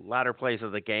latter plays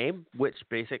of the game, which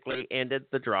basically ended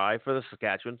the drive for the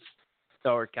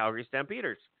Calgary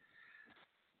Stampeders.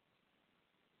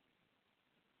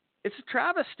 It's a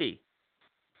travesty.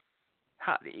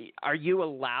 Are you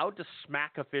allowed to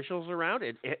smack officials around?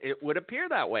 It would appear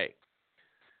that way.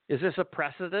 Is this a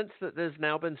precedent that has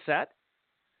now been set?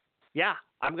 Yeah,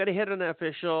 I'm going to hit an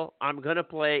official. I'm going to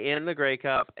play in the Grey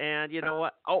Cup. And you know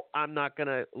what? Oh, I'm not going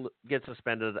to get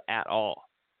suspended at all.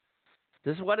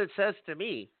 This is what it says to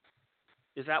me.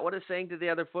 Is that what it's saying to the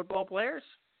other football players?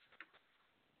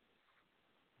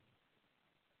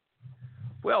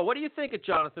 Well, what do you think of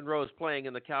Jonathan Rose playing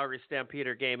in the Calgary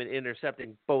Stampeder game and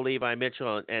intercepting Bo Levi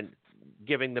Mitchell and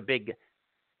giving the big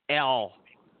L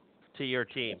to your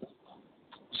team?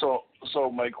 So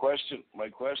my question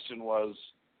was,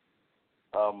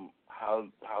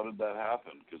 how did that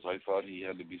happen? Because I thought he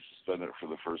had to be suspended for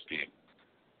the first game.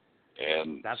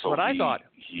 And that's so what I thought.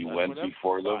 He went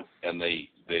before them, and they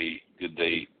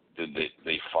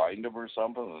fined him or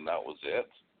something, and that was it.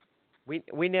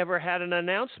 We never had an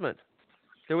announcement.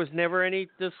 There was never any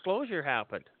disclosure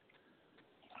happened.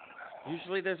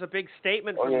 Usually, there's a big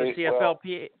statement from the CFL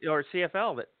or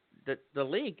CFL that the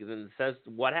league that says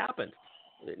what happened.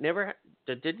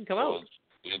 That didn't come out.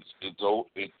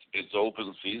 It's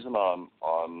open season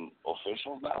on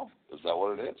officials now. Is that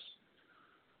what it is?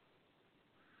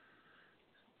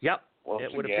 Yep. Once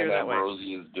it would again, appear that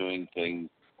Ambrosie is doing things.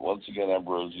 Once again,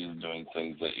 Ambrosie is doing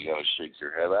things that you got to shake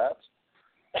your head at.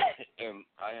 And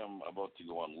I am about to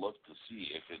go and look to see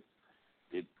if it.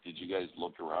 Did you guys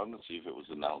look around and see if it was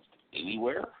announced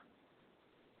anywhere?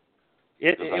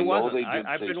 It wasn't.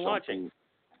 I've been watching.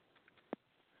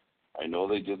 I know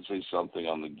they did say something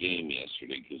on the game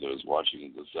yesterday because I was watching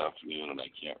it this afternoon and I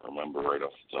can't remember right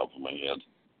off the top of my head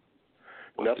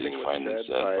what nothing they finally was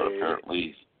said said, by, but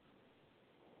apparently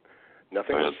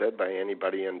nothing was said by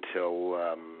anybody until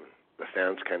the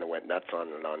fans kind of went nuts on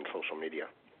social media.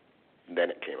 Then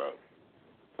it came out.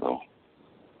 Oh.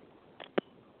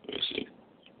 Let me see.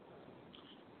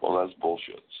 Well, that's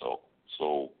bullshit. So,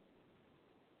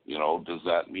 does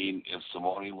that mean if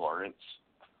Simone Lawrence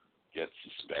gets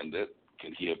suspended,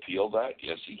 can he appeal that?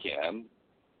 Yes, he can.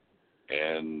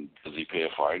 And does he pay a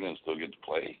fine and still get to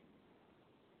play?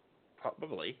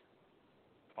 Probably.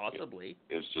 Possibly.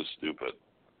 It's just stupid.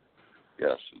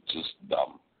 Yes, it's just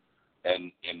dumb.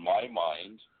 And in my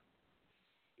mind,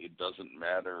 it doesn't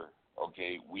matter.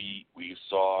 Okay,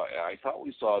 I thought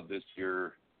we saw this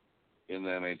year in the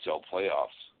NHL playoffs.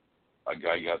 A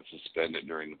guy got suspended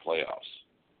during the playoffs.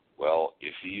 Well,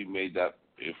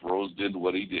 if Rose did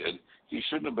what he did, he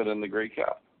shouldn't have been in the Grey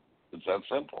Cup. It's that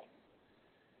simple.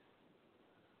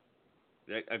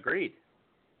 Agreed.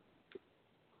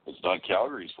 It's not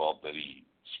Calgary's fault that he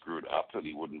screwed up and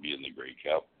he wouldn't be in the Grey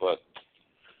Cup, but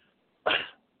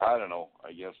I don't know.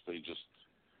 I guess there's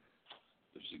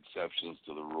exceptions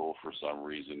to the rule for some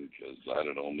reason because, I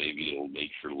don't know, maybe it'll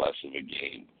make for less of a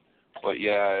game. But,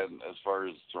 yeah, and as far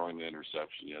as throwing the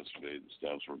interception yesterday, the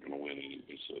Stamps weren't going to win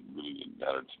anyway, so it really didn't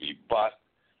matter to me. But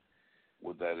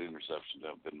would that interception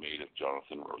have been made if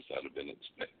Jonathan Rose had been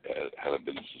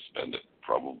suspended?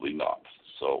 Probably not.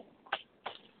 So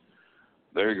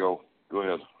there you go. Go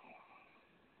ahead.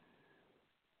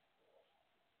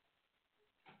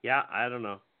 Yeah, I don't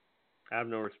know. I have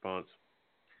no response.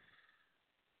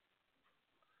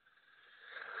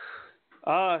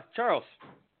 Charles.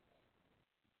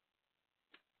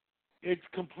 It's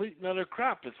complete and utter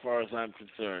crap as far as I'm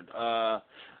concerned.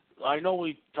 I know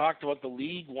we talked about the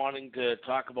league wanting to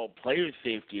talk about player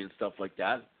safety and stuff like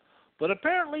that, but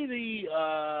apparently the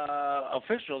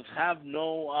officials have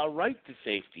no right to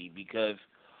safety because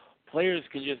players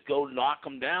can just go knock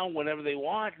them down whenever they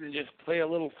want and just play a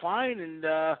little fine and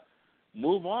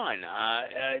move on.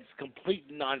 It's complete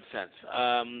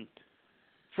nonsense.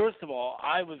 First of all,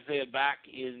 I was saying back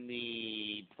in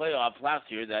the playoffs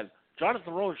last year that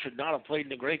Jonathan Rose should not have played in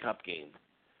the Grey Cup game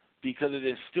because of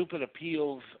this stupid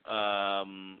appeals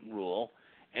rule,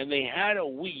 and they had a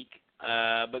week,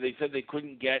 but they said they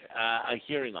couldn't get a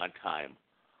hearing on time.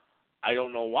 I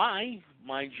don't know why,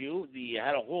 mind you. They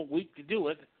had a whole week to do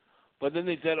it, but then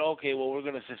they said, okay, well, we're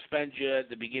going to suspend you at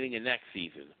the beginning of next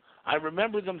season. I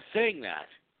remember them saying that.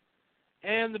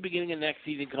 And the beginning of next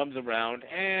season comes around,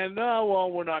 and,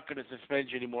 we're not going to suspend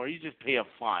you anymore. You just pay a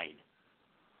fine.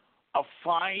 A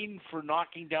fine for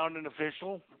knocking down an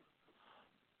official?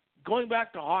 Going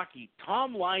back to hockey,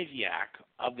 Tom Lysiak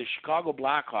of the Chicago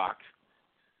Blackhawks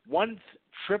once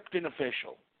tripped an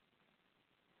official.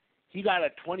 He got a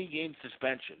 20-game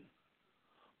suspension.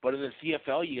 But in the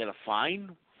CFL, you get a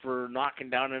fine for knocking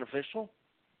down an official?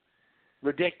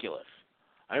 Ridiculous.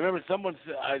 I remember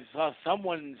I saw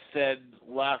someone said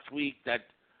last week that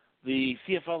the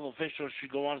CFL officials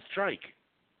should go on strike.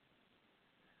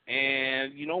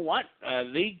 And you know what?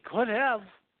 They could have.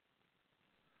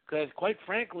 Because quite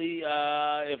frankly,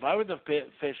 if I were the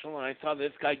official and I saw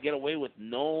this guy get away with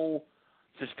no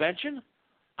suspension,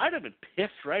 I'd have been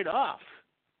pissed right off,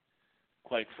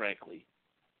 quite frankly.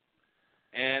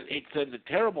 And it sends a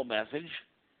terrible message.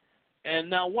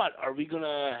 And now what? Are we going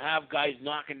to have guys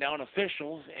knocking down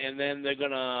officials and then they're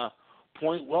going to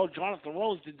point, well, Jonathan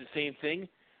Rose did the same thing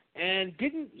and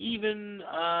didn't even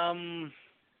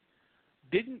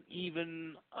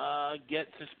get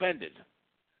suspended.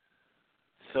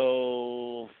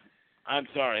 So, I'm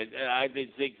sorry. I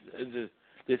think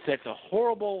this sets a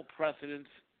horrible precedent,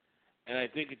 and I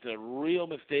think it's a real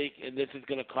mistake, and this is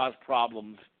going to cause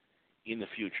problems in the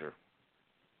future.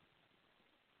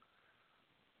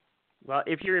 Well,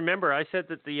 if you remember, I said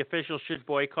that the officials should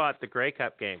boycott the Grey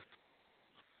Cup game.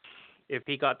 If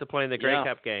he got to play in the Grey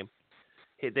Cup game,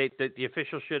 the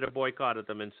officials should have boycotted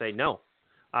them and say, no,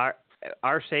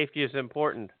 our safety is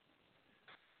important.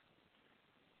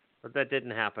 But that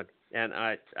didn't happen. And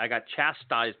I got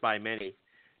chastised by many.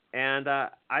 And I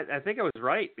think I was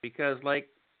right because, like,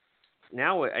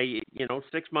 now,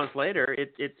 6 months later,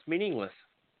 it's meaningless.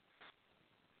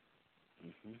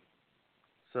 Mm-hmm.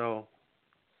 So,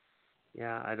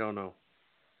 yeah, I don't know.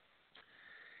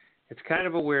 It's kind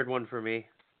of a weird one for me.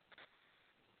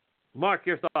 Mark,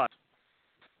 your thoughts?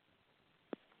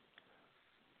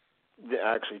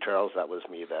 Actually, Charles, that was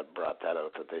me that brought that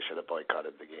out, that they should have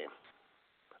boycotted the game.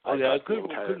 I couldn't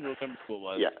remember who it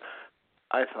was. Yeah.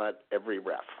 I thought every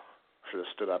ref should have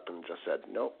stood up and just said,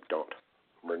 nope, don't.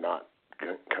 We're not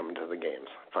coming to the games.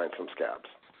 Find some scabs.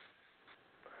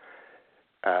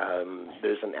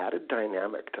 There's an added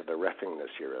dynamic to the reffing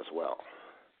this year as well.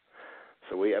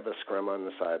 So we have a scrum on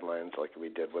the sidelines like we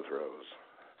did with Rose.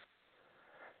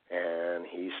 And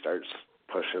he starts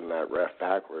pushing that ref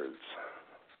backwards,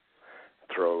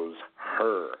 throws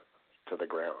her to the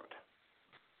ground.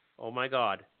 Oh, my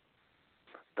God.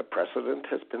 The precedent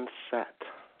has been set.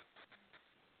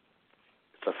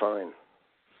 It's a fine.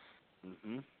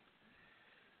 Mm-hmm.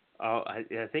 Oh, I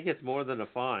think it's more than a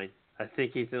fine. I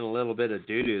think he's in a little bit of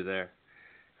doo-doo there.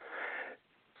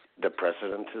 The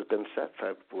precedent has been set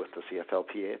with the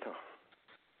CFLPA, though.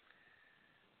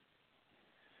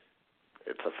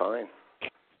 It's a fine.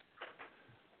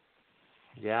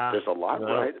 Yeah. There's a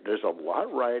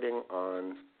lot riding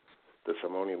on the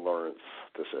Simone Lawrence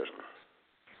decision.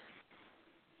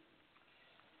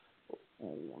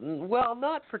 Well,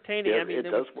 not pertaining. It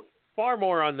was far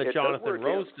more on the Jonathan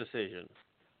Rose decision.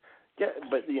 Yeah,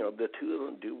 but the two of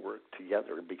them do work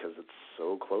together because it's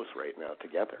so close right now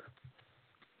together.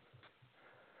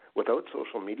 Without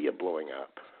social media blowing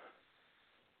up,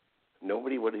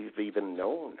 nobody would have even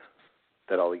known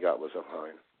that all he got was a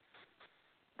fine.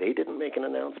 They didn't make an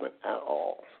announcement at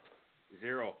all.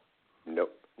 Zero. No,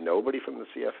 nobody from the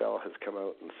CFL has come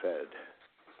out and said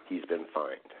he's been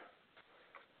fined.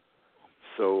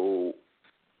 So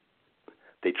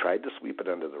they tried to sweep it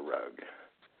under the rug.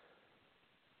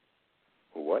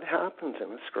 What happens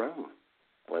in a scrum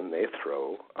when they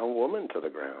throw a woman to the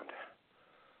ground?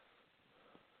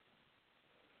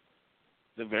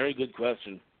 It's a very good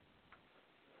question.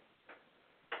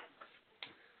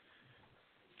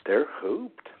 They're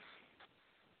hooped.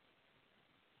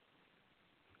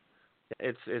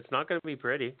 It's not going to be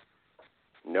pretty.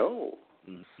 No.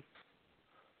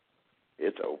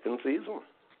 It's open season.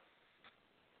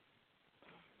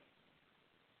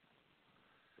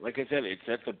 Like I said, it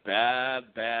sets a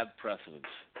bad precedent.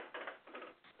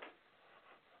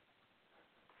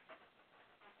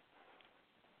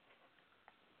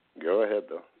 Go ahead,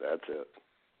 though. That's it.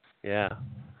 Yeah.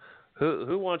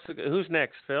 Who wants to? Who's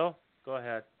next, Phil? Go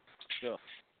ahead. Phil.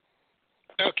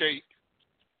 Okay.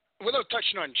 Without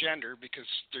touching on gender, because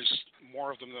there's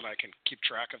more of them than I can keep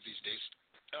track of these days,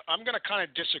 I'm going to kind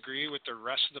of disagree with the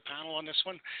rest of the panel on this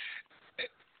one.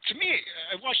 To me,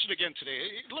 I watched it again today.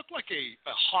 It looked like a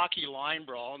hockey line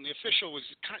brawl, and the official was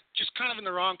just kind of in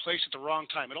the wrong place at the wrong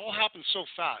time. It all happened so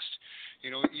fast.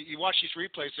 You watch these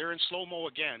replays; they're in slow-mo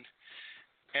again.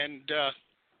 And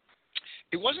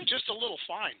it wasn't just a little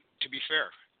fine, to be fair.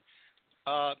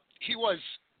 He was,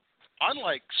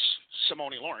 unlike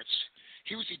Simone Lawrence,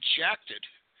 he was ejected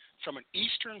from an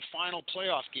Eastern Final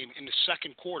playoff game in the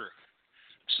second quarter.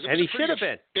 So and he should have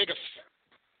been.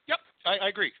 Yep, I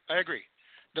agree.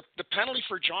 The penalty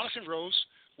for Jonathan Rose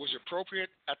was appropriate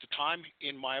at the time,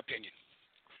 in my opinion.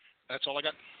 That's all I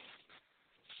got.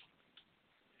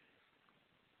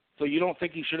 So you don't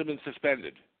think he should have been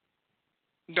suspended?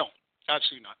 No,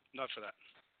 absolutely not. Not for that.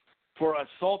 For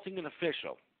assaulting an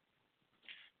official?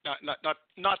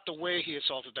 Not the way he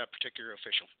assaulted that particular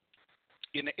official.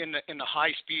 In the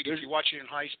high speed, if you watch it in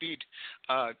high speed,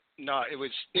 no, it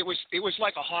was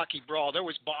like a hockey brawl. There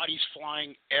was bodies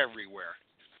flying everywhere.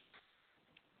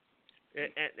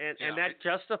 And that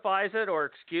justifies it or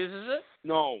excuses it?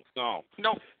 No,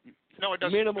 it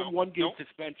doesn't. Minimum one game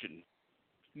suspension.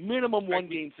 Minimum one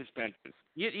game suspension.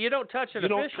 You don't touch an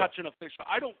official. You don't touch an official.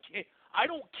 I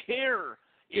don't care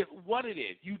what it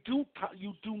is. You do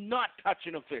not touch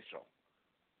an official.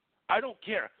 I don't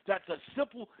care. That's a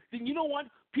simple thing. You know what?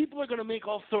 People are going to make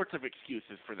all sorts of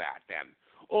excuses for that then.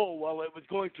 Oh, well, it was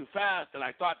going too fast, and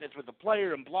I thought this was the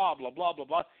player, and blah, blah, blah, blah,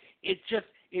 blah.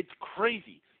 It's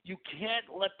crazy. You can't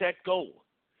let that go.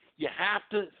 You have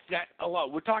to set a law.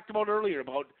 We talked about earlier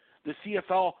about the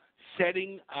CFL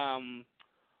setting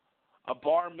a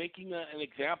bar making an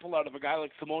example out of a guy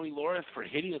like Simone Loris for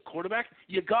hitting a quarterback,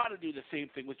 you got to do the same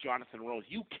thing with Jonathan Rose.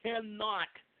 You cannot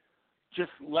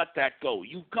just let that go.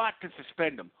 You've got to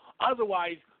suspend him.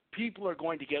 Otherwise, people are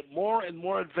going to get more and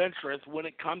more adventurous when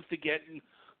it comes to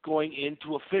going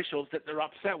into officials that they're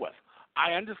upset with.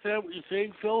 I understand what you're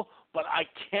saying, Phil, but I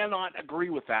cannot agree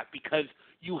with that because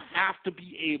you have to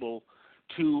be able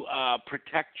to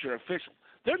protect your officials.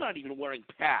 They're not even wearing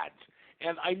pads.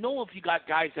 And I know if you got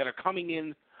guys that are coming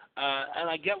in, and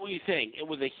I get what you're saying, it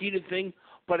was a heated thing,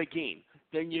 but again,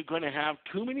 then you're going to have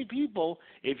too many people.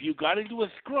 If you got into a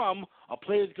scrum, a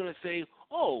player's going to say,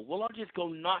 oh, well, I'll just go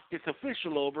knock this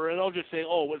official over, and I'll just say,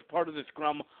 oh, it was part of the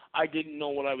scrum. I didn't know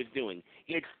what I was doing.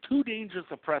 It's too dangerous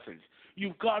a precedent.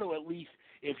 You've got to at least,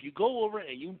 if you go over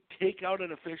and you take out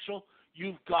an official,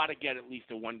 you've got to get at least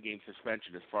a one-game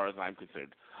suspension as far as I'm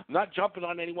concerned. I'm not jumping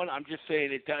on anyone. I'm just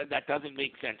saying that doesn't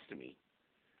make sense to me.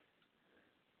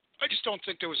 I just don't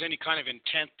think there was any kind of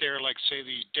intent there, like, say,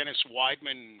 the Dennis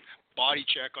Weidman body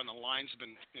check on the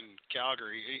linesman in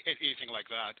Calgary, anything like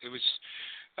that. It was,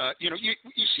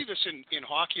 you see this in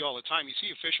hockey all the time. You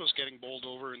see officials getting bowled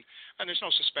over, and there's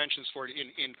no suspensions for it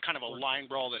in kind of a line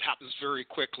brawl that happens very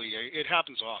quickly. It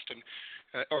happens often.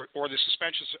 Or the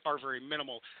suspensions are very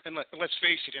minimal. And let's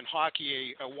face it, in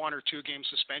hockey, a 1 or 2 game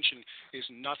suspension is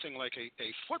nothing like a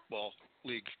football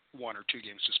league 1 or 2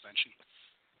 game suspension.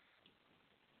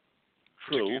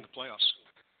 True. In the playoffs.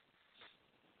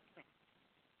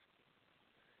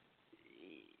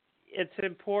 It's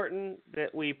important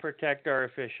that we protect our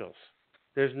officials.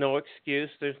 There's no excuse.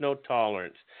 There's no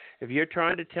tolerance. If you're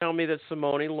trying to tell me that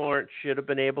Simone Lawrence should have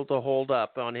been able to hold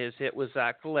up on his hit with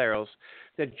Zach Caleros,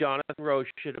 that Jonathan Rose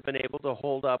should have been able to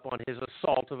hold up on his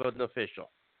assault of an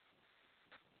official.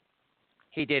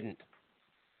 He didn't.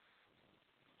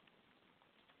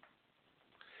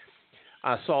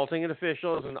 Assaulting an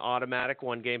official is an automatic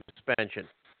one-game suspension.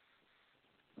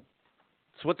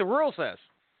 That's what the rule says.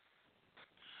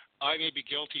 I may be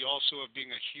guilty also of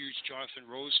being a huge Jonathan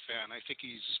Rose fan. I think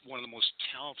he's one of the most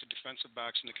talented defensive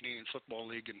backs in the Canadian Football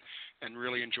League and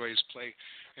really enjoy his play.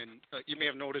 And you may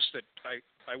have noticed that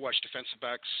I watch defensive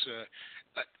backs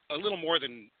a little more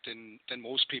than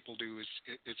most people do.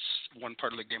 It's one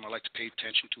part of the game I like to pay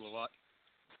attention to a lot.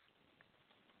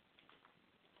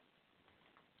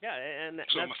 Yeah, and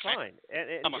so that's fine.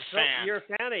 I'm a fan. You're a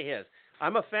fan of his.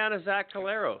 I'm a fan of Zach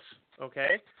Caleros,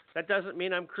 okay? That doesn't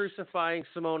mean I'm crucifying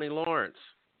Simone Lawrence.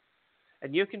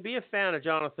 And you can be a fan of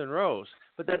Jonathan Rose,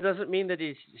 but that doesn't mean that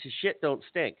his shit don't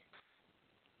stink.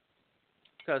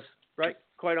 Because, right,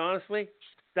 quite honestly,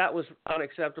 that was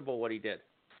unacceptable what he did.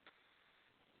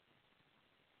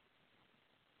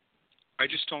 I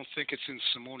just don't think it's in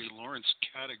Simone Lawrence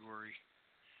category.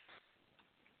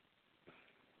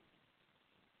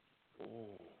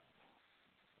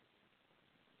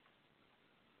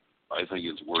 I think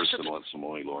it's worse than what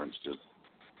Simone Lawrence did.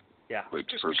 Yeah. Like,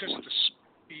 just personally. because of the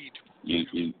speed.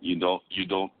 You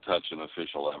don't touch an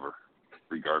official ever,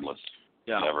 regardless.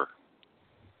 Yeah. Never.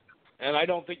 And I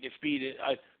don't think the speed.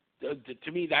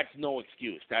 To me, that's no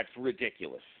excuse. That's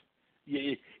ridiculous.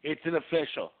 It's an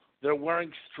official. They're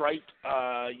wearing striped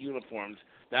uniforms.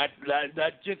 That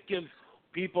just gives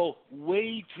people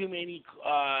way too many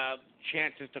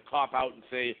chances to cop out and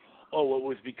say, oh, it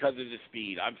was because of the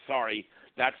speed. I'm sorry.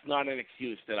 That's not an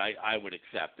excuse that I would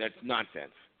accept. That's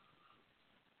nonsense.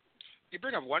 You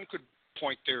bring up one good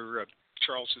point there,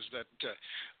 Charles, is that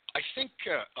I think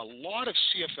a lot of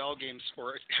CFL games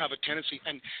have a tendency,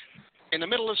 and in the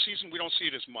middle of the season we don't see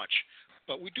it as much,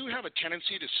 but we do have a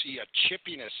tendency to see a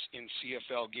chippiness in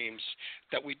CFL games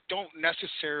that we don't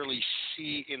necessarily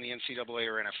see in the NCAA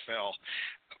or NFL.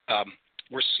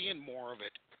 We're seeing more of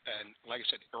it, and like I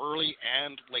said, early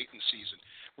and late in the season.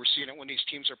 We're seeing it when these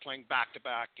teams are playing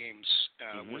back-to-back games.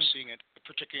 We're seeing it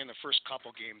particularly in the first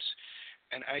couple games.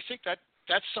 And I think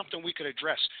that's something we could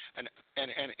address. And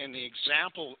the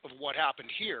example of what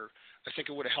happened here, I think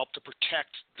it would have helped to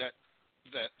protect that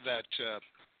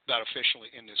official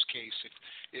in this case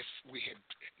if we had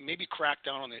maybe cracked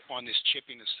down on this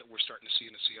chippiness that we're starting to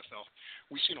see in the CFL.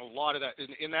 We've seen a lot of that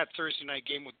in that Thursday night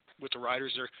game with the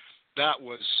Riders there. That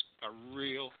was a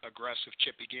real aggressive,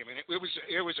 chippy game, and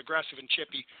it was aggressive and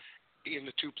chippy in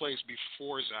the 2 plays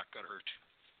before Zach got hurt.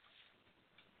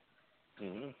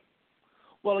 Mm-hmm.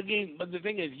 Well, again, but the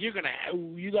thing is, you got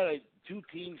 2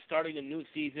 teams starting a new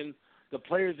season. The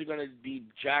players are going to be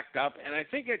jacked up, and I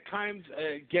think at times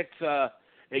it gets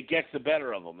the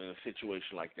better of them in a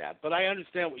situation like that. But I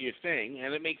understand what you're saying,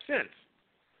 and it makes sense.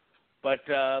 But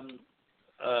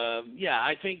yeah,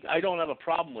 I think I don't have a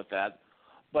problem with that.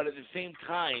 But at the same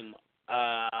time,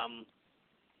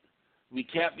 We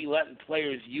can't be letting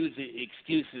players use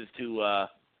excuses to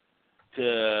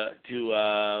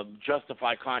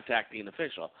justify contacting an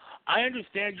official. I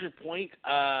understand your point,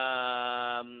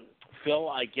 Phil.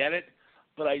 I get it,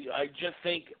 but I just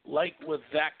think, like with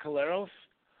Zach Caleros,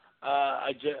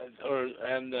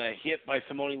 and the hit by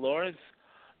Simone Loris,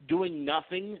 doing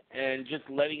nothing and just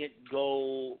letting it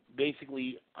go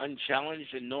basically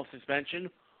unchallenged and no suspension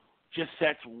just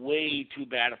sets way too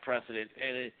bad a precedent,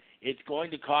 and it's going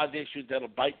to cause issues that'll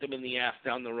bite them in the ass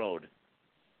down the road.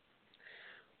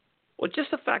 Well,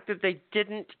 just the fact that they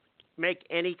didn't make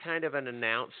any kind of an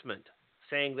announcement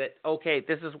saying that, okay,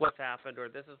 this is what's happened or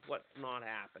this is what's not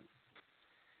happened,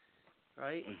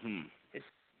 right? Mm-hmm.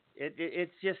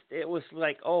 It was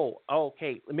like, oh,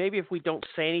 okay, maybe if we don't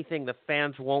say anything, the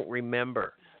fans won't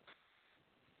remember.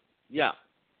 Yeah.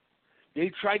 They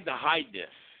tried to hide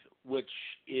this, which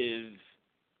is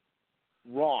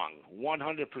wrong,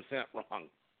 100% wrong.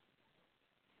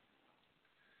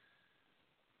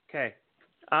 Okay.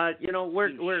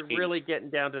 We're really getting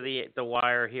down to the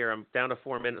wire here. I'm down to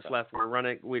 4 minutes left. We're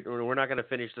running. We're not going to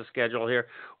finish the schedule here.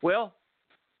 Will,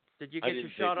 did you get your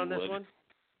shot on this one,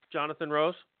 Jonathan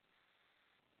Rose?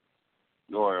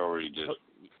 No, I already did. Oh,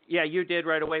 yeah, you did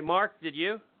right away. Mark, did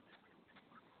you?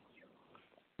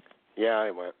 Yeah,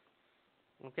 I went.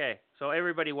 Okay, so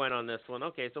everybody went on this one.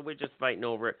 Okay, so we're just fighting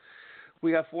over it.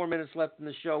 We got 4 minutes left in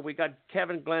the show. We got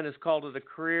Kevin Glenn has called it a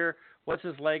career. What's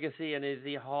his legacy, and is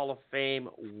he Hall of Fame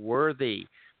worthy?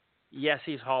 Yes,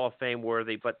 he's Hall of Fame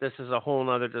worthy, but this is a whole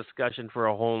other discussion for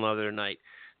a whole other night.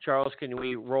 Charles, can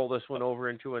we roll this one over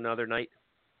into another night?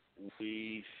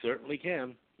 We certainly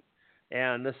can.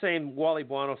 And the same Wally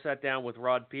Buono sat down with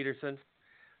Rod Peterson.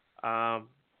 Why?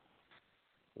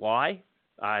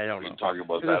 I don't know. We can talk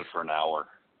about that for an hour.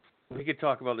 We could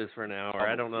talk about this for an hour.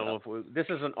 I don't know if this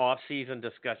is an off-season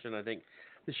discussion. I think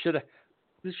this should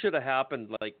have happened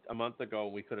like a month ago.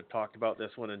 We could have talked about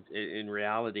this one in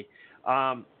reality.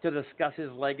 To discuss his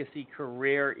legacy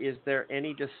career, is there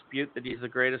any dispute that he's the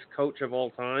greatest coach of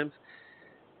all times?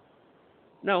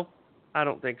 No, I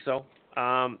don't think so.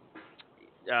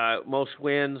 Most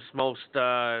wins, most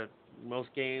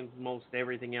games, most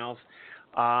everything else.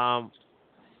 Tied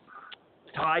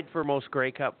for most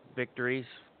Grey Cup victories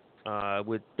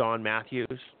with Don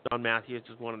Matthews. Don Matthews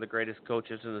is one of the greatest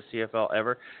coaches in the CFL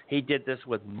ever. He did this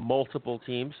with multiple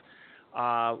teams.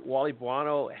 Wally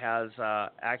Buono has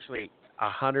actually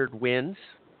 100 wins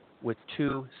with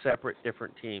two separate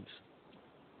different teams.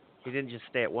 He didn't just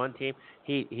stay at one team.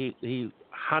 He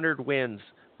 100 wins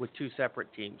with two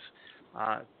separate teams.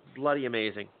 Bloody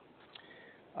amazing.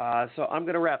 So I'm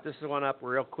going to wrap this one up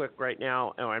real quick right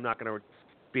now. And I'm not going to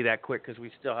be that quick because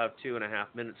we still have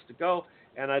 2.5 minutes to go,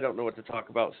 and I don't know what to talk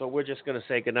about. So we're just going to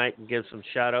say goodnight and give some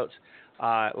shout-outs.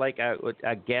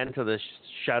 Again, to the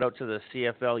shout-out to the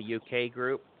CFL UK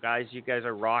group. Guys, you guys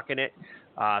are rocking it.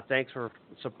 Thanks for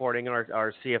supporting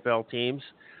our CFL teams.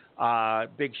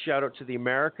 Big shout-out to the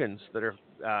Americans that are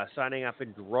signing up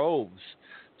in droves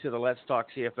to the Let's Talk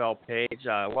CFL page,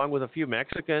 along with a few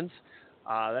Mexicans.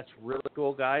 That's really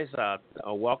cool, guys.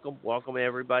 Welcome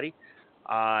everybody.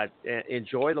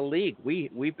 Enjoy the league.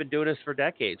 We've been doing this for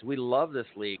decades. We love this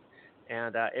league,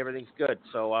 and everything's good.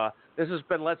 So this has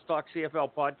been Let's Talk CFL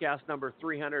podcast number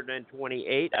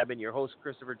 328. I've been your host,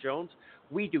 Christopher Jones.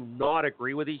 We do not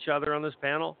agree with each other on this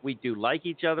panel. We do like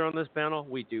each other on this panel.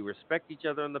 We do respect each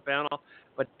other on the panel,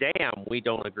 but damn, we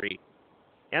don't agree.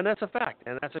 And that's a fact,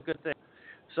 and that's a good thing.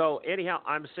 So anyhow,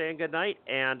 I'm saying good night,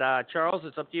 and Charles,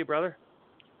 it's up to you, brother.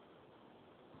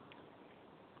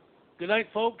 Good night,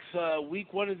 folks.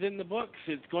 Week 1 is in the books.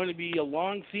 It's going to be a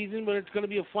long season, but it's going to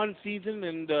be a fun season,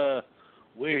 and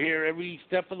we're here every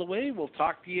step of the way. We'll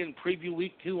talk to you and preview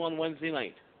Week 2 on Wednesday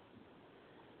night.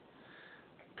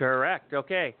 Correct.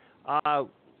 Okay.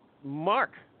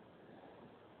 Mark,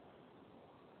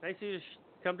 nice of you to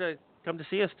come to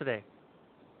see us today.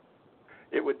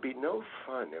 It would be no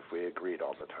fun if we agreed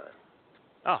all the time.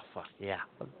 Oh, fuck, yeah.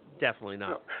 Definitely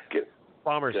not. No.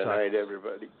 Bombers Good suck. night,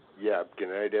 everybody. Yeah, good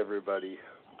night, everybody.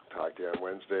 Talk to you on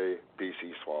Wednesday.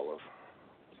 BC Swallows.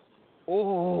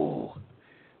 Oh,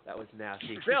 that was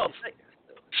nasty. Bill,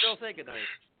 say good night.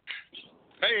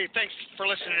 Hey, thanks for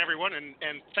listening, everyone, and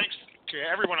thanks to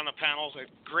everyone on the panels.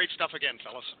 Great stuff again,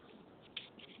 fellas.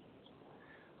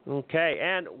 Okay,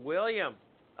 and William,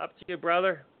 up to you,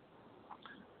 brother.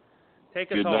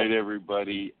 Take us home. Good night,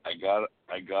 everybody. I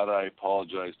gotta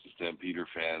apologize to Stampeder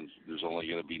fans. There's only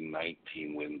going to be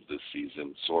 19 wins this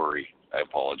season. Sorry, I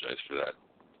apologize for that.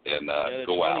 And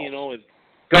go Owls.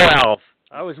 Go Owls.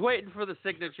 I was waiting for the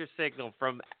signature signal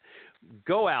from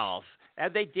Go Owls,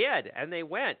 and they did, and they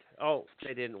went. Oh,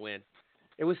 they didn't win.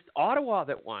 It was Ottawa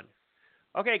that won.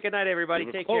 Okay, good night, everybody. It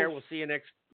was Take close. care. We'll see you next